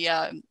to be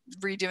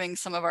redoing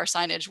some of our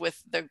signage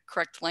with the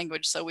correct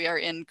language, so we are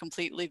in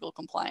complete legal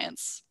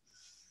compliance.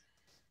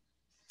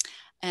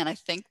 And I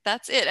think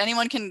that's it.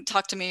 Anyone can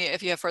talk to me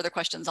if you have further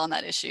questions on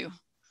that issue.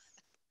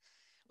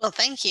 Well,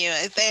 thank you.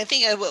 I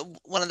think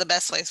one of the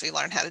best ways we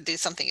learn how to do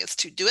something is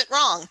to do it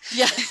wrong.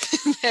 Yeah.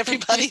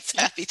 Everybody's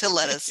happy to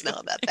let us know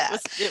about that.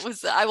 It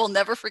was, I will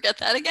never forget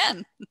that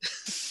again.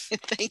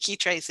 Thank you,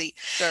 Tracy.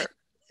 Sure.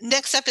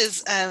 Next up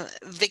is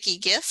Vicki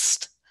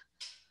Gist.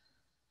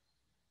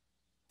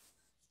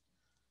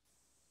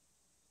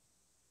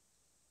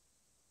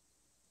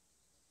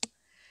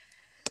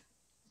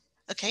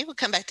 Okay, we'll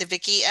come back to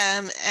Vicki.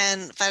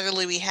 And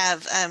finally, we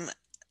have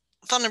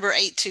phone number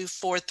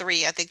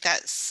 8243. I think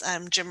that's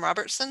Jim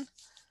Robertson.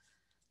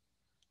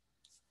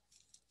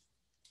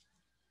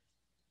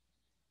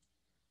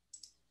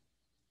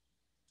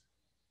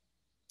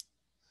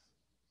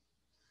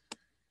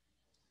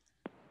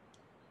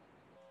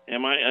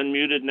 Am I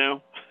unmuted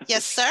now?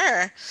 Yes,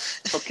 sir.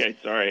 Okay,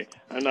 sorry.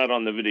 I'm not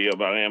on the video,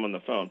 but I am on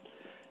the phone.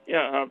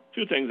 Yeah, a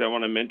few things I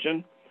want to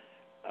mention.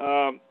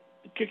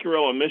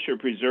 Kickarilla Mission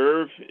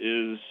Preserve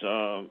is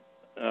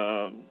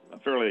a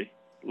fairly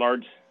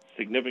large,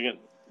 significant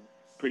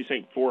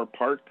Precinct 4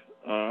 park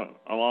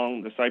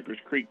along the Cypress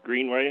Creek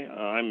Greenway.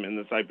 I'm in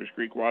the Cypress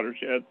Creek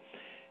watershed,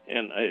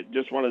 and I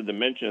just wanted to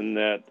mention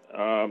that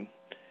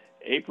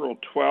April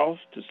 12th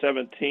to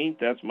 17th,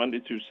 that's Monday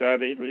through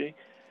Saturday,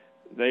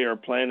 they are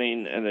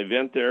planning an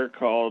event there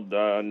called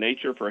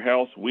Nature for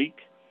Health Week.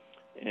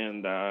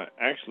 And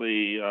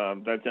actually,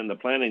 that's in the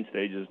planning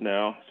stages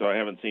now, so I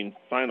haven't seen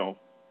final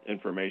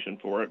information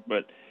for it.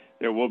 But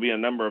there will be a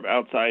number of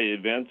outside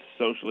events,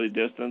 socially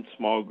distanced,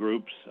 small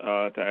groups,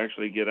 to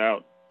actually get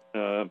out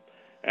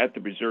at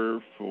the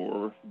preserve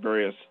for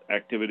various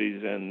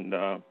activities and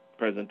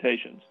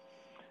presentations.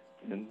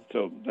 And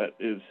so that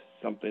is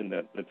something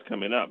that's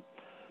coming up.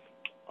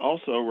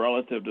 Also,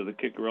 relative to the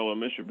Kickarilla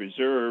Mission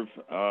Preserve,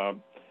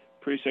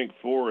 Precinct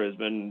 4 has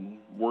been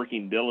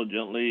working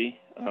diligently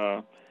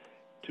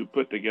to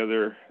put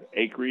together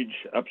acreage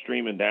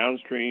upstream and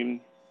downstream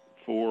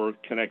for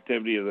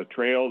connectivity of the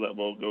trail that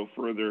will go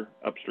further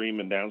upstream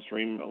and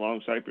downstream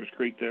along Cypress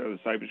Creek there, the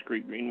Cypress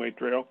Creek Greenway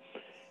Trail.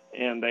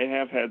 And they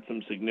have had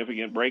some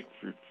significant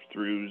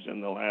breakthroughs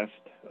in the last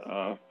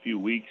few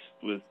weeks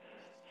with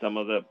some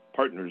of the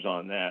partners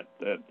on that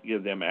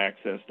give them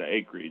access to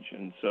acreage.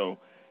 And so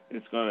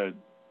it's going to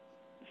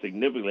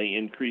significantly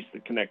increase the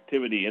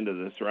connectivity into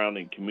the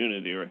surrounding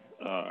community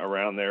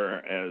around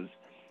there as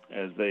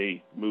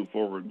they move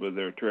forward with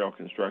their trail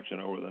construction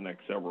over the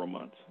next several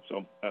months.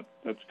 So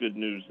that's good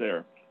news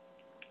there.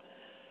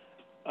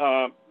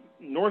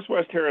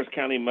 Northwest Harris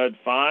County Mud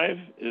 5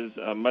 is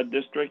a mud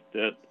district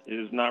that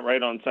is not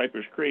right on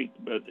Cypress Creek,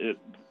 but it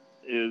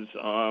is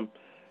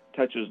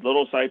touches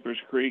Little Cypress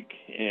Creek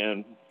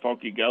and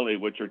Falky Gully,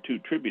 which are two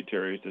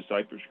tributaries to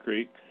Cypress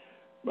Creek.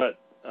 But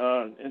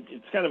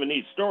it's kind of a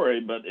neat story,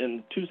 but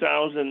in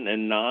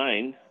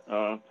 2009,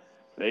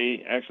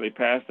 they actually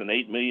passed an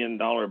 $8 million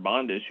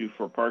bond issue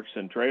for parks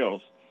and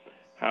trails.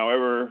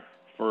 However,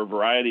 for a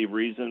variety of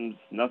reasons,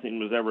 nothing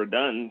was ever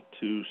done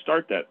to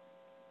start that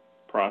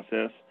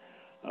process.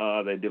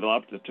 They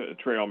developed a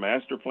trail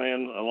master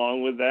plan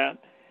along with that,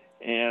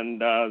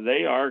 And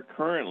they are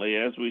currently,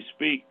 as we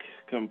speak,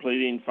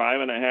 completing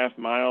 5.5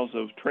 miles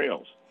of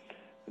trails.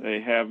 They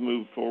have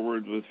moved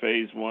forward with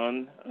phase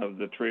 1 of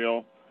the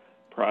trail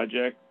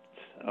project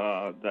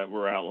that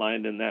were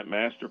outlined in that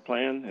master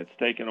plan. It's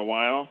taken a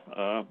while,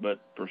 but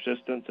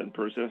persistence and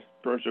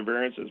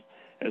perseverance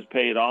has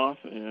paid off,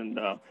 and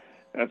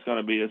that's going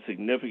to be a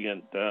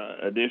significant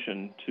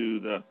addition to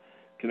the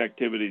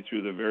connectivity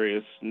through the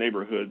various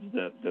neighborhoods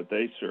that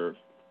they serve.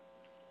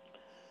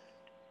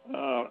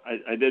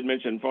 I did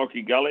mention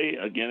Falky Gully.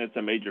 Again, it's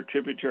a major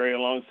tributary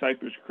along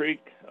Cypress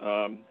Creek.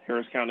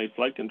 Harris County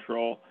Flood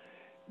Control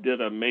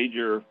did a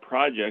major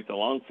project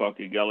along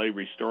Falky Gully,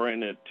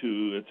 restoring it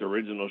to its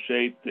original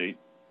shape. They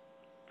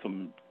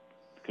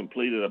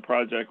completed a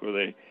project where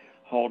they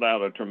hauled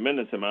out a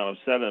tremendous amount of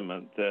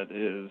sediment that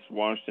is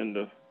washed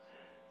into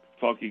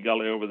Falky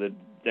Gully over the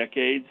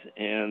decades.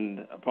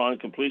 And upon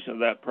completion of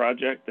that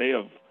project, they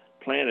have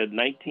planted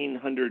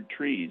 1,900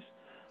 trees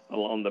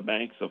along the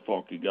banks of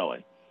Falky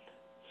Gully.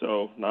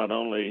 So not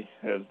only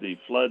has the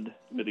flood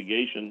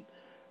mitigation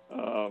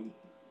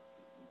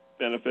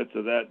benefits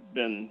of that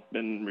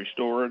been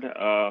restored,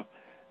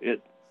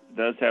 it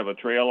does have a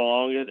trail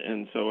along it,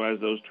 and so as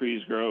those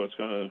trees grow, it's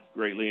going to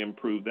greatly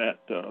improve that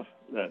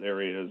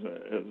area as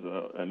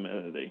a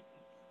amenity.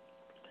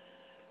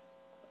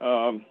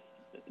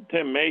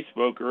 Tim May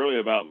spoke earlier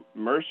about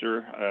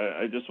Mercer.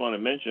 I just want to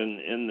mention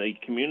in the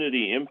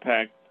community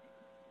impact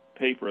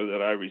paper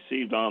that I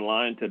received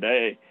online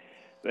today,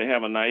 they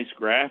have a nice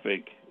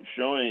graphic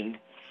showing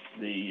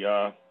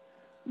the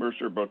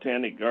Mercer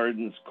Botanic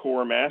Gardens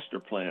core master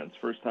plans.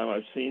 First time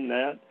I've seen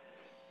that,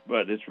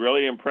 but it's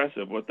really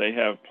impressive what they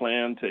have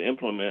planned to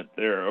implement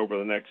there over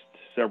the next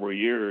several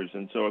years.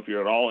 And so if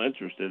you're at all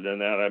interested in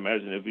that, I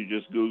imagine if you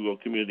just Google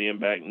Community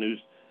Impact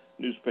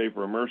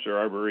Newspaper Mercer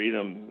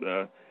Arboretum,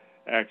 the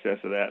access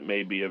to that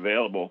may be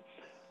available.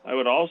 I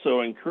would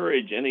also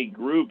encourage any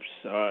groups,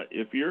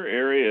 if your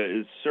area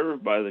is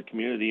served by the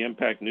Community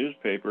Impact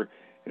newspaper,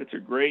 it's a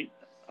great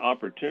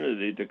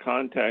opportunity to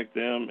contact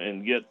them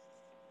and get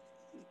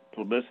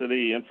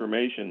publicity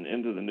information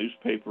into the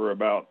newspaper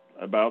about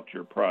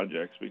your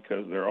projects,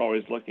 because they're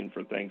always looking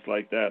for things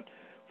like that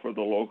for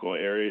the local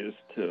areas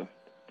to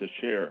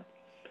share.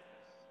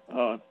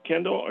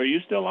 Kendall, are you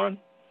still on?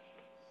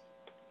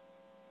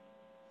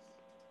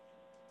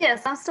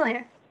 Yes, I'm still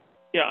here.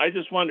 Yeah, I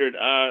just wondered,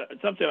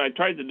 something I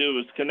tried to do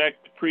was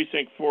connect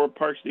Precinct 4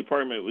 Parks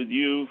Department with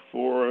you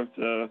for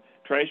the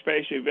Trash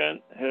Bash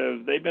event.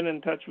 Have they been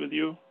in touch with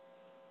you?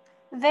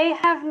 They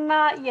have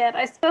not yet.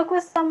 I spoke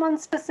with someone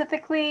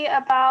specifically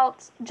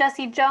about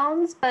Jesse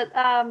Jones, but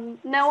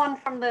no one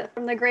from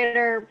the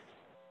greater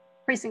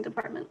precinct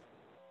department.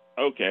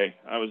 Okay,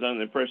 I was under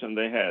the impression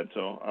they had,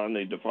 so I'll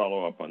need to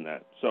follow up on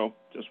that. So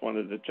just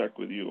wanted to check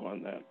with you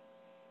on that.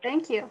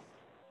 Thank you.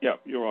 Yeah,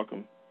 you're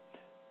welcome.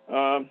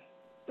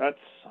 That's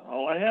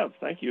all I have.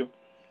 Thank you.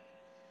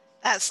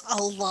 That's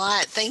a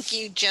lot. Thank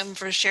you, Jim,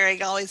 for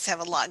sharing. Always have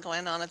a lot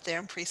going on up there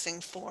in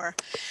Precinct 4.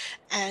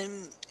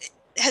 And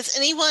has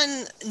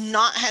anyone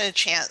not had a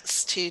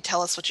chance to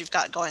tell us what you've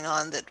got going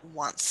on that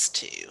wants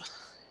to?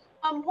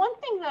 One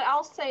thing that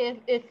I'll say,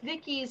 if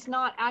Vicky's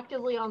not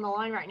actively on the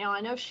line right now,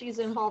 I know she's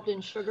involved in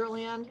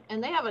Sugarland,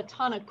 and they have a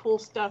ton of cool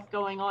stuff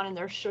going on in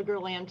their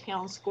Sugarland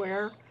Town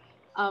Square.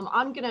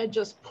 I'm gonna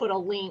just put a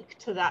link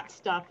to that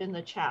stuff in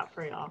the chat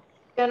for y'all.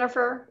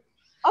 Jennifer?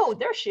 Oh,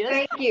 there she is.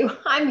 Thank you.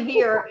 I'm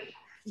here.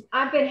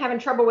 I've been having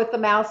trouble with the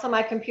mouse on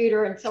my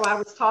computer, and so I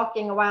was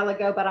talking a while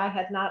ago, but I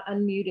had not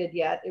unmuted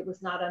yet. It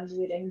was not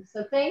unmuting.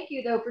 So thank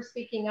you, though, for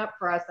speaking up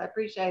for us. I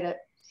appreciate it.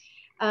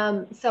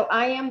 So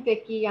I am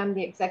Vicki. I'm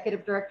the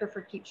Executive Director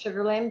for Keep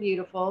Sugarland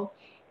Beautiful.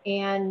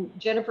 And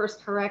Jennifer's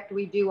correct.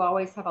 We do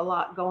always have a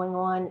lot going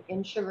on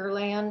in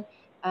Sugarland.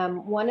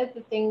 One of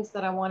the things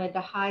that I wanted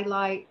to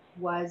highlight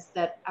was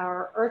that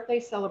our Earth Day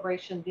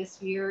celebration this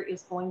year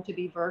is going to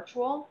be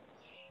virtual.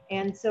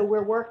 And so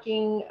we're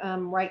working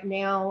right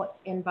now,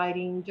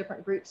 inviting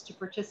different groups to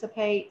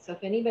participate. So if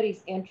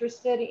anybody's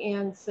interested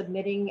in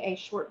submitting a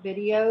short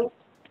video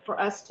for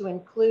us to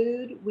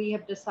include, we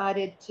have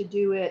decided to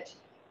do it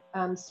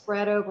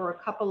spread over a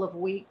couple of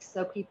weeks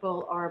so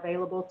people are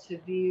available to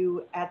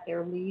view at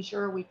their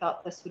leisure. We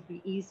thought this would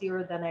be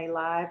easier than a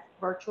live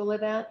virtual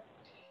event.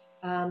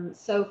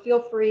 So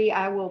feel free,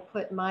 I will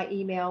put my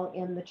email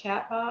in the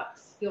chat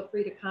box. Feel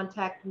free to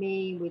contact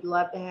me. We'd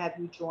love to have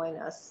you join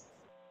us.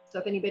 So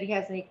if anybody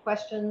has any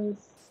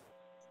questions,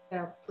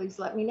 please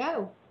let me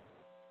know.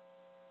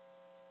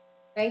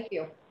 Thank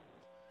you.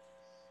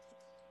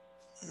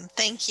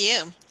 Thank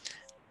you.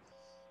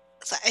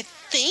 So I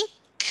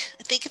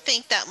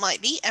think that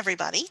might be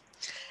everybody.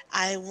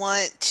 I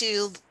want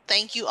to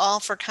thank you all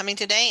for coming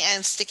today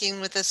and sticking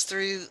with us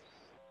through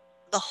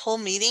the whole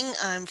meeting.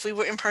 If we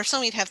were in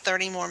person, we'd have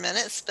 30 more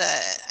minutes, but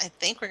I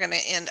think we're going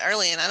to end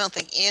early, and I don't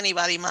think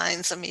anybody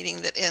minds a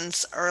meeting that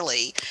ends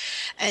early.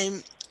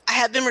 And I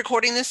have been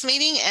recording this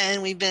meeting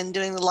and we've been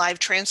doing the live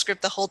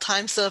transcript the whole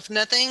time. So if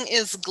nothing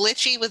is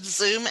glitchy with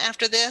Zoom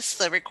after this,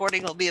 the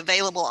recording will be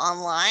available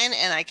online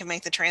and I can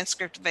make the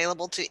transcript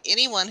available to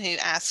anyone who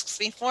asks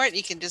me for it.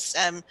 You can just,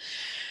 I'm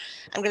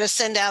going to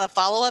send out a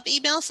follow-up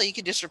email so you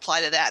can just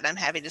reply to that and I'm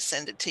happy to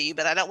send it to you,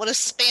 but I don't want to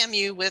spam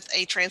you with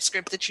a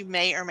transcript that you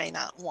may or may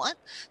not want.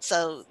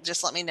 So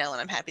just let me know and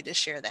I'm happy to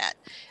share that.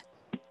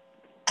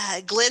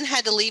 Glenn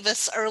had to leave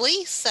us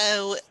early,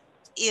 so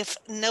if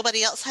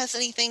nobody else has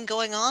anything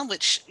going on,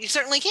 which you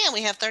certainly can,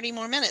 we have 30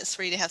 more minutes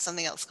for you to have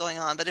something else going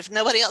on, but if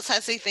nobody else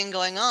has anything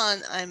going on,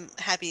 I'm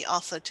happy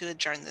also to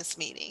adjourn this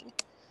meeting.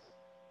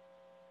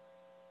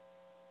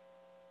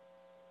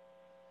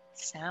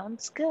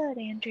 Sounds good,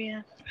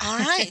 Andrea. All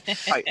right.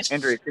 Hi,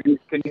 Andrea, can you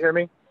hear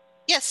me?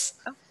 Yes.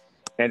 Oh.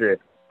 Andrea.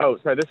 Oh,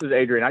 sorry, this is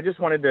Adrian. I just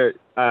wanted to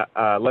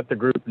let the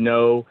group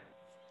know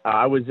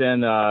I was in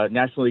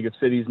National League of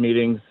Cities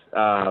meetings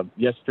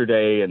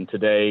yesterday and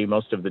today,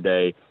 most of the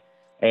day.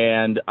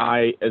 And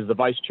I, as the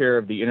vice chair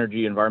of the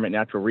Energy, Environment,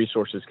 Natural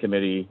Resources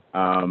Committee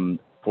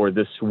for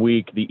this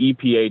week, the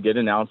EPA did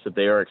announce that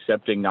they are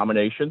accepting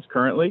nominations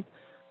currently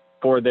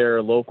for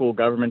their local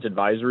government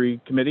advisory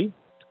committee.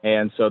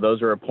 And so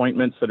those are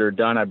appointments that are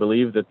done. I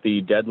believe that the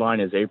deadline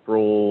is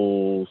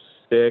April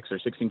 6th or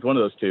 16th, one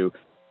of those two.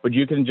 But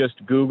you can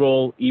just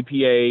Google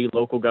EPA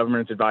Local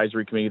Government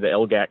Advisory Committee, the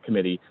H-GAC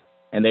committee,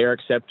 and they are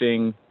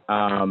accepting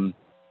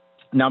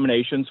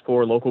nominations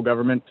for local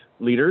government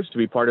leaders to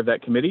be part of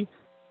that committee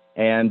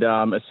and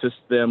assist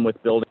them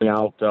with building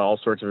out all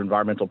sorts of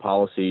environmental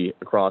policy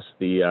across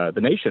the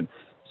nation.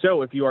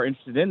 So if you are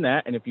interested in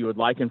that and if you would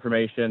like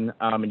information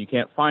and you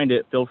can't find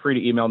it, feel free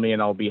to email me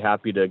and I'll be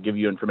happy to give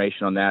you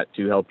information on that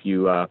to help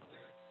you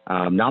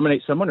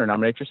nominate someone or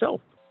nominate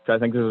yourself. So I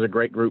think this is a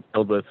great group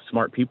filled with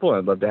smart people and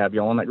I'd love to have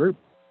you all on that group.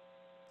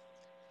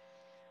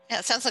 Yeah,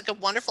 it sounds like a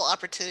wonderful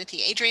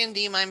opportunity. Adrian,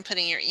 do you mind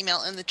putting your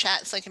email in the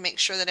chat so I can make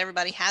sure that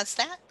everybody has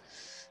that?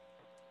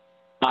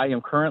 I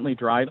am currently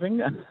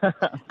driving,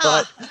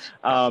 but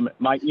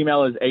my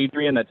email is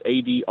Adrian, that's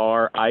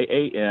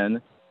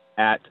ADRIAN,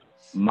 at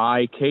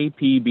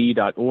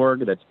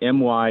mykpb.org. That's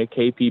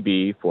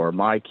MYKPB for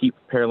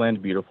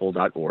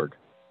mykeeppearlandbeautiful.org.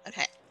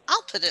 Okay,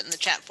 I'll put it in the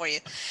chat for you.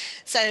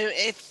 So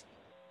if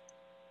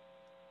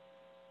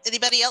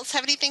anybody else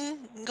have anything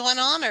going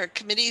on or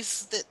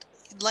committees that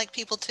you'd like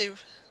people to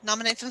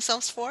nominate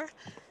themselves for?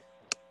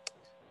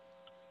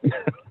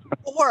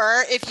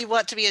 Or if you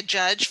want to be a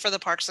judge for the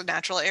Parks and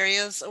Natural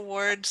Areas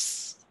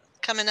Awards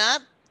coming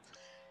up,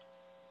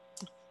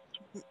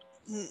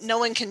 no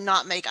one can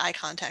not make eye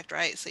contact,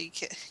 right? So you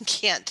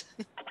can't.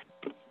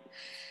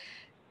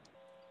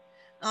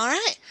 All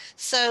right.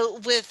 So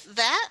with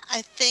that,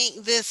 I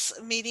think this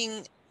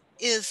meeting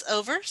is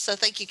over. So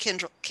thank you,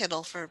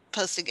 Kendall, for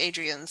posting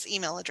Adrian's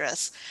email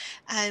address.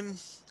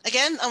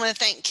 Again, I want to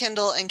thank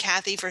Kendall and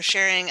Kathy for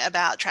sharing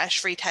about Trash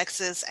Free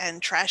Texas and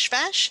Trash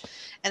Bash.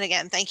 And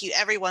again, thank you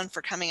everyone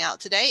for coming out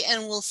today,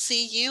 and we'll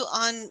see you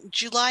on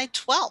July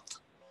 12th.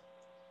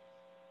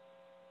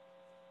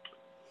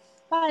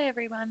 Bye,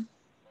 everyone.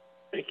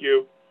 Thank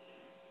you.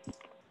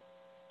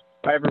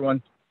 Bye,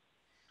 everyone.